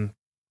forth and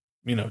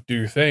do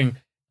your thing.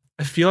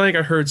 I feel like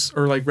I heard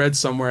or like read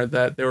somewhere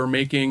that they were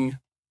making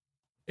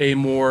a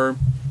more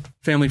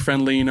family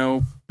friendly,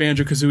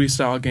 Banjo-Kazooie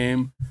style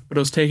game, but it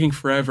was taking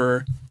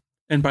forever.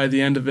 And by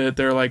the end of it,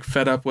 they're like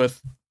fed up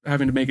with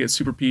having to make it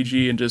super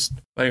PG and just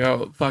like,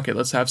 oh, fuck it.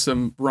 Let's have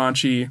some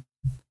raunchy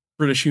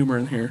British humor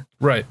in here.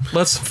 Right.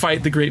 Let's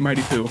fight the Great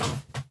Mighty Pooh.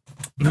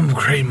 The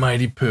Great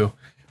Mighty Pooh.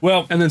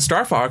 Well, and then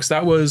Star Fox,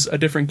 that was a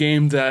different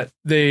game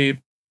it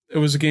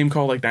was a game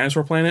called like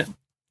Dinosaur Planet.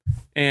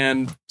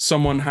 And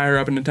someone higher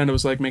up in Nintendo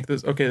was like,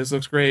 this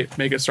looks great.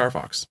 Make it Star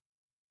Fox.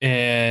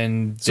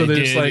 And so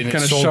they just like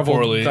kind of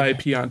shoveled the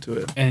IP onto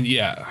it. And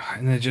yeah,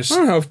 and they just, I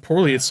don't know how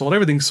poorly it sold.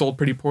 Everything sold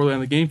pretty poorly on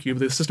the GameCube.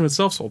 The system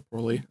itself sold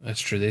poorly. That's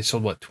true. They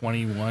sold what,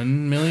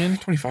 21 million?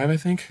 25, I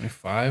think.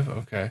 25?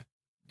 Okay.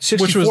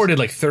 64 did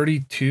like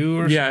 32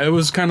 or yeah, it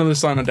was kind of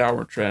this on a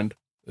downward trend.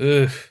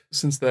 Ugh.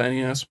 Since the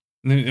NES.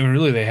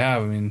 Really, they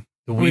have. The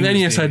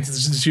NES had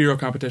zero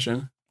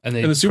competition. And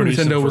the Super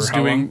Nintendo was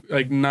doing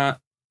like not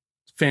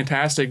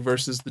fantastic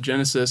versus the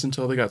Genesis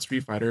until they got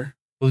Street Fighter.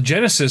 Well, the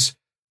Genesis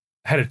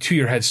had a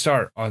 2-year head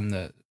start on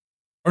the...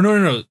 Or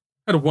no.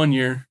 Had a 1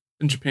 year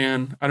in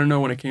Japan. I don't know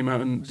when it came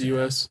out in the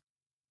US.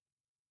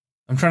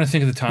 I'm trying to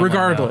think of the time.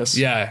 Regardless.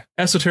 Yeah.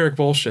 Esoteric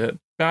bullshit.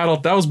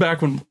 That was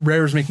back when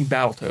Rare was making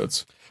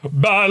Battletoads.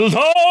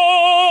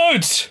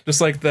 Battletoads!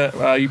 Just like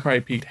that, you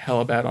probably peaked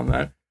hella bad on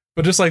that.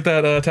 But just like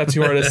that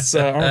tattoo artist's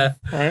arm,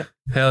 right?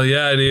 Hell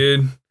yeah,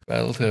 dude.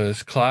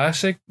 Battletoads,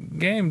 classic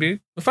game,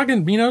 dude.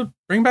 Fucking,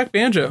 bring back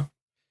Banjo.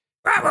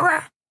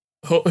 Yeah.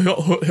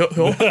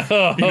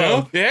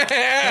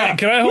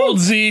 Can I hold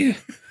Z?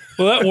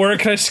 Will that work?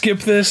 Can I skip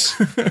this?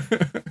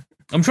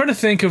 I'm trying to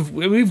think of.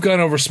 We've gone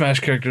over Smash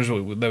characters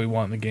that we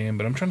want in the game,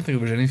 but I'm trying to think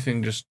if there's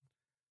anything just.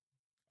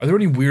 Are there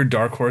any weird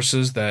dark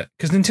horses that?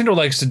 Because Nintendo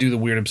likes to do the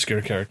weird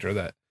obscure character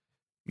that.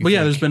 But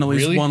yeah, there's been at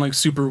least one like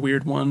super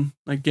weird one,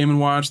 like Game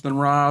 & Watch, then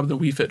Rob, the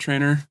Wii Fit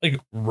trainer. Like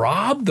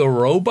Rob the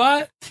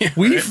robot? Yeah,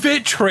 Wii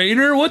Fit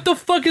trainer? What the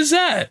fuck is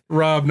that?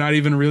 Rob, not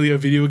even really a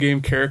video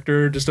game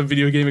character, just a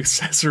video game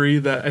accessory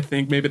that I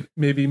think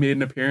maybe made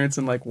an appearance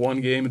in like one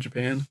game in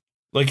Japan.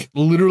 Like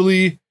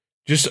literally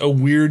just a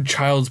weird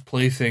child's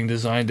plaything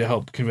designed to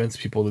help convince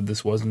people that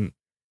this wasn't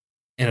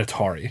an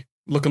Atari.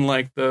 Looking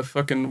like the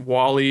fucking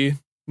Wall-E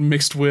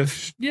mixed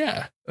with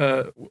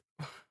the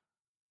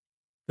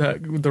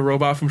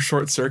robot from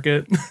Short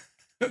Circuit,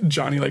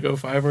 Johnny like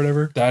 05 or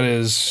whatever. That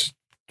is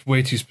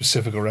way too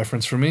specific a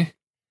reference for me.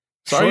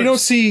 Sorry, you don't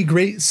see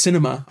great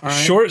cinema. All right?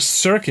 Short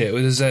Circuit.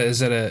 Is that a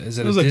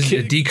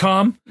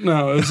DCOM?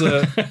 No, it was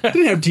a. It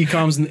didn't have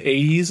DCOMs in the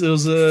 80s. It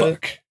was a.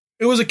 Fuck.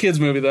 It was a kids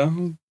movie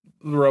though.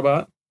 The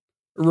robot,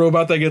 a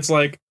robot that gets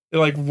it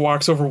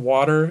walks over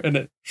water and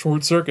it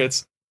short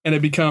circuits and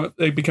it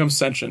becomes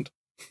sentient.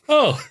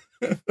 Oh,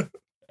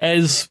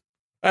 as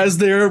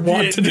they're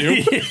wont to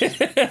do.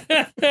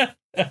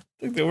 I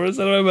think the words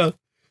out of my mouth.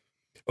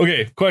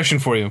 Okay, question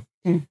for you.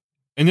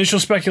 Initial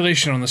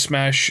speculation on the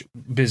Smash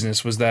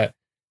business was that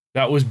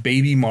was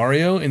Baby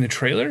Mario in the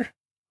trailer.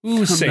 Who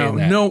was saying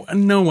that?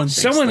 No one.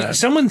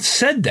 Someone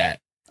said that.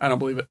 I don't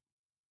believe it.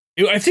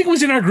 I think it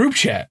was in our group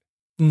chat.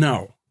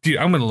 No, dude,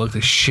 I'm gonna look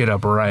this shit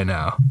up right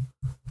now.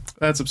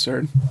 That's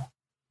absurd.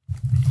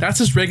 That's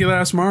just regular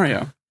ass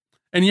Mario,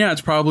 and yeah, it's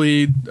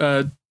probably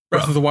Breath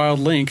of the Wild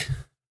Link.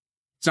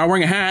 He's not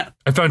wearing a hat.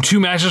 I found 2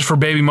 matches for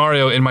Baby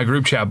Mario in my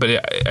group chat, but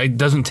it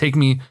doesn't take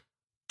me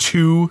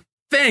to.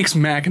 Thanks,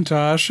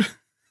 Macintosh.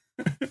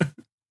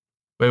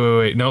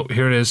 Wait. No,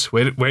 here it is.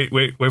 Wait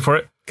for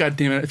it. God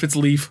damn it. If it's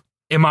Leaf.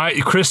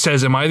 Chris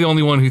says, am I the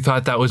only one who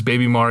thought that was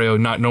Baby Mario,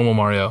 not normal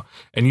Mario?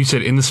 And you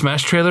said in the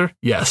Smash trailer?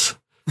 Yes.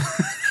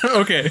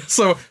 Okay,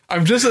 so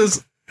I'm just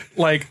as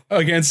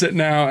against it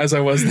now as I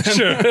was then.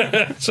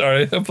 Sure.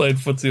 Sorry, I played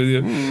footsie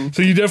with you.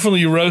 So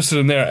you roasted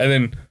him there, and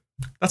then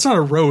that's not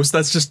a roast.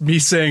 That's just me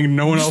saying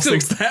no one else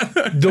thinks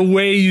that. The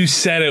way you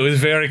said it was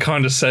very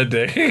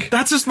condescending.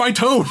 That's just my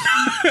tone.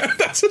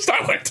 That's just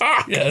how I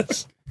talk.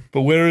 Yes.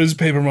 But where is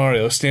Paper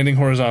Mario? Standing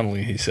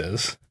horizontally, he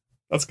says.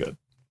 That's good.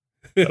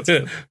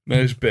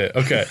 Nice bit.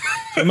 Okay.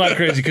 I'm not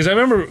crazy because I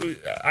never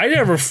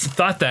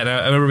thought that.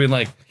 I remember being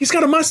like, he's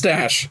got a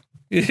mustache.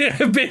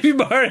 Yeah, Baby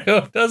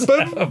Mario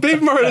doesn't.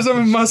 Baby Mario doesn't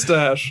have a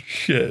mustache.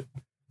 Shit.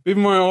 Baby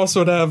Mario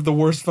also would have the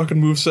worst fucking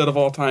moveset of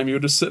all time. He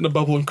would just sit in a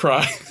bubble and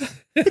cry.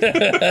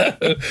 They're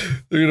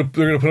gonna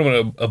put him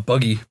in a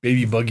buggy,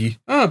 baby buggy.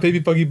 Ah, baby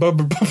buggy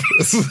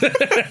bubbles.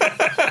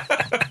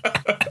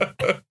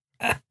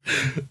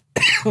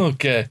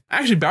 Okay.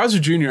 Actually, Bowser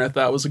Jr. I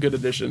thought was a good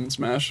addition in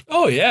Smash.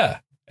 Oh yeah,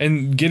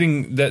 and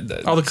getting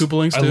that all the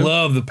Koopalings too. I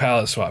love the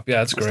palette swap. Yeah,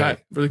 that's great.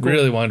 Really cool.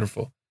 Really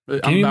wonderful.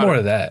 Give me more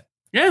of that.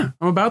 Yeah,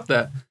 I'm about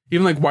that.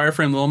 Even like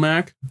Wireframe Lil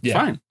Mac. Yeah.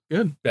 Fine.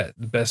 Good. Yeah,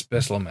 the best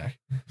Lil Mac.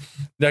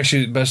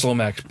 Actually, best Lil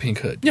Mac, Pink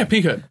Hood. Yeah,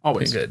 Pink Hood.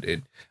 Always. Pink Hood,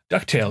 dude.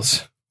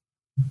 DuckTales.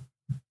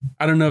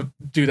 I don't know.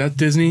 Dude, that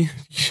Disney.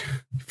 You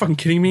fucking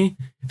kidding me?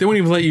 They won't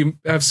even let you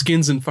have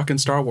skins in fucking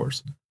Star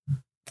Wars.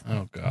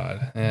 Oh,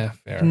 God. Yeah,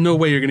 fair. No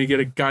way you're going to get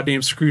a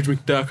goddamn Scrooge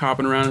McDuck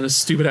hopping around in a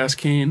stupid ass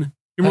cane.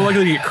 You're more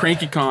likely to get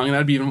Cranky Kong, and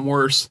that'd be even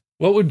worse.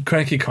 What would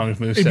Cranky Kong's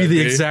moveset be? It'd be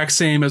the exact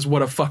same as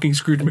what a fucking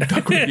Scrooge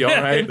McDuck would be,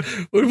 alright?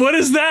 What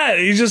is that?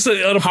 He's just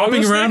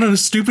hopping around on a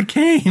stupid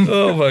cane.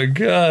 Oh my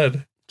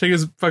god. Take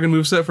his fucking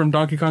moveset from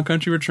Donkey Kong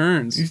Country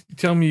Returns. You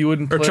tell me you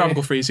wouldn't play... Or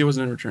Tropical Freeze. He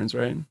wasn't in Returns,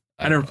 right?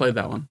 I never played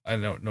that one. I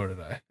know, nor did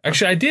I.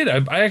 Actually, I did.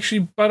 I actually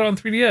bought it on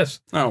 3DS.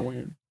 Oh,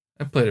 weird.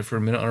 I played it for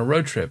a minute on a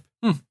road trip.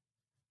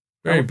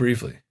 Very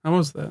briefly. How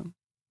was that?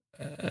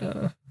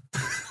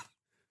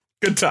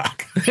 Good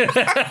talk.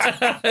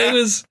 It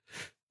was...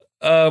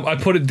 I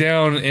put it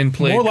down and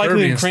played more likely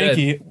Kirby than instead.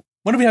 Cranky.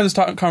 When did we have this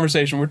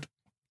conversation? I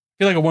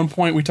feel like at one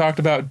point we talked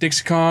about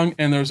Dixie Kong,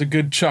 and there was a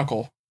good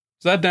chuckle.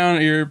 Is that down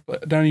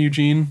in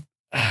Eugene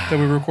that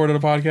we recorded a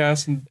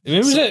podcast? And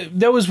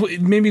that was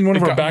maybe one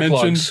of our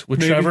backlogs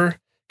with maybe. Trevor,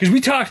 because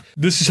we talked.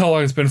 This is how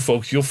long it's been,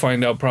 folks. You'll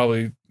find out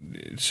probably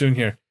soon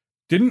here.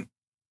 Didn't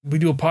we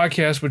do a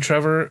podcast with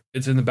Trevor?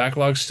 It's in the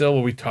backlog still,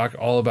 where we talk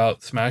all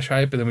about Smash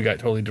hype, and then we got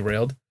totally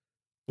derailed.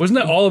 Wasn't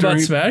that all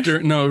about Smash?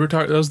 No,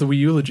 that was the Wii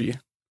eulogy.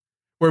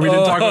 Where we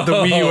didn't talk about the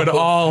Wii U at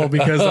all,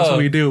 because that's what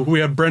we do. We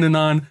have Brendan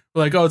on.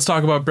 We're like, let's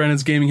talk about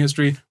Brendan's gaming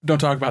history. Don't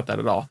talk about that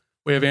at all.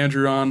 We have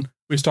Andrew on.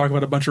 We just talk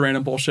about a bunch of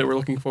random bullshit we're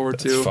looking forward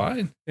to. That's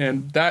fine.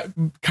 And that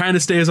kind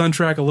of stays on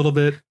track a little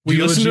bit. Do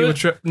you listen to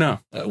it? No.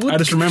 I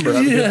just remember.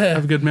 I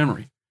have a good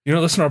memory. You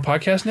don't listen to our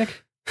podcast,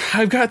 Nick?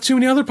 I've got too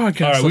many other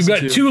podcasts. All right, we've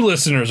got 2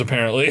 listeners,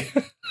 apparently.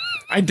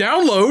 I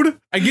download.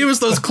 I give us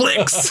those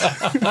clicks.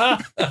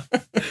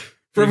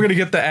 If we're gonna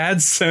get the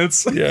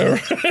AdSense, Yeah.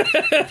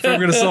 if we're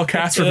gonna sell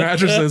Casper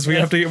mattresses, we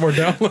have to get more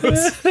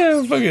downloads.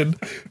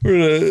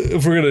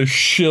 If we're gonna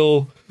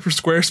shill For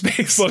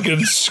Squarespace, fucking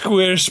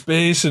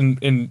Squarespace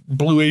and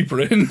Blue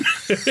Apron.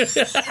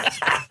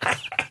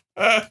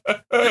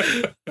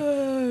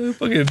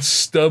 Fucking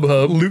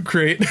StubHub. Loot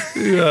Crate.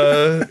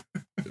 Yeah.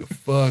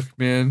 Fuck,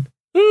 man.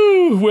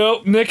 Ooh,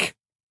 well, Nick,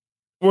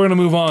 we're gonna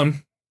move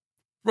on.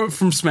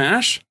 From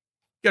Smash,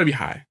 gotta be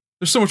high.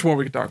 There's so much more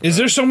we could talk about. Is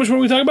there so much more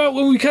we talk about?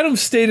 Well, we kind of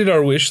stated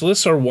our wish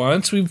lists, our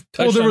wants. We've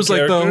touched Well, there on was like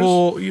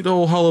characters. the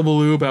whole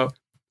hullabaloo about,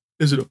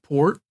 is it a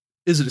port?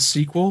 Is it a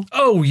sequel?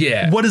 Oh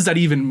yeah. What does that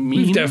even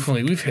mean?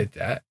 We've hit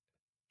that.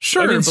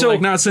 Sure, I mean, but so-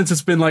 like not since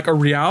it's been like a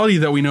reality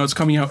that we know it's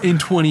coming out in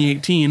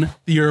 2018,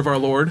 the year of our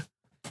Lord,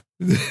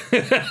 Dear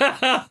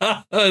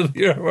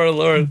our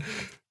Lord.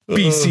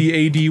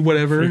 BC AD,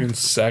 whatever. Freaking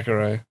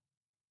Sakurai.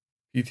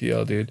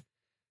 PTL, dude.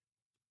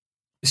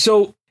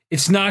 So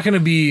it's not going to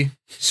be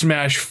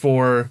Smash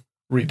 4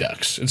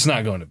 Redux. It's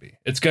not going to be.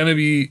 It's going to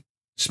be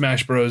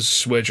Smash Bros.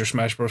 Switch or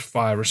Smash Bros.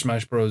 5 or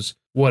Smash Bros.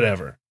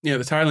 Whatever. Yeah,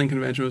 the Thailand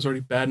convention was already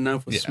bad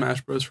enough with Yeah.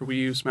 Smash Bros. For Wii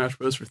U, Smash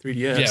Bros. For 3DS.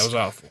 Yeah, it was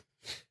awful.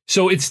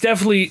 So it's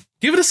definitely...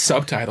 Give it a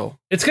subtitle.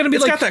 It's going to be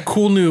It's like... got that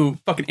cool new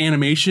fucking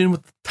animation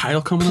with the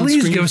title coming on Please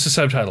screen. give us a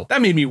subtitle.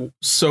 That made me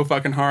so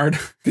fucking hard.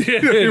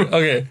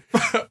 Okay.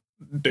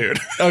 Dude.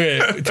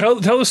 Okay. Tell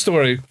the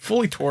story.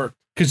 Fully torqued.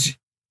 Because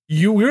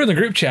we were in the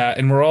group chat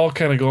and we're all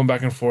kind of going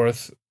back and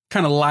forth.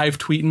 Kind of live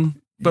tweeting,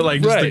 but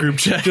like just the Right. group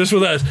chat. Just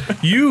with us.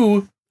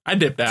 You... I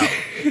dipped out.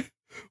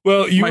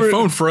 Well, you My were...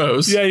 phone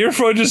froze. Yeah, your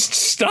phone just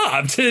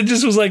stopped. It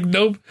just was like,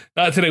 nope,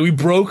 not today. We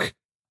broke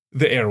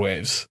the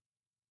airwaves.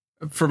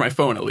 For my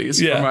phone, at least.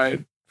 Yeah.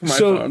 For my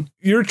So phone.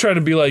 you're trying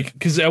to be like,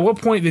 because at what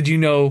point did you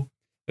know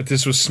that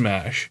this was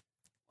Smash?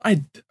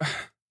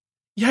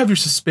 You have your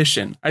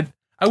suspicion.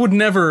 I would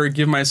never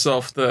give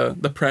myself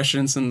the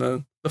prescience and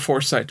the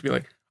foresight to be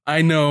like,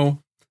 I know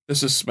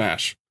this is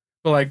Smash.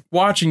 But like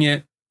watching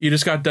it, you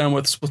just got done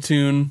with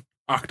Splatoon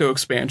Octo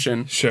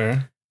expansion.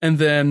 Sure. And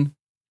then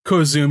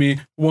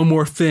Koizumi, one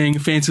more thing,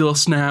 fancy little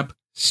snap.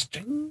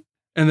 Sting.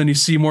 And then you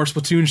see more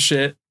Splatoon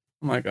shit.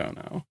 I'm like, oh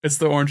no, it's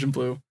the orange and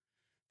blue.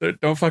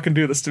 Don't fucking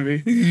do this to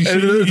me. And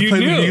then they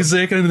play the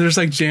music and they're just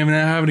like jamming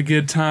out, having a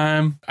good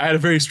time. I had a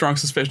very strong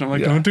suspicion. I'm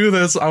like, don't do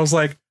this. I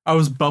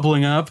was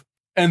bubbling up.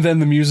 And then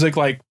the music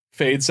like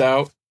fades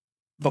out.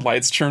 The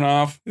lights turn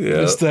off.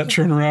 Yeah. Just that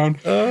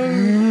turnaround.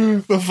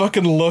 The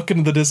fucking look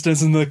into the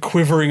distance and the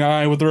quivering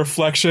eye with the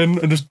reflection.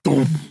 And just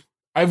boom.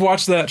 I've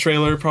watched that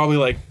trailer probably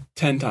like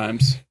 10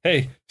 times.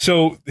 Hey,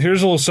 so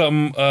here's a little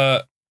something.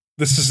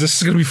 This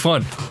is gonna be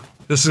fun.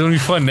 This is gonna be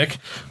fun, Nick.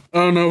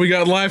 Oh no, we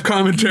got live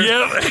commentary.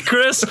 Yeah,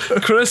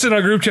 Chris in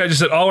our group chat just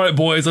said, "All right,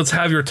 boys, let's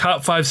have your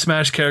top 5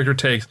 Smash character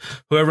takes.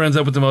 Whoever ends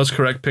up with the most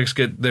correct picks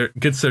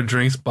gets their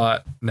drinks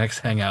bought next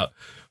hangout."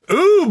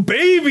 Ooh,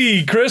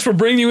 baby, Chris, we're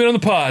bringing you in on the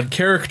pod.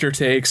 Character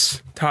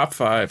takes top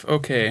 5.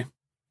 Okay,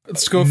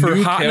 let's go for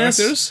New hotness.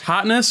 characters?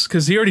 Hotness,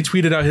 because he already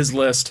tweeted out his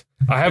list.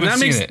 I haven't And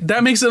seen it.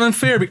 That makes it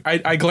unfair.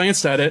 I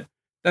glanced at it.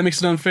 That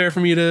makes it unfair for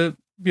me to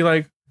be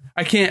like,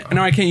 I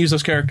can't use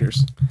those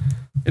characters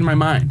in my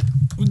mind.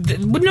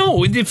 But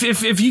no,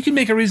 if you can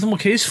make a reasonable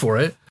case for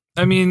it,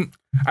 I mean,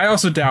 I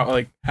also doubt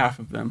like half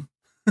of them.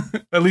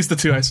 At least the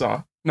 2 I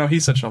saw. No, he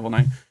said Shovel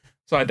Knight,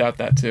 so I doubt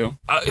that too.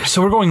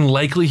 so we're going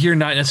likely here,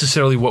 not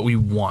necessarily what we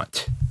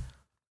want.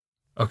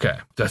 Okay,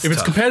 that's If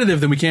it's tough. competitive,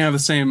 then we can't have the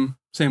same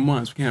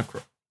ones. We can't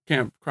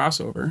have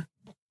crossover.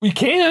 We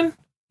can.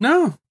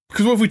 No,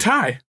 because what if we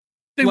tie?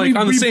 Then Like we-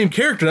 on the we- same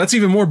character, that's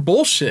even more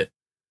bullshit.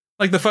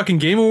 Like the fucking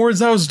Game Awards,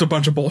 that was just a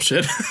bunch of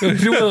bullshit.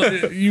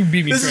 Well, you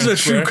beat me. This is fair a and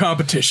true square.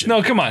 competition.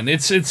 No, come on.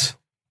 It's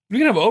we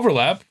can have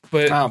overlap,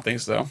 but I don't think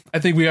so. I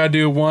think we gotta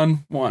do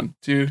 1, 1,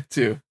 2,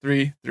 2,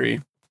 3,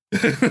 3.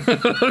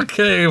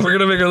 okay, we're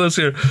gonna make our list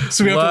here.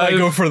 So we have to like Live-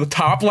 go for the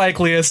top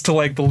likeliest to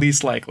like the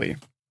least likely.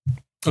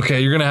 Okay,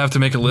 you're gonna have to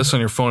make a list on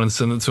your phone and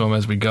send it to him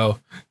as we go.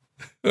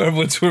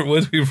 Once we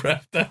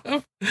wrap that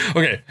up.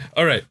 Okay,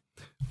 all right.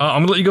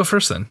 I'm gonna let you go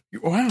first then.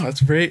 Wow,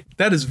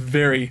 that is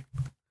very,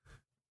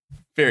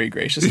 very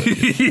gracious of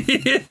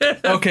you.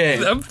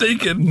 Okay. I'm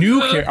thinking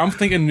I'm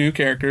thinking new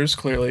characters,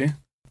 clearly.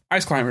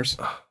 Ice Climbers.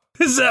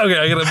 Is that okay?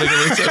 I gotta make a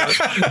list.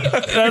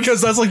 Because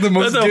that's like the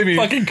most That's a gimme.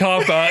 fucking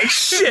cop out.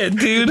 Shit,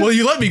 dude. Well,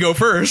 you let me go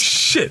first.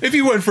 Shit. If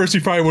you went first,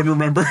 you probably wouldn't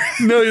remember.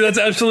 No, that's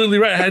absolutely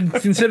right. I hadn't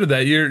considered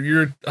that. You're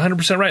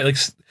 100% right. Like,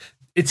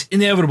 it's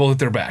inevitable that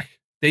they're back.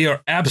 They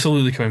are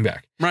absolutely coming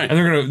back. Right. And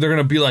they're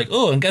gonna be like,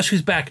 oh, and guess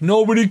who's back?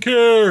 Nobody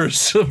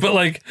cares. But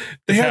like,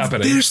 it's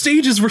happening. Their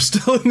stages were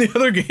still in the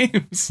other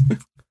games.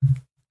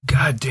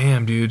 God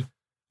damn, dude.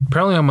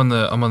 Apparently, I'm on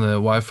the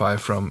Wi-Fi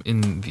from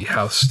in the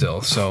house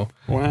still. So,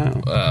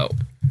 Wow.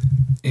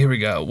 here we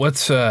go.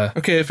 What's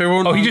Okay, if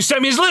everyone Oh, he just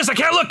sent me his list. I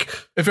can't look.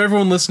 if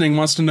everyone listening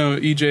wants to know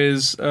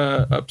EJ's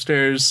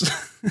upstairs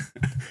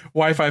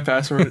Wi-Fi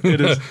password, it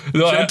is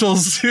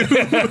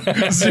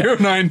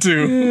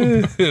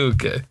gentle092.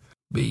 Okay,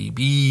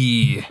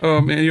 baby.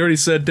 Oh man, you already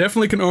said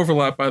definitely can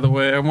overlap. By the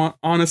way, I want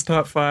honest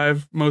top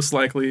 5 most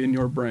likely in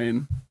your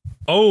brain.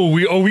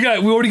 We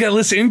already got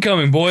lists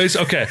incoming, boys.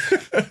 Okay.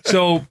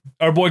 So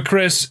our boy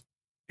Chris,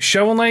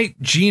 Shovel Knight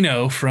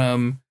Gino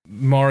from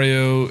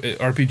Mario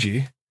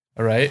RPG.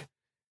 All right.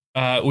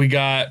 We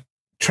got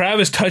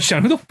Travis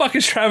Touchdown. Who the fuck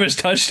is Travis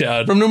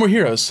Touchdown? From No More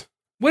Heroes.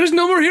 What is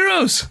No More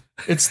Heroes?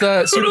 It's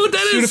the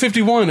Suda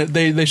 51.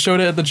 They showed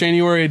it at the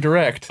January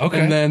Direct. Okay.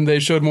 And then they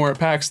showed more at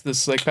PAX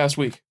this past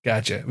week.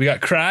 Gotcha. We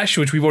got Crash,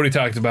 which we've already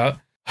talked about.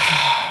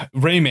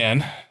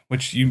 Rayman,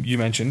 which you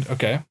mentioned.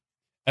 Okay.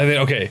 And then,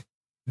 okay.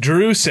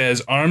 Drew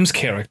says ARMS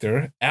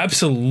character.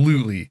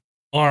 Absolutely.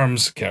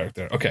 ARMS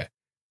character. Okay.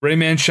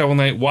 Rayman, Shovel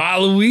Knight,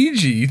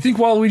 Waluigi. You think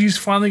Waluigi's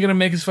finally going to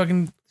make his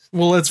fucking...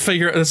 Well, let's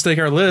take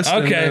our list.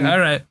 Okay, all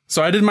right.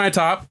 So I did my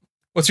top.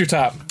 What's your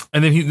top?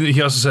 And then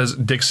he also says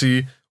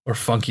Dixie or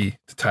Funky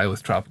to tie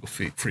with Tropical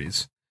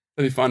Freeze.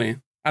 That'd be funny.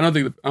 I don't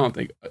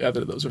think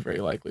either of those are very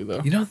likely, though.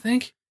 You don't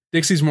think?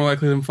 Dixie's more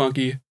likely than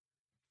Funky.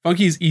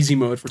 Funky's easy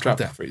mode for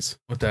Tropical Freeze.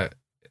 With that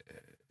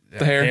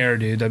the hair,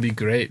 dude. That'd be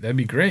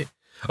great.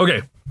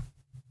 Okay.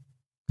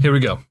 Here we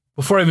go.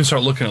 Before I even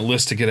start looking at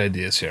lists to get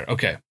ideas here.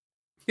 Okay.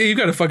 Yeah, you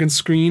got a fucking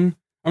screen.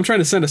 I'm trying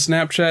to send a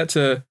Snapchat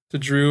to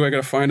Drew. I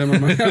gotta find him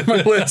on my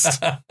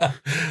list. I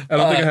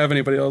don't think I have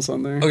anybody else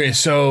on there. Okay,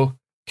 so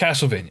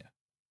Castlevania.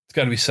 It's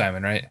got to be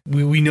Simon, right?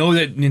 We know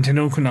that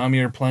Nintendo and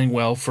Konami are playing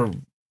well for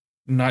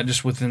not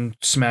just within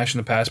Smash in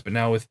the past, but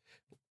now with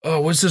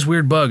what's this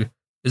weird bug?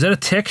 Is that a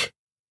tick?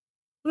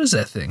 What is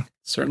that thing?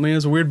 Certainly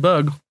is a weird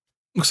bug.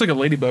 Looks like a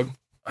ladybug.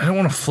 I don't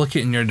want to flick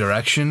it in your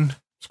direction.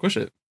 Squish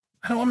it.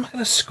 I'm not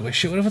gonna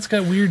squish it. What if it's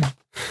got weird?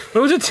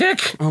 What was a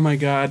tick? Oh my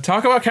god!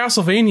 Talk about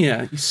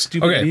Castlevania, you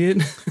stupid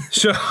idiot.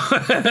 So,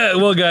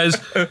 well, guys.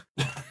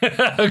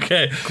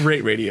 Okay.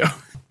 Great radio.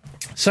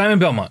 Simon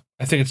Belmont.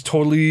 I think it's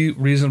totally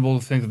reasonable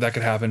to think that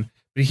could happen.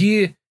 But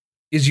he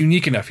is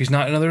unique enough. He's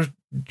not another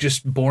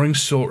just boring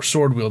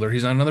sword wielder.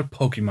 He's not another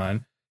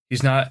Pokemon.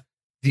 He's not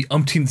the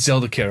umpteenth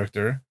Zelda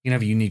character. He can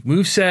have a unique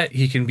moveset.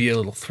 He can be a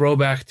little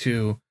throwback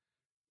to,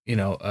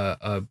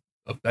 a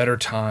better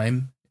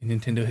time in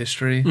Nintendo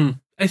history.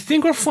 I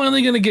think we're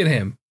finally going to get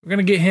him. We're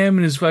going to get him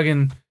and his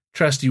fucking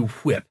trusty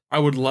whip. I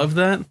would love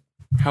that.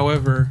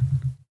 However,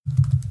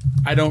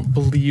 I don't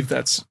believe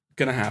that's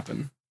going to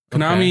happen.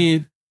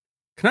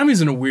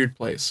 Konami's in a weird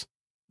place.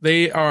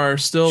 They are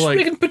still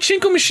making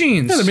pachinko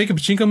machines. Yeah, they're making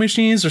pachinko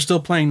machines. They're still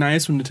playing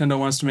nice when Nintendo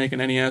wants to make an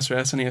NES or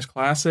SNES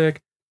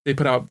Classic. They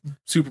put out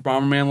Super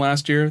Bomberman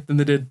last year. Then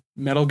they did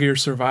Metal Gear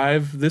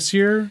Survive this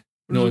year.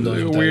 No,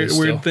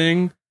 weird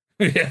thing.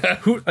 Yeah.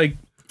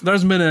 There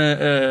hasn't been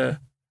a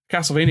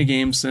Castlevania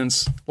game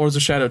since Lords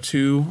of Shadow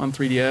 2 on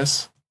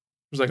 3DS. It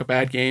was like a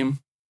bad game.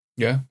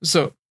 Yeah.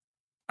 So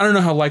I don't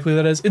know how likely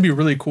that is. It'd be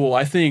really cool.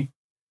 I think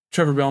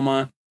Trevor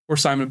Belmont or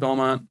Simon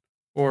Belmont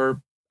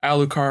or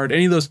Alucard,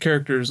 any of those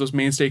characters, those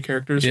mainstay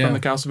characters from the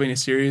Castlevania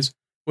series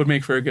would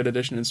make for a good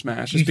addition in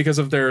Smash, just because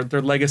of their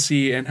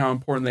legacy and how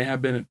important they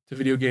have been to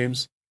video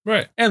games.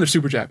 Right. And they're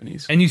super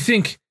Japanese. And you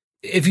think,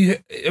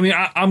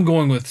 I'm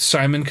going with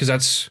Simon because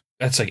that's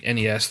like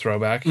NES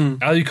throwback.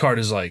 Alucard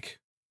is like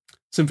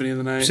Symphony of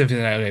the Night.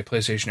 Okay,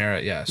 PlayStation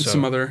era, yeah. So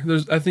some other,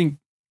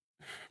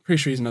 pretty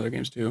sure he's in other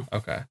games too.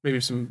 Okay. Maybe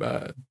some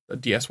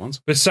DS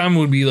ones. But Simon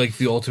would be like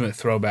the ultimate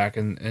throwback,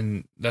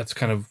 and that's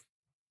kind of,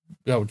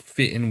 that would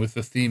fit in with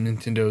the theme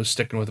Nintendo's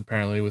sticking with,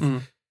 apparently,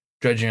 with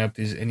dredging up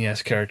these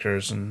NES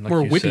characters. And like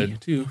more you whippy, said,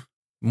 too.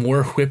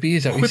 More whippy,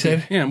 is that what you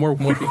said? Yeah, more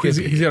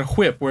whippy. He's got a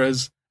whip,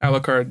 whereas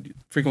Alucard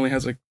frequently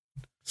has like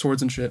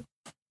swords and shit.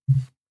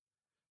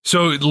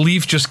 So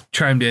Leaf just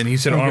chimed in. He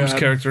said ARMS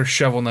character,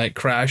 Shovel Knight,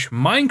 Crash,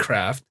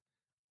 Minecraft,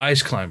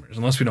 Ice Climbers.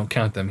 Unless we don't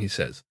count them, he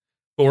says.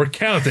 But we're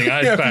counting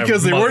Ice Climbers.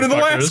 Because they weren't in the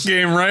last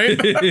game, right?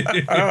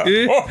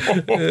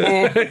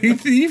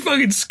 You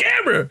fucking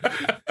scammer.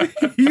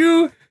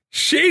 You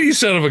shady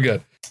son of a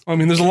gun. I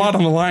mean, there's a lot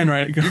on the line,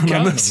 right? Going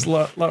on this. A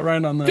lot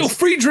right on this. Yo,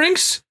 free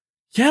drinks?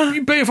 Yeah.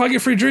 You bet if I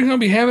get free drinks, I'll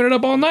be hamming it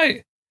up all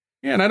night.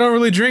 Yeah, and I don't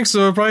really drink, so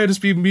it'll probably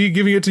just be me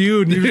giving it to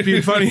you and you just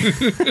being funny.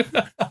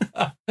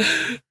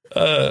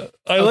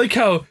 I like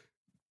how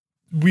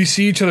we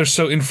see each other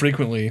so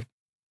infrequently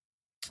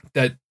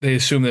that they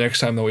assume the next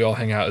time that we all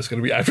hang out is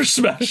going to be after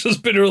Smash has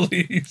been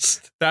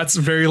released. That's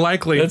very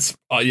likely. That's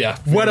yeah.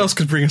 What else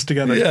could bring us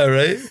together? Yeah,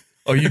 right?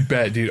 Oh, you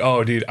bet, dude.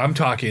 Oh, dude, I'm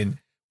talking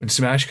when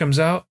Smash comes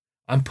out,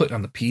 I'm putting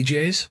on the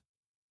PJs.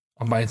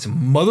 I'm buying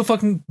some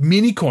motherfucking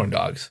mini corn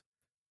dogs.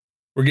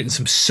 We're getting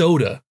some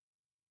soda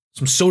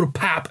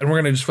pop, and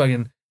we're going to just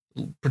fucking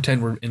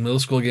pretend we're in middle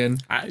school again.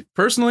 I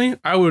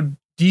would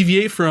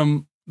deviate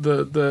from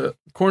the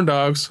corn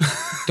dogs.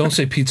 Don't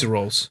say pizza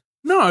rolls.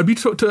 No, I'd be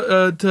to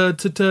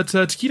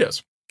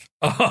taquitos.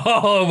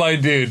 Oh, my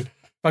dude.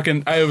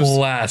 Fucking,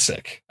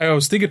 classic. I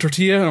was thinking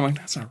tortilla, and I'm like,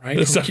 that's not right.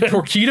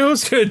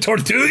 Torquitos?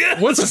 Tortuga?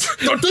 What's a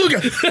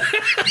tortuga?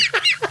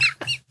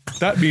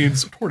 That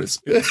means tortoise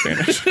in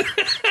Spanish.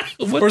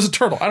 Or is it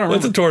turtle? I don't know.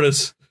 What's a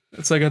tortoise?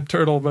 It's like a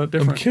turtle, but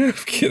different. I'm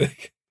kidding.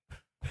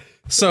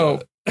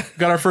 So,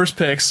 got our first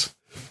picks.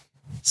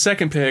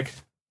 Second pick,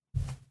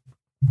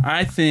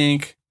 I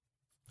think,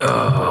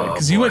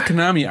 because you went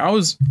Konami, I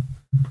was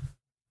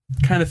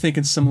kind of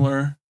thinking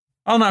similar.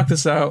 I'll knock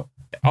this out.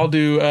 I'll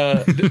do.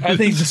 I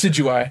think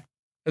Decidueye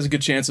has a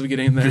good chance of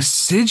getting in there.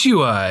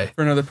 Decidueye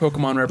for another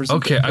Pokemon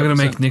representation. Okay, I'm gonna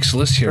make Nick's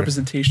list here.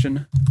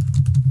 Representation.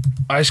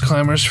 Ice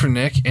Climbers for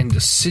Nick and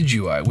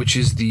Decidueye, which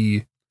is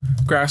the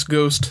Grass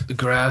Ghost. The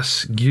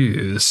Grass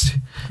Ghost.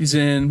 He's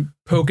in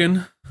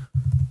Pokken.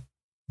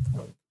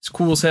 He's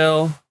cool as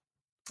hell.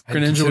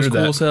 Greninja was cool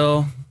as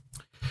hell.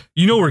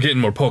 You know we're getting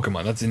more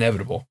Pokemon. That's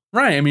inevitable.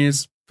 Right. I mean,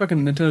 it's fucking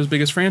Nintendo's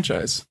biggest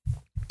franchise.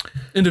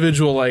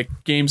 Individual, like,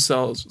 game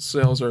sales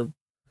are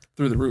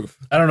through the roof.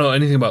 I don't know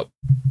anything about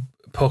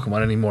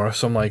Pokemon anymore,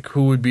 so I'm like,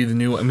 who would be the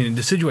new... I mean,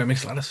 Decidueye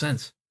makes a lot of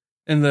sense.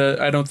 And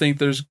I don't think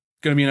there's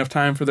going to be enough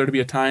time for there to be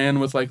a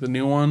tie-in with, like, the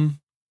new one.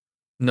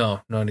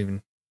 No, not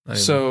even.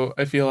 So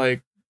I feel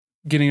like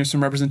getting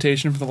some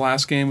representation for the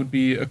last game would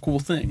be a cool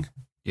thing.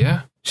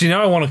 Yeah. See,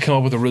 now I want to come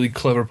up with a really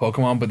clever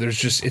Pokemon, but there's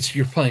just...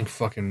 you're playing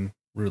fucking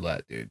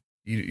roulette, dude.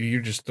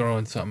 You're just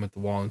throwing something at the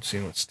wall and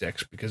seeing what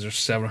sticks, because there's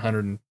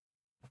 700 and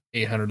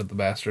 800 of the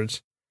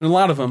bastards. And a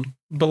lot of them.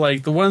 But,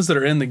 like, the ones that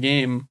are in the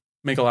game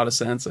make a lot of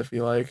sense, I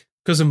feel like.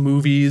 Because of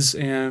movies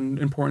and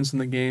importance in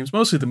the games.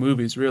 Mostly the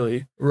movies,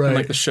 really. Right. And,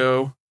 like, the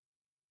show.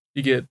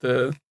 You get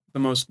the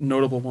most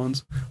notable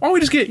ones. Why don't we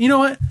just get... You know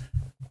what?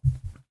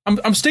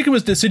 I'm sticking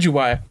with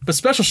Decidueye, but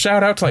special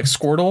shout out to, like,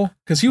 Squirtle,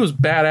 because he was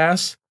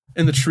badass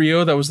in the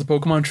trio that was the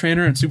Pokemon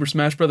trainer in Super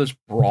Smash Bros.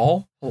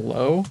 Brawl.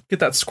 Hello? Get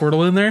that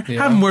Squirtle in there.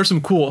 Yeah. Have him wear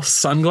some cool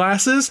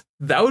sunglasses.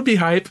 That would be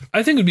hype.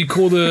 I think it'd be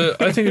cool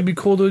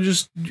to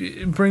just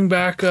bring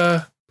back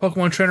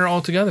Pokemon trainer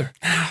altogether.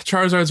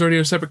 Charizard's already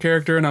a separate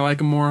character, and I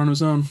like him more on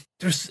his own.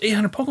 There's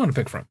 800 Pokemon to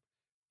pick from.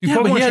 Yeah,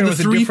 Pokemon but he had the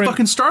 3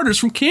 fucking starters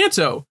from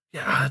Kanto.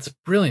 Yeah, that's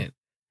brilliant.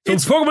 So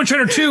it's Pokemon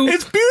Trainer 2.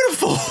 It's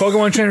beautiful.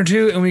 Pokemon Trainer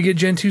 2, and we get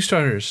Gen 2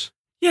 starters.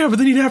 Yeah, but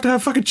then you'd have to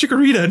have fucking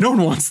Chikorita. No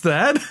one wants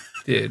that.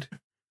 Dude.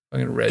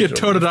 Fucking red. Get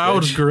Totodile,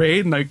 which is great.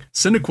 And like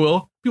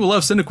Cyndaquil. People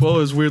love Cyndaquil.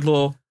 His weird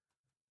little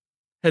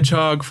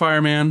hedgehog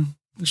fireman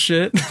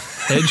shit.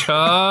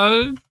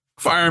 Hedgehog?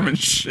 Fireman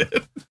shit.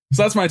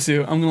 So that's my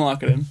 2. I'm going to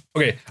lock it in.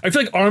 Okay. I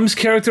feel like Arm's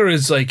character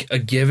is like a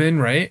given,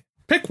 right?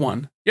 Pick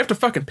one. You have to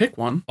fucking pick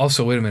one.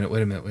 Also, wait a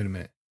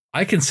minute.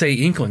 I can say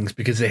Inklings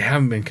because they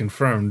haven't been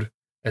confirmed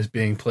as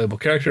being playable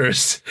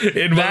characters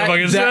in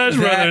motherfucking Smash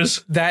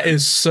Brothers. That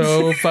is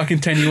so fucking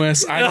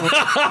tenuous. Is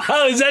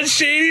that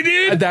shady,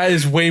 dude? That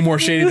is way more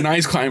shady than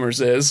Ice Climbers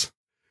is.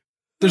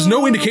 There's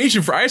no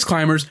indication for Ice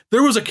Climbers.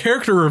 There was a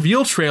character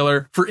reveal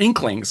trailer for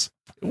Inklings.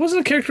 It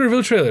wasn't a character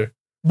reveal trailer.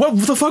 What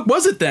the fuck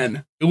was it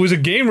then? It was a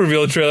game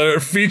reveal trailer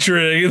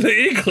featuring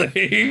the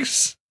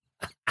Inklings.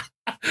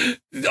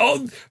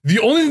 The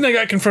only thing that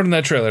got confirmed in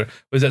that trailer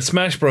was that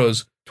Smash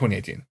Bros.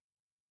 2018.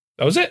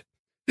 That was it.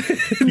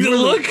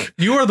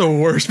 You are the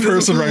worst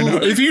person right now.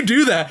 If you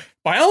do that,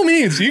 by all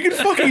means, you can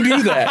fucking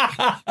do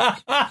that.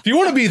 If you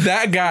want to be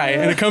that guy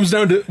and it comes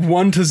down to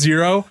 1 to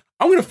 0,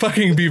 I'm going to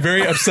fucking be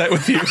very upset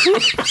with you.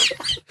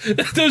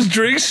 Those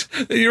drinks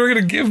that you were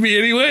going to give me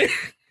anyway,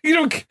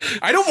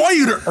 I don't want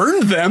you to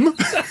earn them.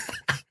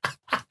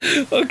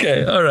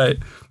 Okay, all right.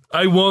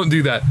 I won't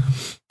do that.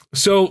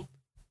 So,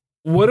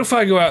 what if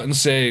I go out and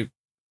say,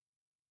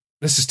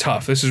 this is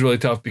tough. This is really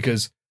tough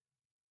because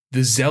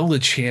the Zelda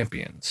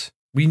champions,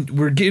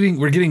 we're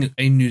getting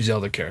a new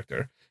Zelda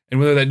character, and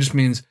whether that just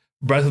means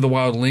Breath of the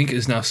Wild Link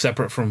is now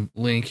separate from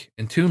Link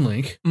and Toon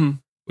Link,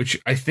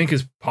 which I think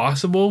is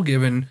possible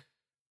given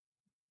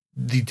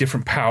the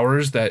different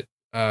powers that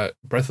Breath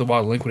of the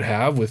Wild Link would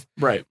have with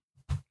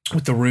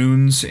the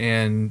runes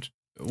and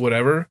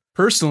whatever.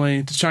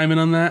 Personally, to chime in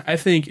on that, I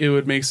think it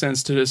would make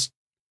sense to just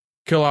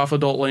kill off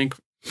Adult Link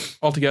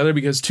altogether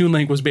because Toon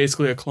Link was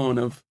basically a clone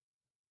of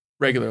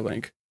regular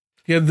Link.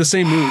 He had the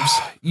same moves.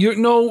 You're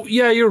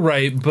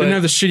right, but didn't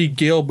have the shitty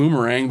Gale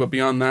boomerang, but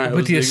beyond that, it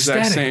was the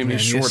exact same.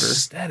 He's shorter.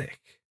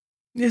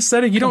 The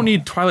aesthetic. You don't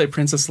need Twilight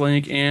Princess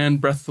Link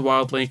and Breath of the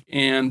Wild Link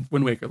and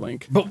Wind Waker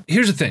Link. But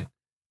here's the thing: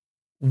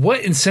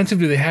 what incentive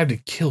do they have to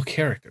kill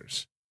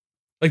characters?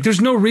 Like,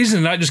 there's no reason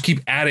to not just keep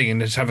adding and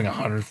just having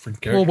 100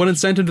 freaking characters. Well, what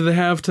incentive do they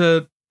have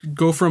to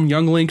go from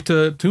Young Link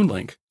to Toon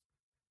Link?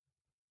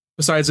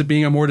 Besides it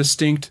being a more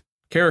distinct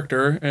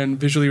character and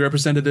visually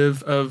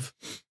representative of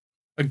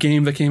a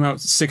game that came out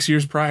 6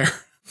 years prior.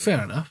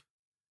 Fair enough.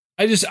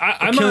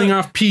 I'm killing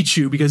off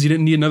Pichu because you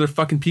didn't need another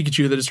fucking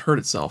Pikachu that just hurt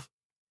itself.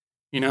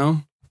 You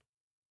know?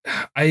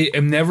 I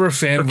am never a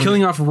fan of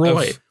killing off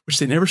Roy, which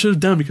they never should have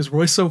done because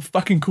Roy's so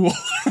fucking cool.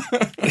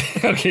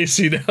 Okay,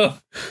 see now.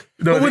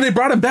 But when they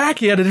brought him back,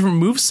 he had a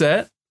different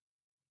moveset.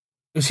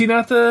 Is he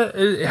not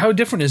how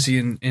different is he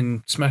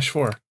in Smash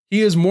 4?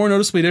 He is more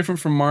noticeably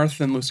different from Marth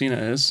than Lucina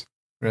is.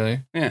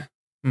 Really? Yeah.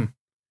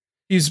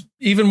 He's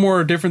even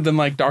more different than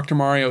like Dr.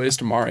 Mario is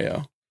to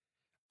Mario.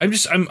 I'm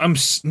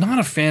not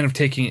a fan of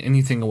taking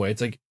anything away.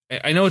 It's like,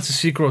 I know it's a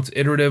sequel, it's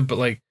iterative, but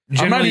like,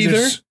 I'm not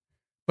either.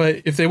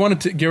 But if they wanted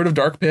to get rid of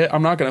Dark Pit,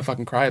 I'm not going to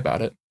fucking cry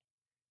about it.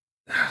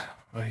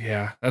 Well,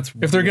 yeah, that's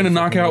if they're going to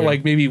knock out weird.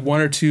 Like maybe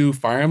 1 or 2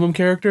 Fire Emblem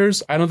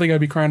characters, I don't think I'd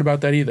be crying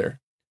about that either.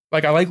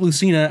 Like, I like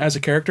Lucina as a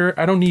character.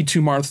 I don't need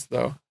 2 Marths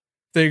though.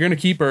 If they're going to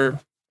keep her,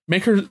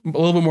 make her a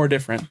little bit more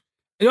different.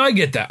 I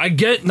get that. I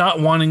get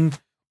not wanting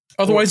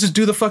Otherwise, just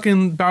do the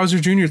fucking Bowser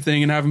Jr.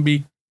 thing and have them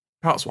be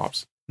palette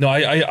swaps. No,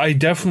 I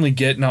definitely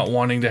get not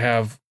wanting to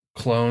have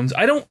clones.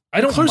 I don't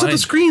close up the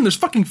screen. There's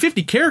fucking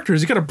 50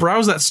 characters. You got to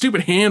browse that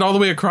stupid hand all the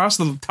way across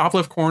the top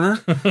left corner.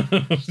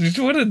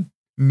 What a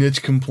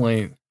niche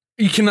complaint.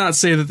 You cannot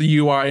say that the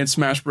UI in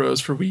Smash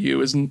Bros. For Wii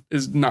U is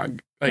not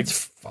like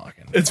it's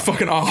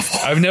fucking awful.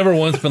 I've never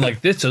once been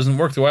like, this doesn't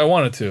work the way I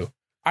want it to.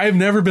 I've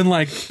never been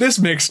like, this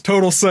makes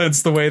total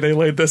sense the way they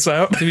laid this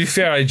out. To be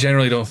fair, I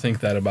generally don't think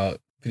that about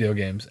video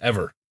games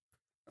ever.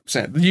 I'm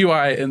saying the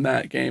UI in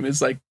that game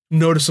is like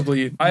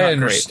noticeably. I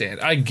understand.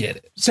 Great. I get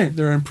it. Saying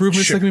there are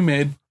improvements that can be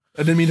made.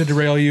 I didn't mean to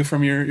derail you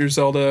from your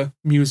Zelda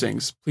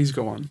musings. Please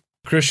go on.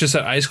 Chris just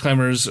said ice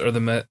climbers are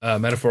the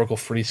metaphorical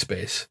free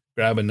space.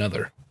 Grab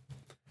another.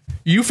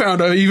 You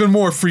found even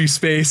more free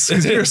space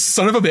because you're a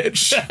son of a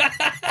bitch.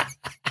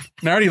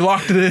 And I already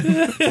locked it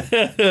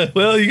in.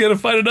 Well, you got to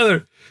find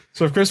another.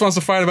 So if Chris wants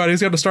to fight about it,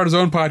 he's got to start his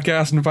own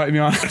podcast and invite me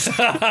on.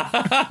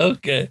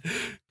 Okay.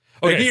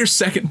 Get your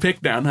second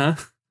pick down, huh?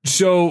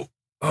 So,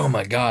 oh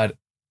my God.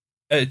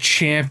 A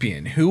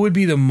champion. Who would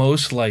be the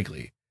most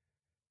likely?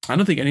 I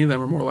don't think any of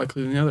them are more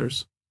likely than the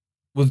others.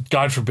 Well,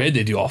 God forbid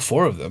they do all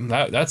four of them.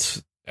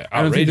 That's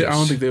outrageous. I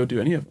don't think they would do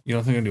any of them. You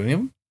don't think they'd do any of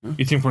them? No.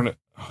 You think we're gonna...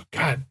 Oh,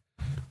 God.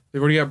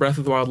 They've already got Breath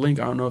of the Wild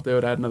Link. I don't know if they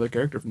would add another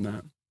character from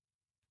that.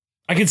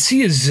 I could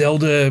see a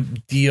Zelda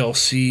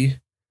DLC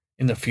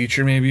in the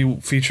future, maybe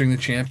featuring the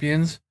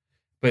champions,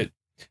 but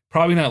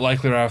probably not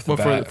likely right off the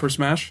bat. For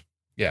Smash?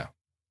 Yeah.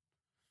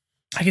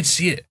 I could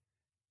see it.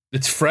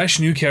 It's fresh,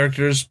 new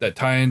characters that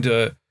tie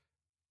into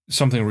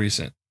something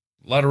recent.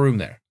 A lot of room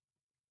there.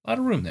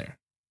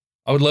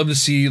 I would love to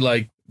see,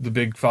 like, the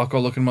big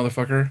Falco-looking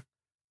motherfucker.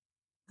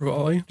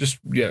 Revali?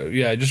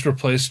 Just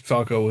replace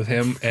Falco with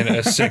him and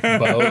a sick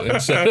bow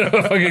instead of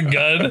a fucking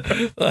gun.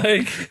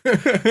 Like,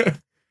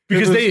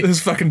 because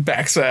his fucking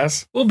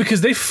backsass. Well, because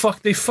they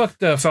fucked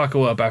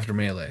Falco up after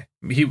Melee.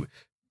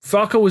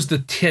 Falco was the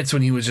tits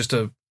when he was just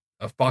a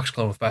Fox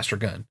clone with faster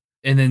gun,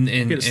 and then he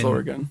had a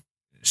slower gun.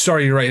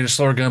 Sorry, you're right. He had a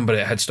slower gun, but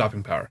it had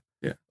stopping power.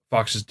 Yeah,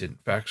 Foxes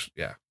didn't. Facts.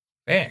 Yeah,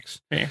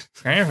 facts.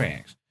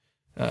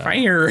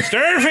 Fire.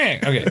 Stir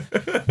fang. Okay.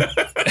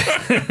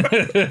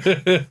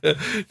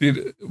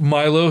 Dude,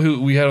 Milo,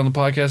 who we had on the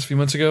podcast a few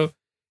months ago,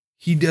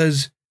 he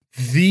does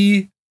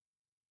the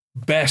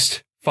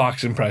best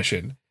Fox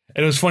impression.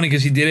 And it was funny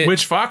because he did it.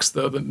 Which Fox,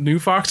 though? The new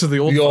Fox or the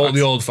old Fox?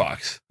 The old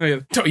Fox.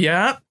 Oh,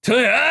 yeah.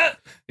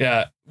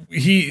 Yeah.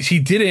 He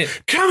did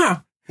it. Come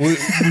on.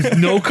 With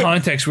no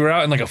context. We were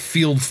out in like a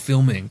field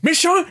filming.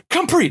 Mission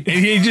complete.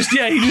 And he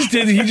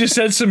just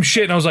said some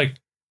shit. And I was like,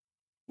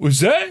 was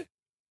that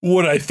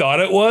what I thought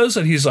it was?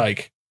 And he's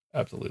like,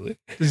 absolutely.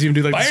 Does he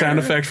even do like the sound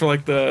effect for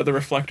like the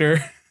reflector?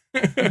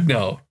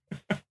 No.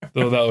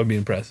 Though that would be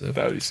impressive.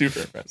 That would be super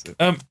impressive.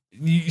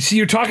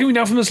 You're talking me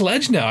down from this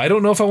ledge now. I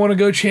don't know if I want to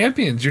go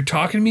champions. You're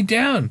talking me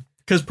down.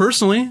 Because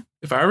personally,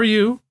 if I were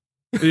you,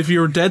 if you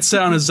were dead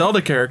set on a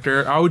Zelda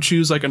character, I would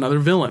choose like another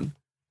villain.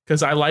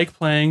 Because I like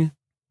playing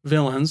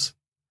villains,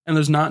 and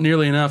there's not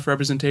nearly enough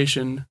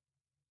representation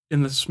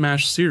in the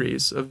Smash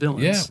series of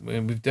villains. Yeah,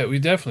 we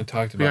definitely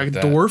talked about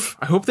that. Dwarf.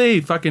 I hope they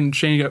fucking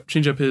change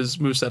up his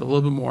moveset a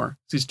little bit more.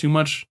 He's too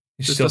much.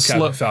 He's still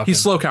Captain Falcon.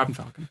 He's slow Captain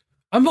Falcon.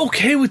 I'm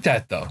okay with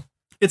that, though.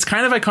 It's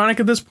kind of iconic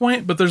at this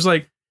point, but there's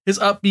like, his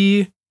up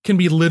B can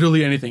be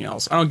literally anything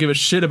else. I don't give a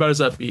shit about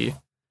his up B.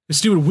 His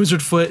stupid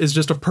wizard foot is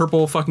just a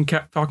purple fucking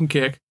Falcon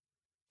kick.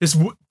 His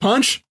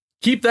punch,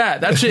 keep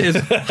that. That shit is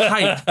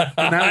hype.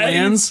 When that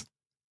lands,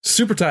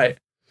 super tight.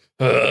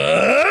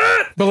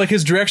 But like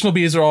his directional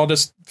Bs are all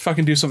just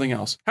fucking do something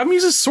else. Have him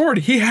use his sword.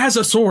 He has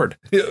a sword.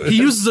 He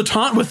uses a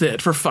taunt with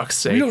it, for fuck's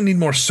sake. We don't need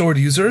more sword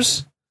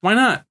users. Why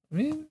not? I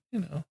mean, you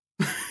know.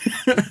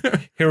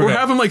 Or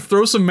have him like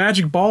throw some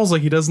magic balls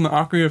like he does in the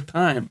Ocarina of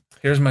Time.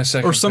 Here's my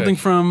second Or something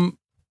pick. from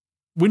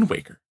Wind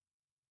Waker.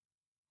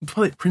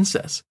 Twilight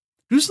Princess.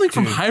 Do something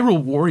from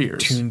Hyrule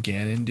Warriors. Toon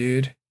Ganon,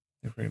 dude.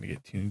 If we're gonna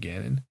get Toon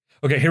Ganon.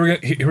 Okay, here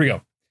we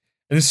go.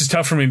 And this is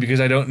tough for me because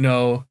I don't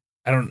know.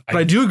 But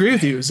I do agree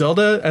with you.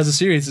 Zelda as a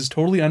series is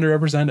totally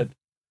underrepresented.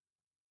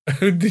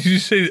 Did you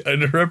say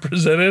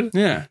underrepresented?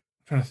 Yeah. I'm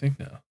trying to think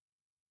now.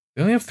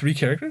 They only have 3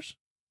 characters?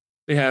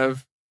 They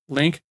have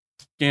Link,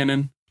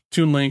 Ganon,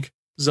 Toon Link,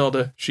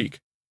 Zelda,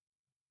 Sheik.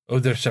 Oh,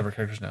 they're separate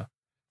characters now.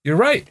 You're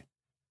right.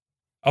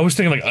 I was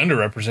thinking like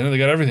underrepresented. They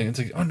got everything. It's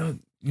like, oh no,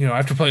 you know,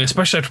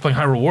 especially after playing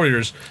Hyrule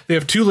Warriors, they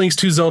have 2 Links,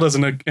 2 Zeldas,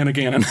 and a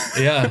Ganon.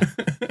 Yeah.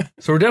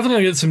 So we're definitely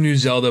gonna get some new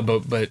Zelda,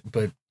 but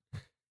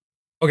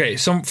okay.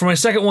 So for my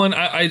second one,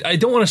 I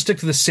don't want to stick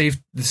to the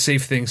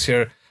safe things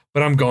here,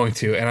 but I'm going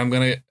to, and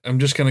I'm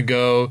just gonna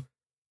go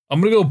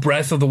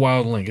Breath of the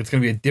Wild Link. It's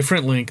gonna be a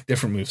different Link,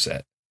 different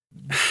moveset.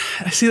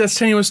 I see that's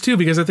tenuous too,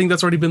 because I think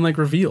that's already been like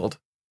revealed.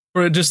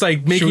 Or just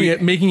like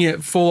making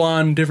it full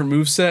on different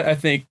moveset, I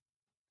think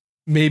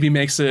maybe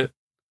makes it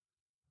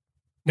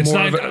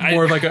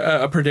more of like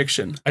a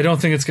prediction. I don't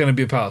think it's going to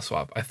be a palette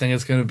swap. I think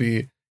it's going to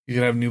be, you're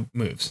going to have new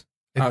moves.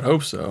 I'd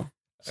hope so.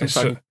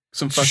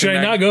 some fucking. Should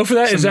I not go for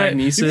that? Is that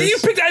Magnesis. You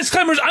picked Ice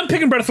Climbers? I'm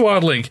picking Breath of the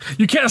Wild Link.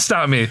 You can't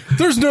stop me.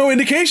 There's no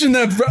indication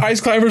that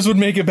Ice Climbers would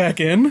make it back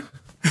in.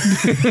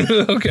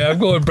 Okay, I'm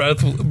going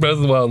Breath of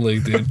the Wild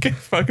Link, dude. Okay,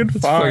 fucking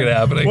It's fine. fucking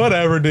happening.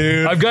 Whatever,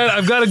 dude. I've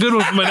got a good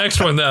one for my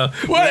next one though.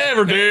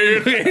 Whatever,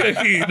 dude.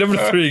 Number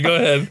 3, go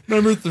ahead.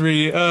 Number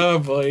 3. Oh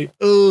boy.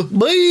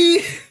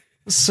 Bye.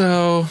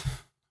 So,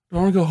 do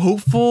I want to go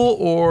hopeful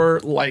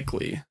or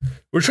likely?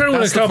 We're trying to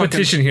win a That's the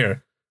competition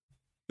here.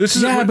 This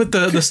is But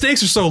the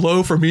stakes are so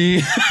low for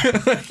me.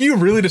 You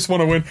really just want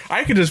to win.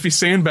 I could just be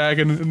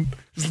sandbagging and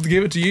just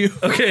give it to you.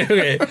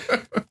 Okay.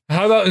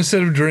 How about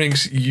instead of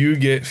drinks, you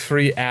get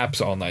free apps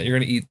all night? You're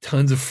gonna eat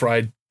tons of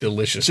fried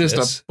deliciousness.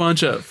 Just a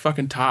bunch of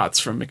fucking tots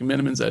from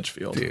McMiniman's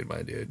Edgefield. Dude,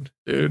 my dude.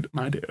 Dude,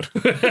 my dude.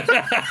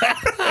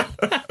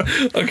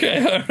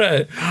 Okay, all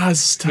right.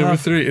 It's tough. Number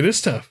 3, it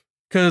is tough.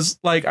 Because,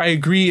 like, I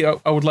agree,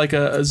 I would like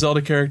a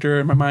Zelda character,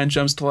 and my mind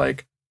jumps to,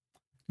 like,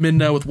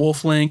 Midna with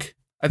Wolf Link.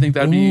 I think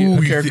that'd be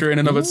a character in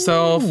and of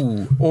itself.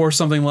 Or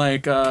something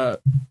like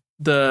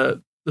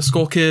the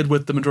Skull Kid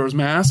with the Majora's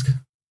Mask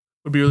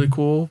would be really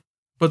cool.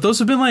 But those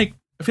have been, like,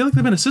 I feel like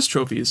they've been assist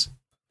trophies.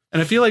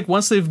 And I feel like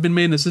once they've been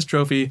made an assist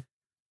trophy,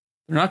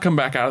 they're not coming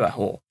back out of that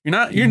hole. You're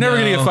never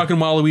going to get fucking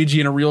Waluigi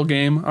in a real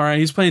game. All right,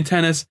 he's playing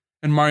tennis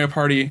and Mario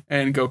Party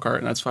and go-kart,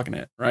 and that's fucking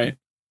it, right?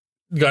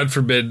 God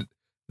forbid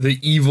the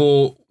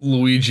evil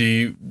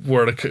Luigi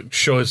were to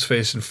show his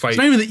face and fight. It's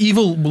not even the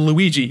evil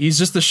Luigi. He's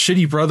just the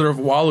shitty brother of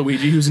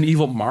Waluigi who's an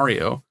evil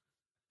Mario.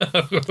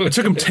 It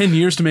took him 10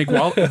 years to make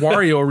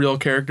Wario a real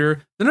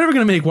character. They're never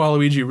going to make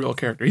Waluigi a real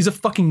character. He's a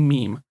fucking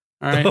meme.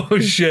 All right? Oh,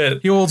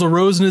 shit. He holds a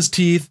rose in his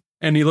teeth,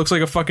 and he looks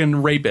like a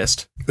fucking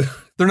rapist.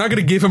 They're not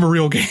going to give him a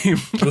real game.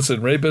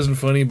 Listen, rape isn't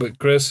funny, but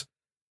Chris,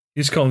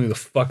 he's calling me the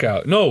fuck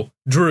out. No,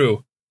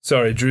 Drew.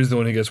 Sorry, Drew's the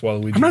one who gets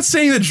Waluigi. I'm not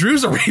saying that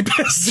Drew's a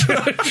rapist.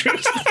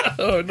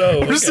 Oh,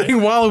 no. I'm just saying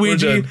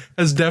Waluigi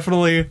has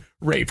definitely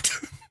raped.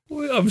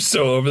 I'm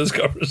so over this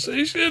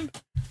conversation.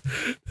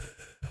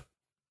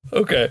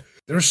 Okay.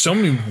 There are so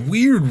many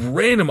weird,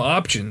 random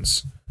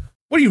options.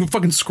 What are you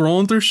fucking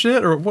scrolling through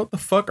shit, or what the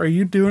fuck are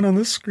you doing on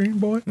this screen,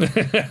 boy?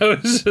 I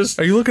was just.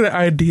 Are you looking at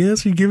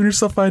ideas? Are you giving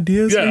yourself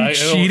ideas? Yeah, are you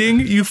cheating?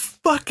 You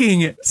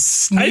fucking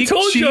sneak. I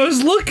told you I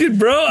was looking,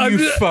 bro.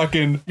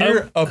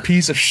 You're a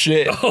piece of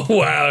shit. Oh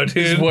wow, dude!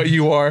 Is what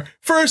you are.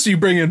 First, you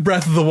bring in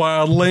Breath of the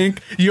Wild Link.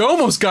 You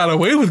almost got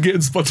away with getting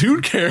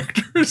Splatoon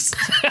characters.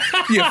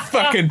 You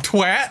fucking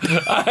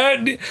twat. I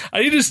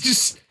need to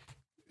just.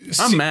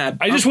 I'm mad.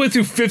 I just went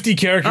through 50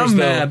 characters. I'm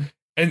mad.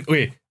 And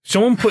wait.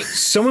 Someone put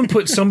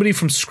somebody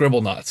from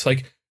Scribblenauts.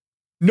 Like,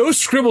 no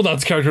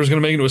Scribblenauts character is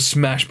going to make it into a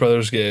Smash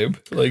Brothers game.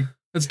 Like,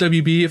 that's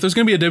WB. If there's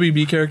going to be a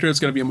WB character,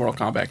 it's going to be a Mortal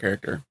Kombat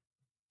character.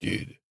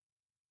 Dude.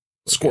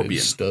 Scorpion.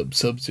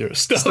 Sub-Zero.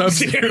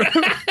 Sub-Zero.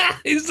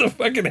 He's the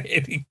fucking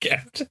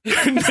handicapped.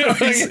 No,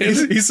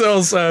 he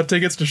sells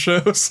tickets to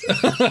shows.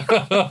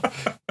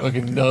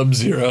 Fucking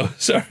Nub-Zero.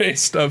 Sorry.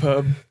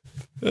 StubHub.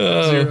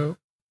 Zero.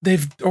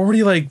 They've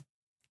already,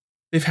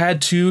 they've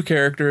had 2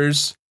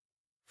 characters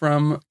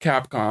from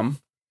Capcom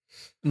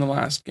in the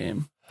last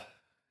game.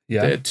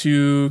 Yeah. They had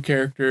 2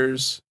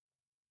 characters,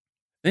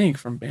 I think,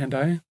 from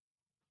Bandai.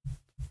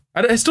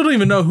 I still don't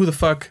even know who the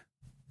fuck,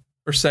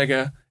 or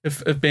Sega,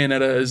 if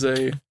Bayonetta is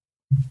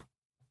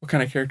what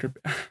kind of character.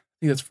 I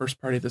think that's first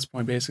party at this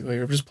point, basically,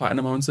 or just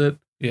Platinum owns it.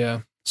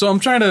 Yeah. So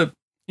I'm trying to,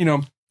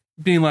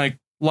 being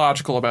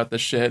logical about this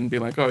shit and be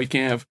like, oh, you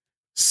can't have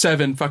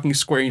 7 fucking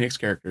Square Enix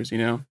characters,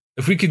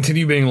 If we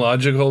continue being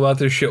logical about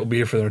this shit, we'll be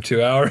here for another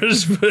 2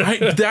 hours.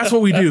 That's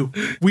what we do.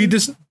 We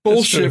just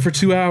bullshit for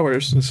 2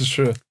 hours. This is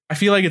true. I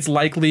feel like it's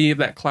likely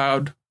that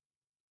Cloud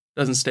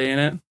doesn't stay in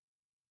it.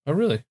 Oh,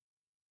 really?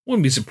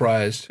 Wouldn't be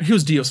surprised. He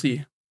was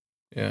DLC.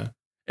 Yeah.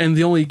 And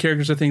the only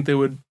characters I think they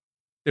would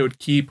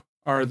keep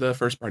are the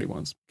first party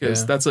ones,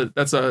 because that's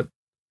a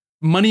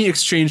money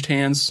exchanged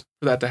hands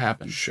for that to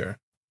happen. Sure.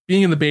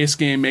 Being in the base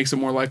game makes it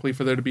more likely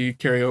for there to be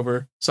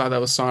carryover. Saw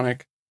that with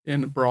Sonic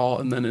in Brawl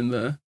and then in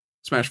the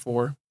Smash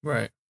 4.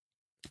 Right.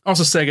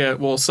 Also, Sega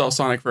will sell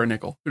Sonic for a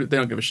nickel. They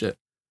don't give a shit.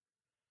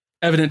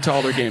 Evident to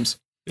all their games.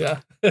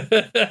 Yeah.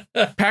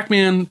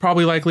 Pac-Man,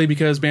 probably likely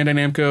because Bandai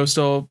Namco is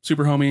still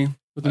super homie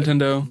with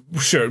Nintendo.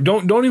 Sure.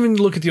 Don't even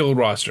look at the old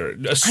roster.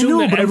 Assume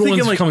that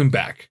everyone's coming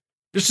back.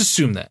 Just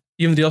assume that.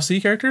 Even the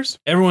DLC characters?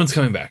 Everyone's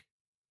coming back.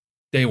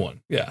 Day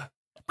one. Yeah.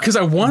 Because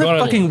I want to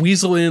fucking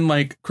weasel in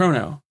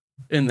Chrono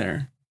in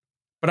there.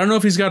 But I don't know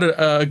if he's got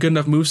a good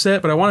enough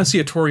moveset, but I want to see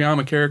a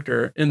Toriyama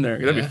character in there.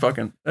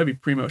 That'd be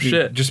primo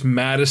shit. Just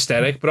mad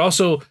aesthetic, but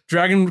also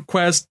Dragon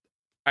Quest.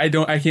 I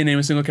can't name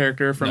a single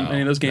character from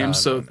any of those games,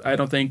 so I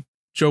don't think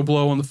Joe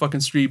Blow on the fucking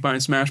street buying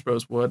Smash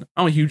Bros would.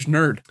 I'm a huge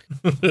nerd.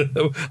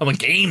 I'm a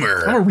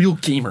gamer. I'm a real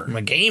gamer. I'm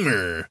a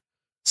gamer.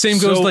 Same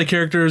goes to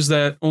characters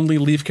that only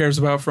Leaf cares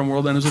about from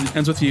World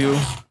Ends With You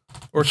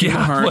or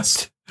Kingdom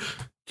Hearts.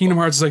 Kingdom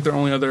Hearts is their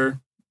only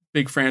other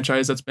big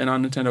franchise that's been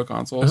on Nintendo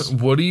consoles.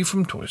 Woody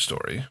from Toy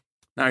Story.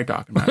 Now you're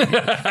talking about me.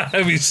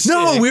 That'd be sick.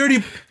 No, we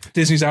already...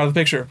 Disney's out of the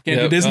picture. Can't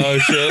do Disney. Oh,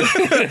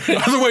 shit.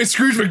 Otherwise,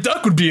 Scrooge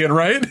McDuck would be in,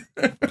 right?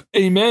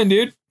 Amen,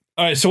 dude.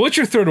 All right, so what's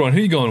your third one? Who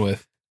are you going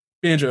with?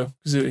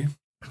 Banjo-Kazooie.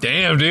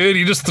 Damn, dude,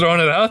 you just throwing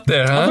it out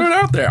there, huh? I'll throw it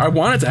out there. I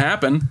want it to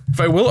happen. If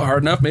I will it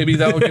hard enough, maybe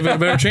that will give it a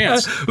better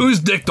chance. Whose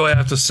dick do I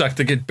have to suck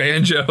to get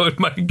Banjo in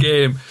my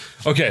game?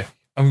 Okay,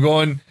 I'm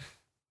going.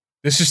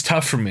 This is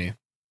tough for me.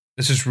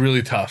 This is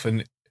really tough.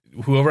 And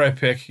whoever I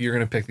pick, you're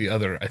going to pick the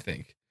other, I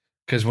think.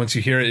 Because once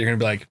you hear it, you're going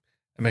to be like,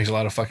 it makes a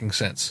lot of fucking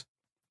sense.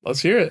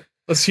 Let's hear it.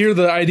 Let's hear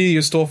the idea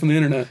you stole from the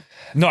internet.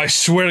 No, I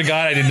swear to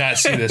God, I did not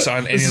see this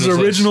on any this of those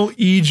is original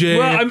lists.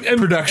 EJ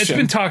production. It's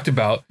been talked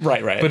about.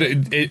 Right. But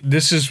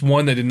this is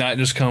one that did not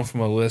just come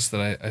from a list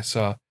that I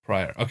saw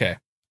prior. Okay.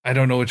 I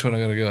don't know which one I'm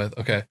going to go with.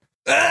 Okay.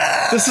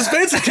 The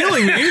suspense is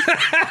killing me.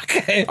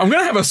 Okay. I'm going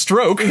to have a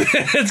stroke.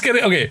 It's gonna.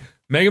 Okay.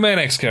 Mega Man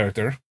X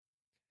character.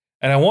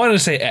 And I wanted to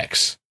say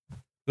X.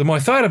 The more I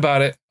thought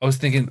about it, I was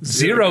thinking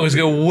Zero is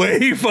a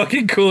way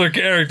fucking cooler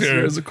character.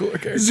 Zero's a cooler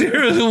character.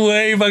 Zero's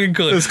way fucking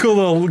cooler. This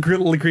cool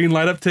little green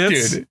light up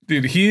tits.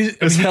 Dude,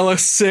 he's hella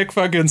sick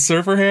fucking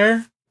surfer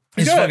hair.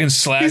 He's fucking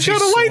slashing. He's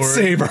got a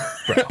lightsaber.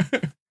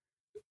 Bro.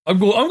 I'm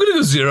gonna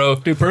go Zero.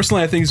 Dude,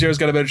 personally, I think Zero's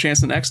got a better chance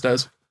than X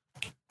does.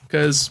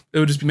 Because it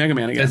would just be Mega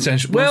Man again.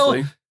 Essentially.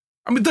 Well,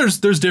 I mean, there's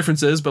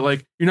differences, but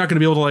like you're not gonna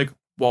be able to like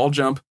wall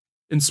jump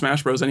in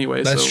Smash Bros.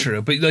 Anyway. That's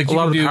true. But like a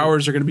lot of the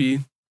powers are gonna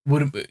be.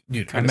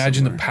 Dude,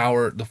 imagine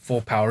the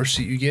full power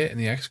suit you get in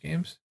the X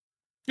games.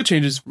 It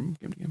changes from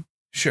game to game.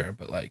 Sure,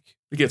 but like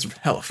it gets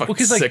hella fucking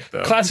sick like,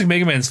 though. Classic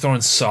Mega Man's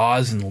throwing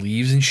saws and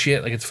leaves and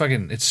shit. Like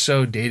it's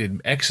so dated.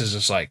 X is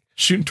just like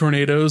shooting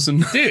tornadoes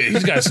and dude,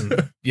 he's got some no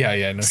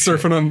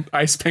surfing shit. on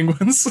ice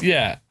penguins.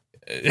 Yeah,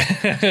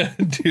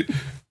 dude,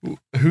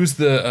 who's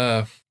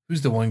the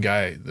one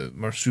guy, the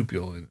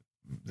marsupial, and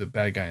the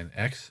bad guy in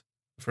X,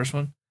 the first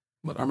one?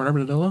 What, Armored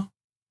Armadillo?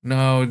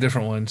 No,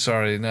 different one.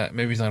 Sorry,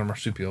 maybe he's not a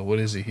marsupial. What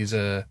is he? He's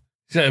got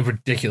a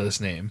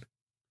ridiculous name.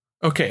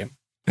 Okay.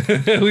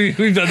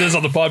 We've done this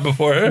on the pod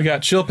before. We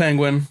got Chill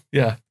Penguin.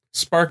 Yeah.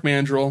 Spark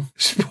Mandrill.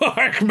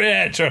 Spark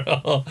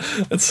Mandrill.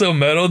 That's so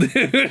metal,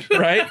 dude.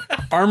 Right?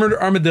 Armored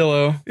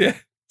Armadillo. Yeah.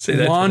 Say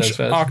that. Launch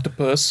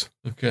Octopus.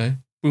 Okay.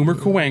 Boomer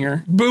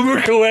Kuwanger.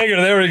 Boomer Kuwanger.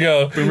 There we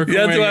go. Boomer Kuwanger.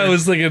 That's what I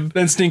was thinking.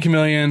 Then Sting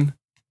Chameleon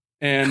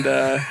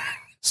and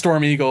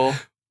Storm Eagle.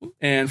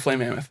 And Flame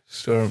Mammoth.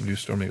 Storm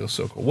Eagle's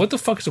so cool. What the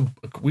fuck is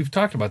we've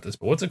talked about this,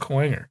 but what's a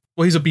Kuwanger?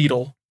 Well, he's a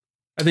beetle.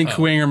 I think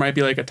Kuwanger might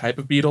be like a type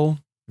of beetle.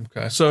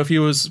 Okay. So if he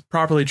was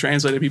properly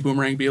translated, it'd be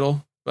Boomerang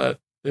Beetle, but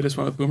they just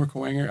went with Boomer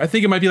Kuwanger. I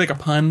think it might be like a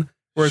pun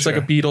where it's like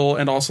a beetle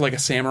and also like a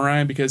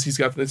samurai because he's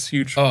got this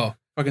huge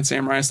fucking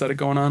samurai aesthetic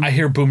going on. I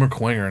hear Boomer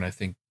Kuwanger and I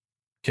think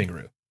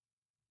kangaroo.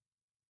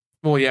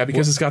 Well, yeah,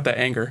 because it's got that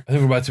anger. I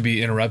think we're about to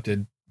be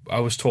interrupted. I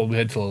was told we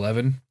had till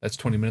 11. That's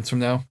 20 minutes from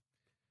now.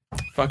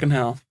 Fucking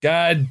hell.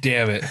 God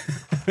damn it.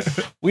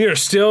 We are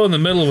still in the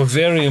middle of a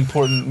very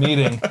important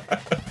meeting.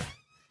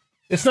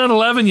 It's not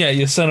 11 yet,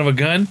 you son of a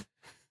gun.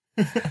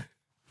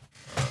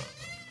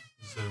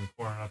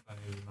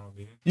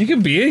 You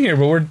can be in here,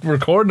 but we're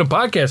recording a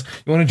podcast.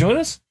 You want to join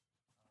us?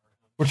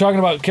 We're talking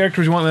about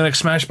characters you want in the next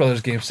Smash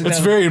Brothers game. It's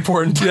very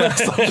important to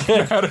us.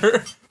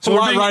 Matter. So we're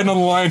riding on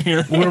the line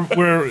here.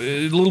 we're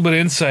a little bit of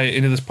insight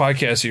into this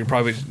podcast that you're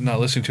probably not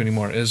listening to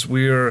anymore.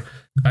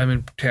 I'm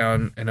in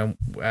town and I'm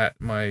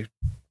at my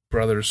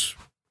brother's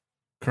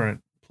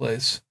current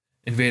place,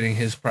 invading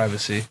his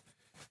privacy,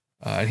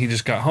 and he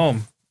just got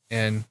home.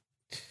 And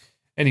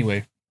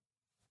anyway,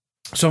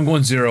 so I'm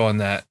going Zero on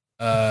that.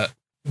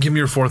 Give me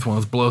your fourth one.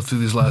 Let's blow through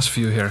these last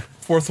few here.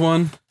 Fourth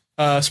one,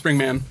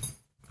 Springman.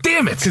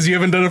 Damn it! Because you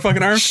haven't done a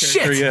fucking arms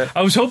character yet.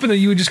 I was hoping that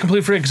you would just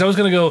completely forget because I was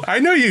gonna go. I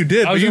know you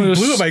did, but you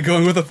blew it by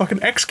going with a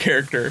fucking X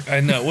character.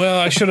 I know. Well,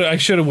 I should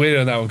have waited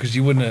on that one because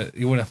you wouldn't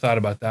have thought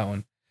about that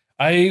one.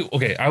 I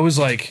was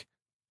like,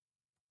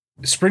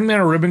 Springman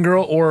or Ribbon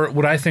Girl, or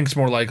what I think is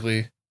more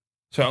likely.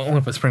 So I'm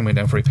gonna put Springman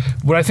down for you.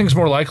 What I think is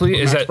more likely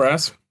is that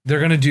Brass? They're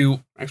gonna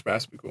do Max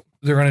Brass would be cool.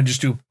 They're gonna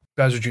just do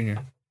Bowser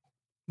Jr.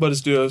 But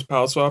it's do as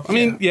palette swap. I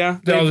mean, yeah,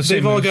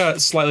 they've all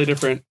got slightly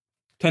different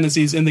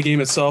tendencies in the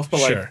game itself, but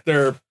like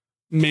their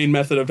main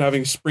method of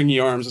having springy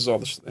arms is all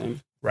the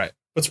same. Right.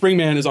 But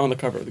Springman is on the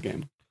cover of the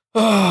game.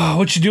 Oh,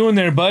 what you doing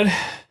there, bud?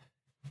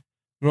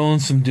 Rolling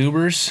some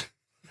doobers.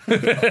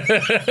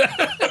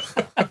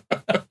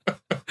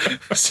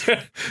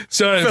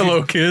 Sorry,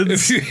 fellow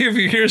kids. If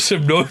you hear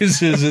some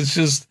noises, it's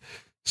just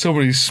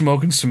somebody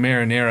smoking some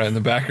marinara in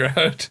the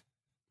background.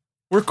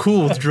 We're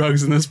cool with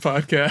drugs in this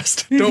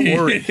podcast. Don't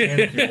worry.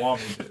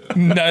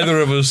 Neither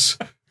of us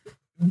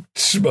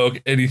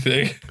smoke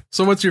anything.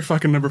 So what's your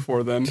fucking number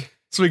 4 then?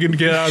 So we can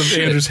get out of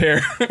Andrew's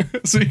hair.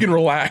 So you can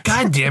relax.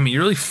 God damn it, you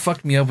really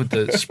fucked me up with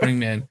the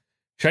Springman.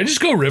 Should I just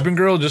go Ribbon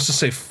Girl just to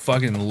say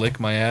fucking lick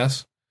my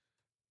ass?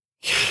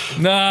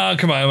 No,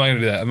 come on, I'm not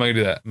gonna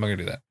do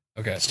that.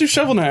 Okay. Let's do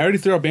Shovel Knight. I already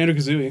threw out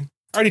Banjo-Kazooie.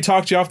 I already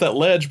talked you off that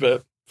ledge,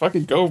 but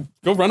fucking go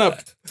run up.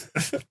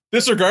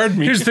 Disregard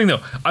me. Here's the thing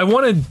though. I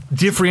want to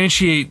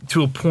differentiate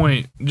to a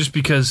point just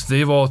because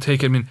they all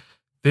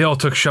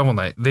took Shovel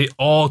Knight.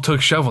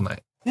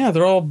 Yeah,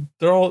 they're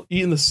all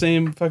eating the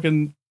same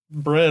fucking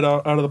bread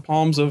out of the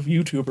palms of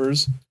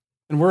YouTubers,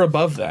 and we're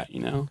above that,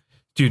 you know.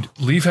 Dude,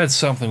 Leaf had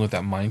something with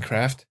that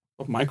Minecraft.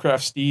 With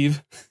Minecraft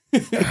Steve.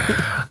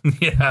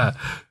 Yeah.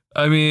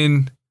 I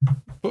mean,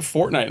 put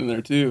Fortnite in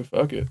there too.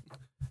 Fuck it.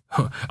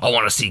 I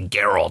want to see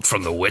Geralt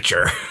from The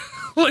Witcher.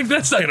 Like,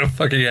 that's not gonna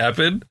fucking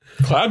happen.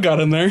 Cloud got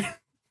in there.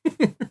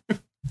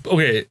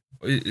 Okay,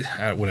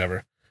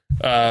 whatever.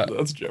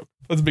 That's a joke.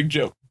 That's a big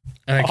joke.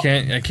 And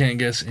I can't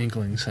guess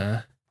Inklings,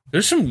 huh?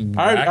 There's some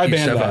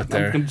wacky stuff out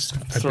there. I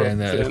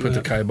banned that. I put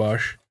the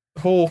kibosh.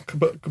 Whole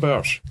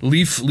kibosh.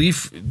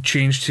 Leaf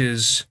changed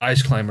his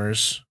Ice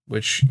Climbers,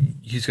 which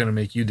he's gonna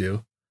make you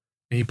do.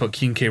 And he put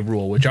King K.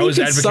 Rool, which I was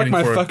advocating suck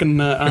my for. Fucking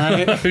nut, all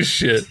right? Oh,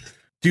 shit.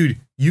 Dude,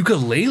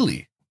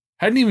 ukulele.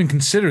 Hadn't even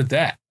considered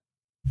that.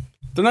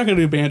 They're not gonna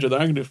do banjo, they're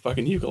not gonna do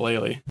fucking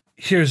ukulele.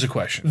 Here's a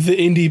question. The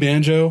indie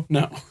banjo?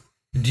 No.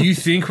 Do you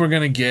think we're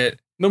gonna get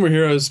No More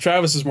Heroes?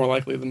 Travis is more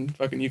likely than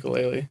fucking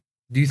ukulele.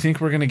 Do you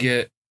think we're gonna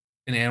get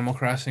an Animal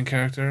Crossing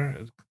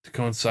character to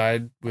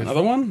coincide with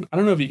another one? I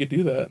don't know if you could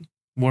do that.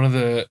 One of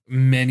the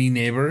many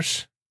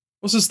neighbors.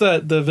 Well, it's just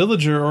that the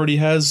villager already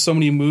has so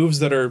many moves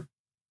that are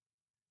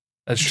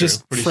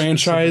just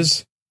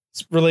franchise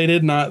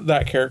related, not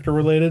that character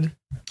related.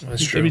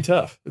 That's true. It'd be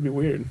tough. It'd be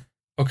weird.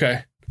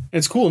 Okay. And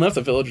it's cool enough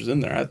that Villager's in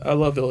there. I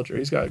love Villager.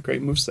 He's got a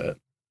great moveset.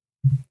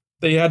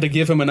 They had to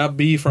give him an up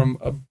B from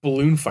a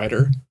balloon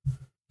fighter.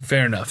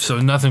 Fair enough. So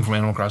nothing from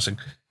Animal Crossing.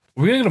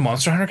 Are we gonna get a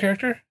Monster Hunter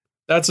character?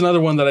 That's another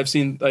one that I've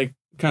seen like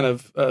kind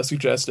of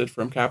suggested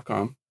from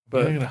Capcom.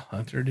 But are we gonna get a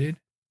hunter, dude?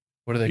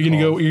 What are they? You're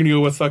gonna go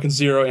with fucking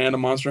Zero and a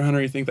Monster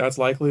Hunter. You think that's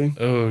likely?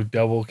 Oh,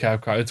 double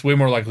Capcom. It's way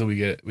more likely we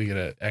get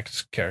an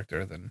X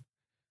character than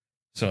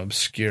some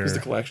obscure. Because the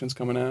collection's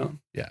coming out.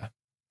 Yeah,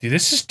 dude,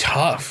 this is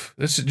tough.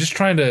 This is just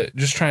trying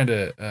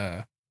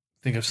to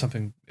think of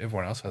something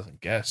everyone else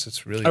hasn't guessed.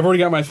 It's really. I've already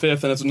got my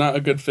fifth, and it's not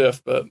a good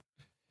fifth, but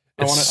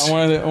I want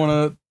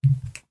to.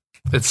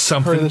 It's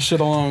something. Hurry this shit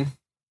along.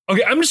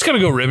 Okay, I'm just gonna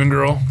go Ribbon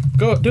Girl.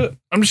 Go do it.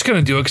 I'm just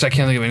gonna do it because I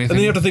can't think of anything. And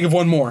then you have to think of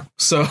one more.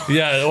 So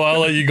yeah, well, I'll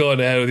let you go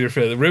ahead with your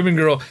fifth. Ribbon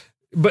Girl,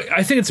 but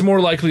I think it's more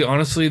likely,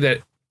 honestly,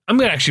 that I'm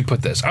gonna actually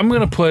put this. I'm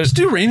gonna put. Just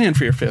do Rayman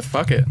for your fifth.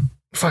 Fuck it.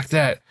 Fuck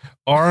that.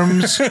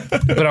 Arms,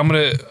 but I'm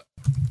gonna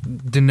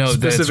denote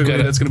specifically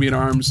that that's gonna be an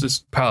Arms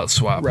just palette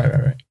swap.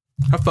 Right.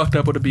 How fucked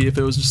up would it be if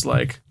it was just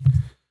like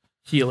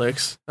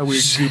Helix, a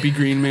weird goopy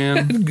green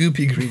man?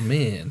 Goopy green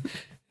man.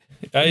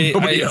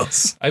 Nobody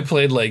else. I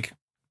played like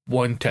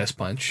one Test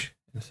Punch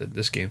and said,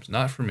 this game's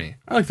not for me.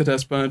 I like the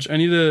Test Punch. I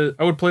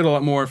would play it a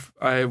lot more if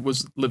I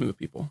was living with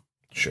people.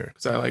 Sure.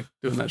 Because I like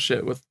doing that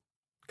shit with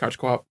couch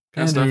co-op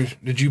kind of stuff.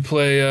 Did you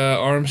play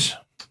Arms?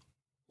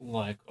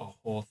 Like a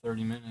whole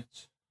 30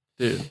 minutes.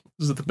 Dude, this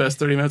is the best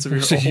 30 minutes of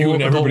your so whole you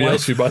and everybody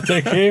else who bought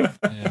that game?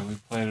 Yeah, we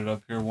played it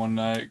up here one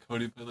night.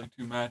 Cody played like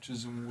 2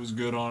 matches and was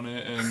good on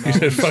it. And he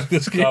said, fuck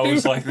this game. That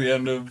was like the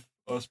end of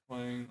us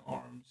playing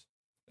Arms.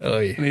 Oh,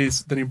 yeah. And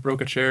then he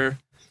broke a chair.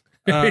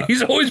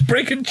 He's always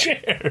breaking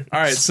chairs.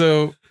 All right,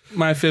 so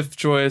my fifth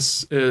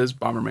choice is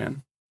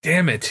Bomberman.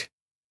 Damn it.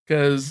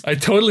 Because I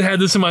totally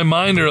had this in my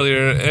mind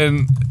earlier,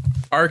 and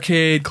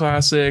arcade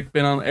classic,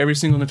 been on every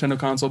single Nintendo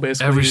console,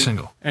 basically. Every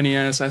single.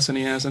 NES,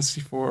 SNES,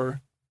 N64.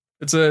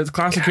 It's a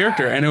classic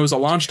character, and it was a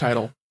launch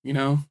title, you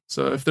know?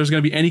 So if there's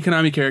going to be any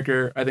Konami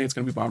character, I think it's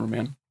going to be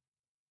Bomberman.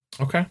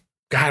 Okay.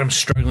 God, I'm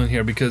struggling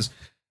here because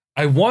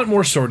I want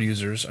more sword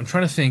users. I'm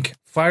trying to think.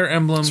 Fire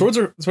Emblem. Swords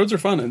are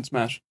fun in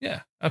Smash.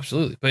 Yeah,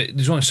 absolutely. But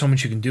there's only so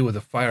much you can do with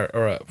a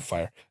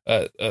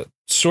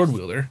sword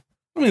wielder.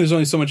 I mean, there's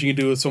only so much you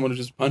can do with someone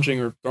just punching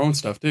or throwing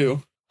stuff,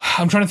 too.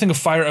 I'm trying to think of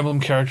Fire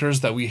Emblem characters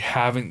that we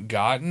haven't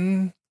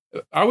gotten.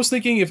 I was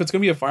thinking if it's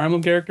going to be a Fire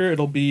Emblem character,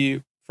 it'll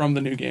be from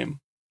the new game.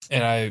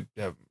 And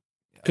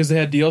because they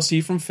had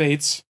DLC from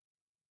Fates,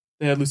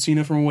 they had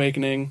Lucina from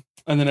Awakening,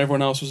 and then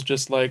everyone else was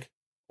just like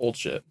old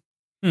shit.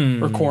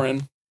 Or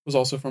Corrin was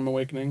also from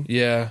Awakening.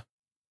 Yeah.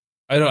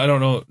 I don't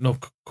know. No,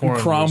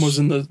 Chrom was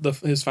in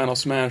his final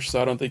Smash, so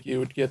I don't think you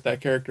would get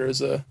that character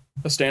as a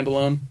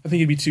standalone. I think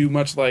it'd be too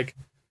much like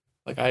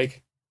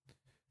Ike.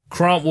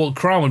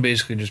 Chrom would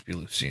basically just be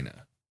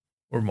Lucina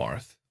or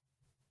Marth.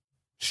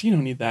 You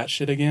don't need that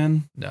shit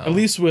again. No. At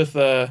least with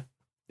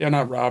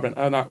not Robin,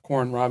 not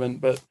Corrin Robin,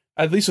 but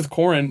at least with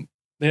Corrin,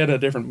 they had a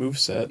different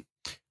moveset.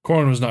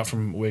 Corrin was not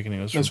from Awakening,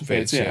 it was from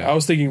Fates. Yeah. I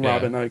was thinking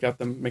Robin, I got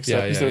them mixed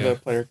up because they're the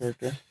player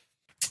character.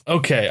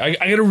 Okay,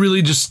 I gotta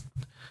really just.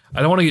 I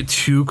don't want to get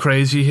too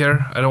crazy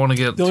here. I don't want to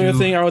get the only other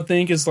thing I would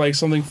think is like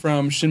something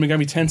from Shin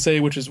Megami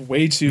Tensei, which is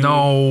way too.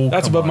 No,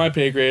 that's above my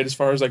pay grade as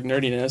far as like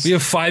nerdiness. We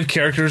have 5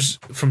 characters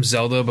from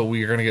Zelda, but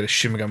we are gonna get a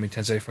Shin Megami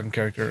Tensei fucking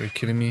character. Are you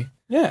kidding me?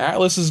 Yeah,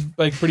 Atlas is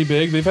like pretty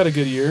big. They've had a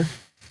good year.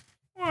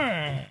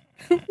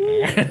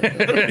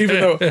 Even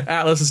though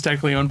Atlas is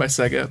technically owned by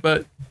Sega,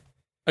 but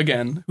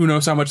again, who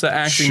knows how much that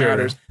actually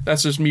matters?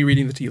 That's just me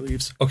reading the tea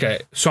leaves.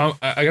 Okay, so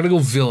I gotta go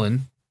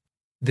villain.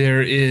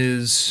 There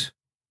is.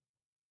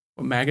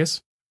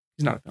 Magus?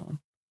 He's not a villain.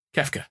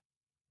 Kefka.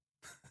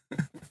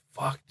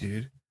 Fuck,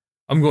 dude.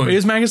 I'm going. Wait,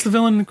 is Magus the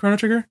villain in Chrono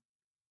Trigger?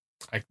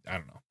 I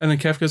don't know. And then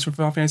Kefka's from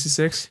Final Fantasy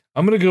VI?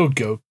 I'm gonna go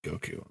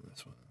Goku on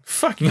this one.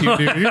 Fuck you, dude.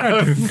 You're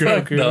not doing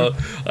Goku. No,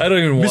 I don't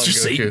even want Mr. Goku.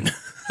 Satan.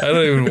 I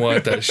don't even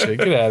want that shit.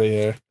 Get out of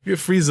here. You have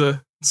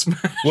Frieza.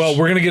 Smash. Well,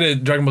 we're gonna get a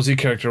Dragon Ball Z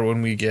character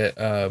when we get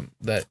that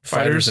Fighters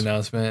Fighters?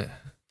 announcement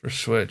for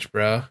Switch,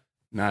 bro.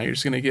 Nah, you're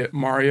just gonna get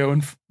Mario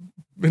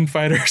and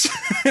Fighters.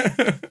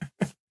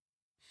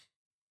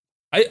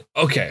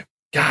 Okay.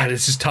 God,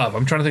 this is tough.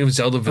 I'm trying to think of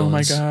Zelda Oh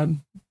villains. my god.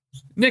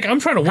 Nick, I'm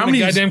trying to win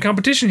many- a goddamn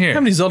competition here. How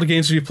many Zelda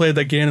games have you played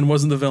that Ganon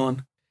wasn't the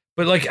villain?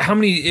 But like, how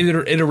many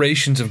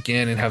iterations of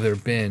Ganon have there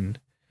been?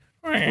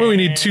 Well, we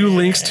need 2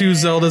 Links, 2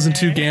 Zeldas, and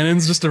 2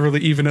 Ganons just to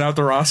really even it out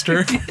the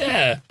roster.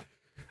 Yeah.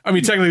 I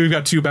mean, technically, we've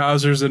got 2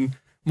 Bowsers and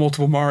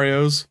multiple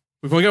Marios.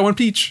 We've only got 1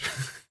 Peach,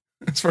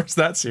 as far as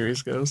that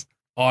series goes.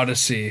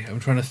 Odyssey. I'm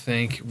trying to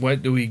think.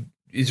 What do we?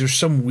 Is there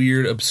some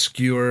weird,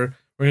 obscure?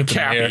 We're gonna get the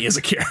Cappy mayor. is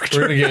a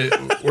character.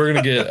 We're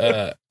gonna get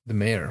the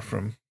mayor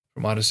from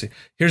Odyssey.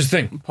 Here's the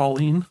thing.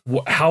 Pauline.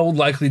 How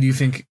likely do you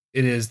think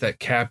it is that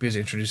Cappy is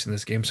introduced in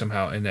this game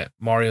somehow, and that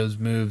Mario's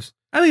moves?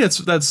 I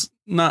think that's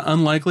not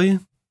unlikely.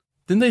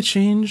 Didn't they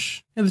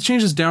change? Yeah, they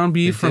changed his down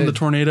B They from the did.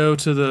 tornado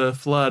to the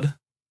flood.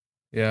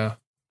 Yeah.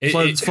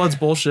 Flood's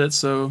bullshit,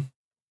 so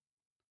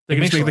they It can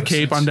makes just a make the lot of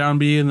cape sense. on down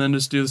B and then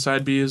just do the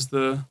side B as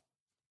the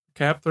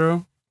cap throw.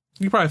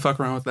 You can probably fuck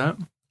around with that.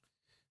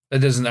 That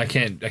doesn't. I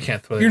can't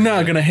throw that. You're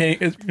not gonna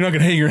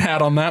hang your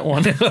hat on that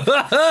one.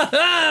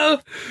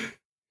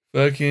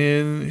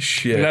 Fucking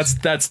shit.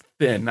 That's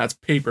thin. That's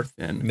paper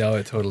thin. No,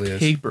 it totally is.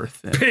 Paper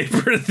thin.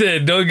 Paper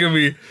thin. Don't get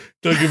me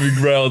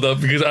growled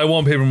up because I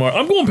want Paper Mario.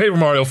 I'm going Paper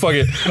Mario. Fuck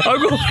it. I'm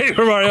going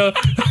Paper Mario.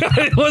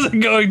 I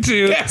wasn't going to.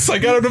 Yes, I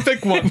got him to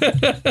pick one.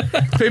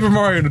 Paper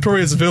Mario,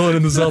 notorious villain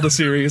in the Zelda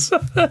series.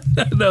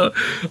 No,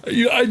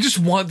 I just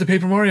want the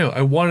Paper Mario.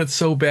 I want it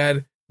so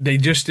bad. They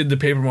just did the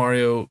Paper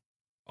Mario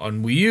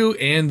on Wii U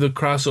and the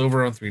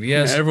crossover on 3DS.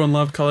 Yeah, everyone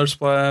loved Color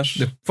Splash.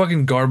 The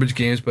fucking garbage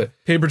games, but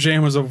Paper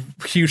Jam was a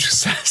huge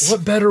success.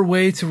 what better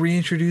way to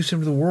reintroduce him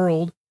to the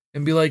world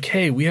and be like,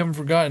 hey, we haven't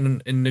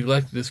forgotten and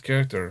neglected this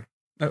character.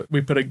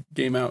 We put a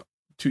game out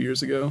 2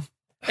 years ago.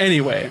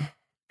 Anyway,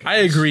 I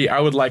agree. I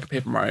would like a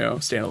Paper Mario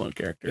standalone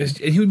character. And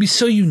he would be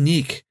so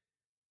unique.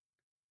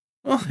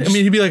 Well, I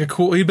mean, he'd be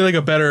like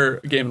a better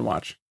Game &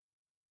 Watch.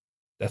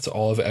 That's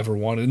all I've ever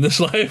wanted in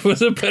this life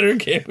was a better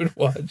Game &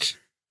 Watch.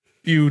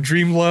 You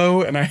dream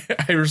low, and I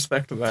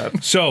respect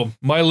that. So,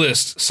 my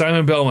list.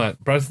 Simon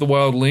Belmont, Breath of the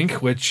Wild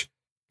Link, which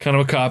kind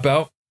of a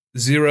cop-out.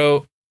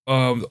 Zero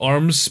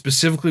arms,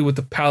 specifically with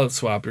the palette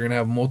swap. You're going to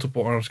have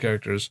multiple arms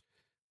characters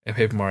and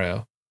Paper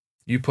Mario.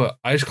 You put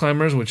Ice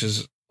Climbers, which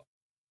is...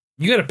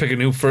 You got to pick a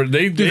new...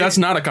 Dude, that's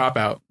not a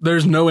cop-out.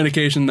 There's no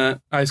indication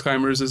that Ice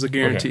Climbers is a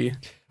guarantee. Okay.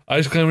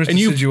 Ice Climbers And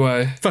you-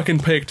 Decidueye. Fucking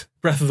picked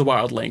Breath of the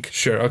Wild Link.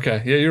 Sure,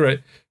 okay. Yeah, you're right.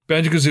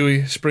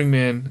 Banjo-Kazooie,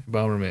 Springman,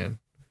 Bomberman.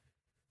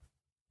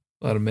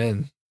 A lot of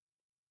men.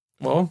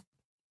 Well,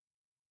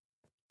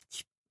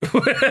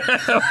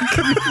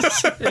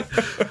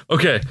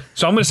 Okay,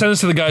 so I'm going to send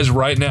this to the guys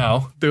right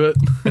now do it.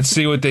 and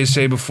see what they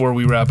say before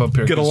we wrap up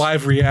here. Get a 'cause-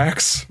 live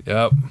reacts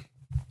Yep.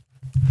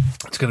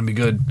 It's going to be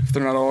good. if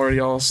they're not already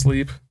all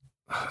asleep.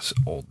 Those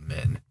old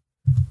men.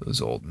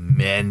 Those old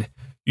men.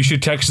 You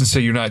should text and say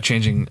you're not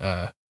changing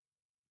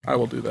I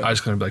will do that. I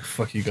was going to be like,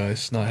 fuck you guys.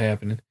 It's not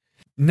happening.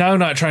 Now,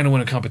 not trying to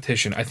win a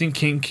competition. I think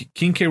King K.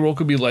 Rool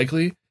could be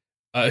likely,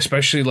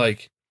 especially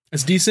like...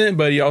 It's decent,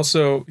 but I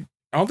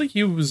don't think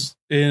he was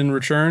in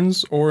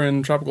Returns or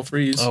in Tropical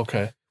Freeze.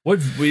 Okay.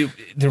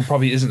 There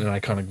probably isn't an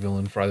iconic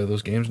villain for either of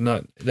those games.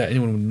 Not that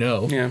anyone would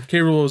know. Yeah, K.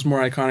 Rool is more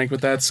iconic,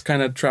 but that's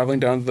kind of traveling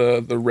down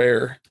the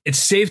rare. It's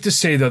safe to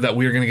say, though, that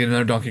we are going to get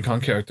another Donkey Kong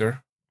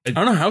character. I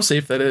don't know how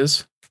safe that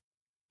is.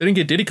 They didn't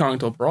get Diddy Kong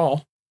until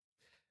Brawl.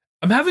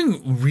 I'm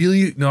having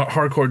really not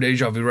hardcore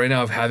deja vu right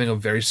now of having a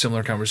very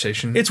similar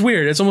conversation. It's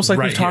weird. It's almost like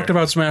Right we've talked here.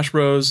 about Smash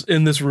Bros.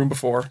 In this room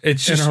before.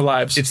 It's in just our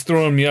lives. It's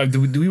throwing me out. Do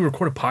we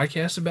record a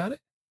podcast about it?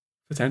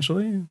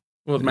 Potentially.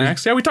 With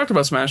Max. Yeah, we talked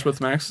about Smash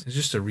with Max. It's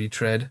just a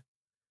retread.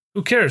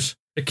 Who cares?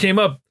 It came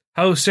up.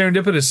 How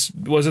serendipitous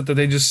was it that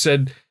they just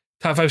said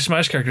top 5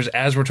 Smash characters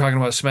as we're talking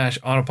about Smash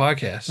on a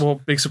podcast? Well,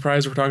 big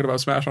surprise we're talking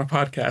about Smash on a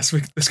podcast.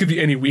 This could be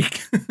any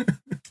week.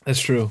 That's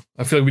true.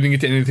 I feel like we didn't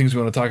get to any of the things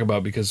we want to talk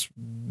about because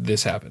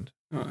this happened.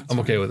 Oh, that's I'm fine.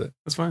 okay with it.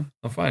 That's fine.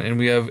 I'm fine. And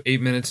we have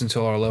 8 minutes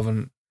until our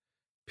 11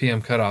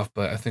 p.m. cutoff,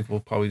 but I think we'll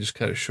probably just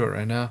cut it short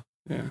right now.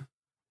 Yeah.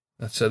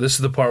 That's this is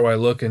the part where I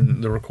look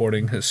and the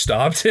recording has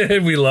stopped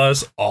and we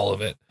lost all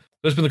of it.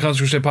 This has been the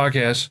Constant Crusade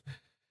podcast.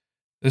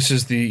 This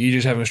is the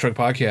EJ's Having a Stroke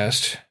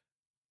podcast.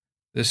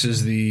 This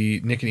is the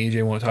Nick and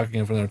EJ Want to Talk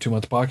Again for their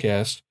 2-month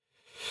podcast.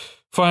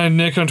 Find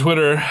Nick on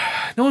Twitter.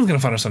 No one's going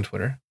to find us on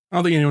Twitter. I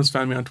don't think anyone's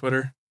found me on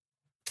Twitter.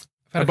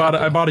 I've I had a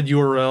couple. bought a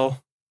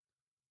URL.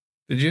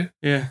 Did you?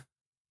 Yeah.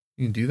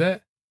 You can do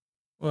that?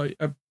 Well,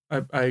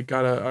 I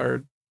got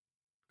our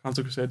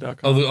consolecrusade.com.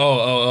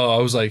 Oh,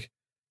 I was like,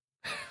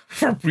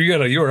 you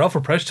got a URL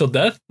for Press Till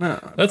Death? No,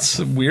 That's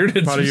weird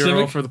and bought a specific.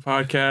 URL for the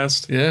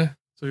podcast. Yeah.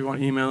 So if you want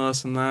to email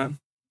us and that,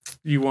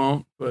 you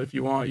won't. But if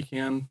you want, you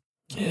can.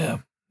 Yeah.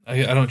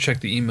 I don't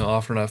check the email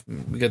often enough.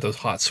 We get those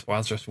hot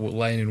sponsors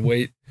lying in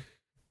wait.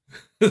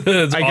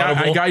 It's I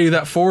Audible. got you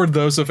that forward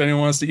though. So if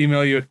anyone wants to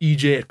email you at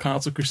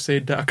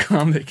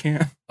ej@consolecrusade.com, they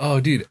can. Oh,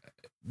 dude.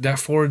 That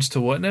forwards to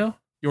what now?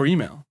 Your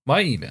email.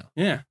 My email.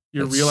 Yeah.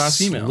 your real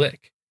ass email.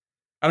 Slick.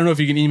 I don't know if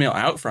you can email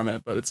out from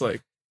it, but it's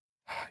like,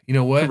 you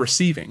know what? For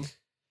receiving.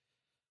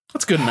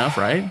 That's good enough,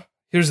 right?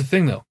 Here's the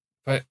thing, though.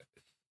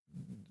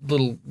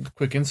 Little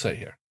quick insight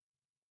here.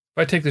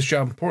 If I take this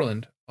job in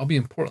Portland, I'll be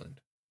in Portland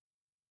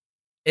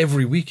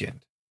every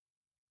weekend,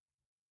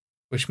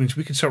 which means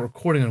we can start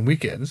recording on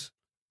weekends.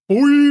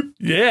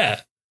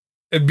 Yeah,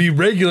 and be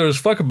regular as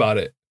fuck about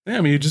it. Yeah,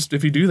 I mean,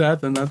 if you do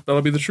that, then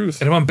that'll be the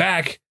truth. And if I'm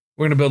back,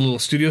 we're gonna build a little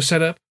studio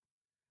setup.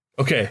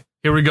 Okay,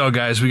 here we go,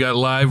 guys. We got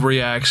live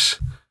reacts.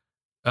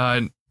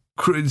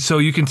 So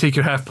you can take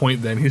your half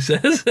point then, he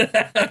says.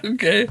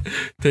 Okay,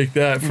 take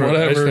that for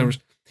whatever.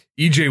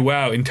 EJ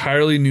Wow,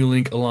 entirely new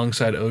Link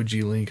alongside OG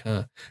Link,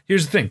 huh?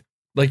 Here's the thing.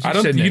 Like you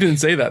said, Nick, you didn't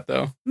say that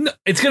though. No,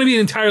 it's going to be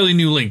an entirely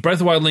new Link, Breath of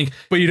the Wild Link.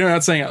 But you're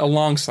not saying it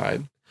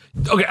alongside.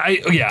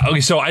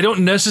 Okay. So I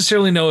don't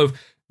necessarily know if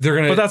they're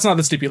going to. But that's not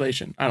the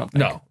stipulation. I don't think.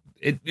 No,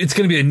 it's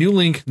going to be a new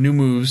Link, new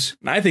moves.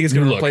 And I think it's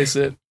going to replace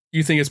it.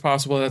 You think it's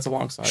possible that's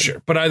alongside?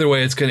 Sure, but either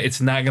way,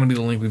 it's not going to be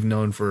the Link we've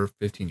known for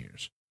 15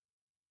 years.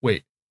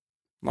 Wait,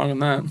 longer than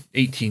that.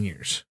 18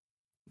 years.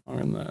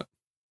 Longer than that.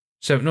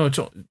 It's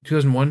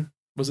 2001.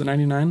 Was it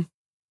 99?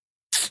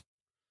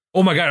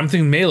 Oh my god, I'm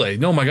thinking Melee.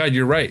 No, my god,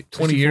 you're right.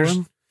 20 years.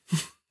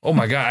 Oh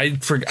my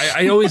god,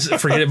 I always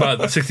forget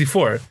about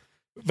 64.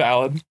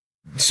 Valid.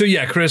 So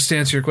yeah, Chris, to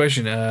answer your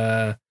question,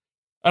 I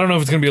don't know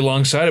if it's gonna be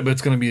alongside it, but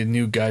it's gonna be a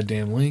new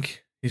goddamn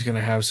Link. He's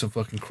gonna have some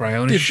fucking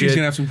Cryonis shit. He's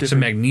gonna have some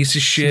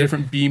Magnesis shit, some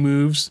different B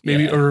moves.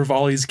 Maybe a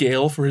Rivali's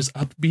Gale for his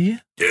up B.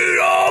 Dude,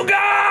 oh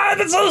god,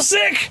 that's so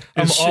sick.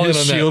 I'm all in on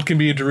that. Shield can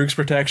be a Daruk's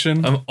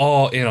protection. I'm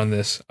all in on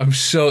this. I'm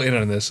so in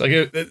on this.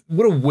 Like,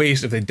 what a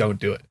waste if they don't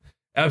do it.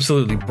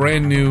 Absolutely,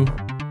 brand new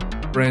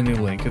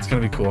Link. It's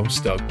gonna be cool. I'm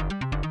stoked.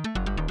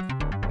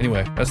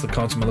 Anyway, that's the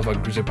Console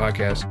Motherfucking Crusade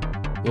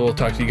podcast. We'll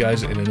talk to you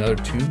guys in another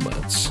 2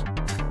 months.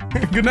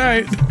 Good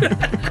night.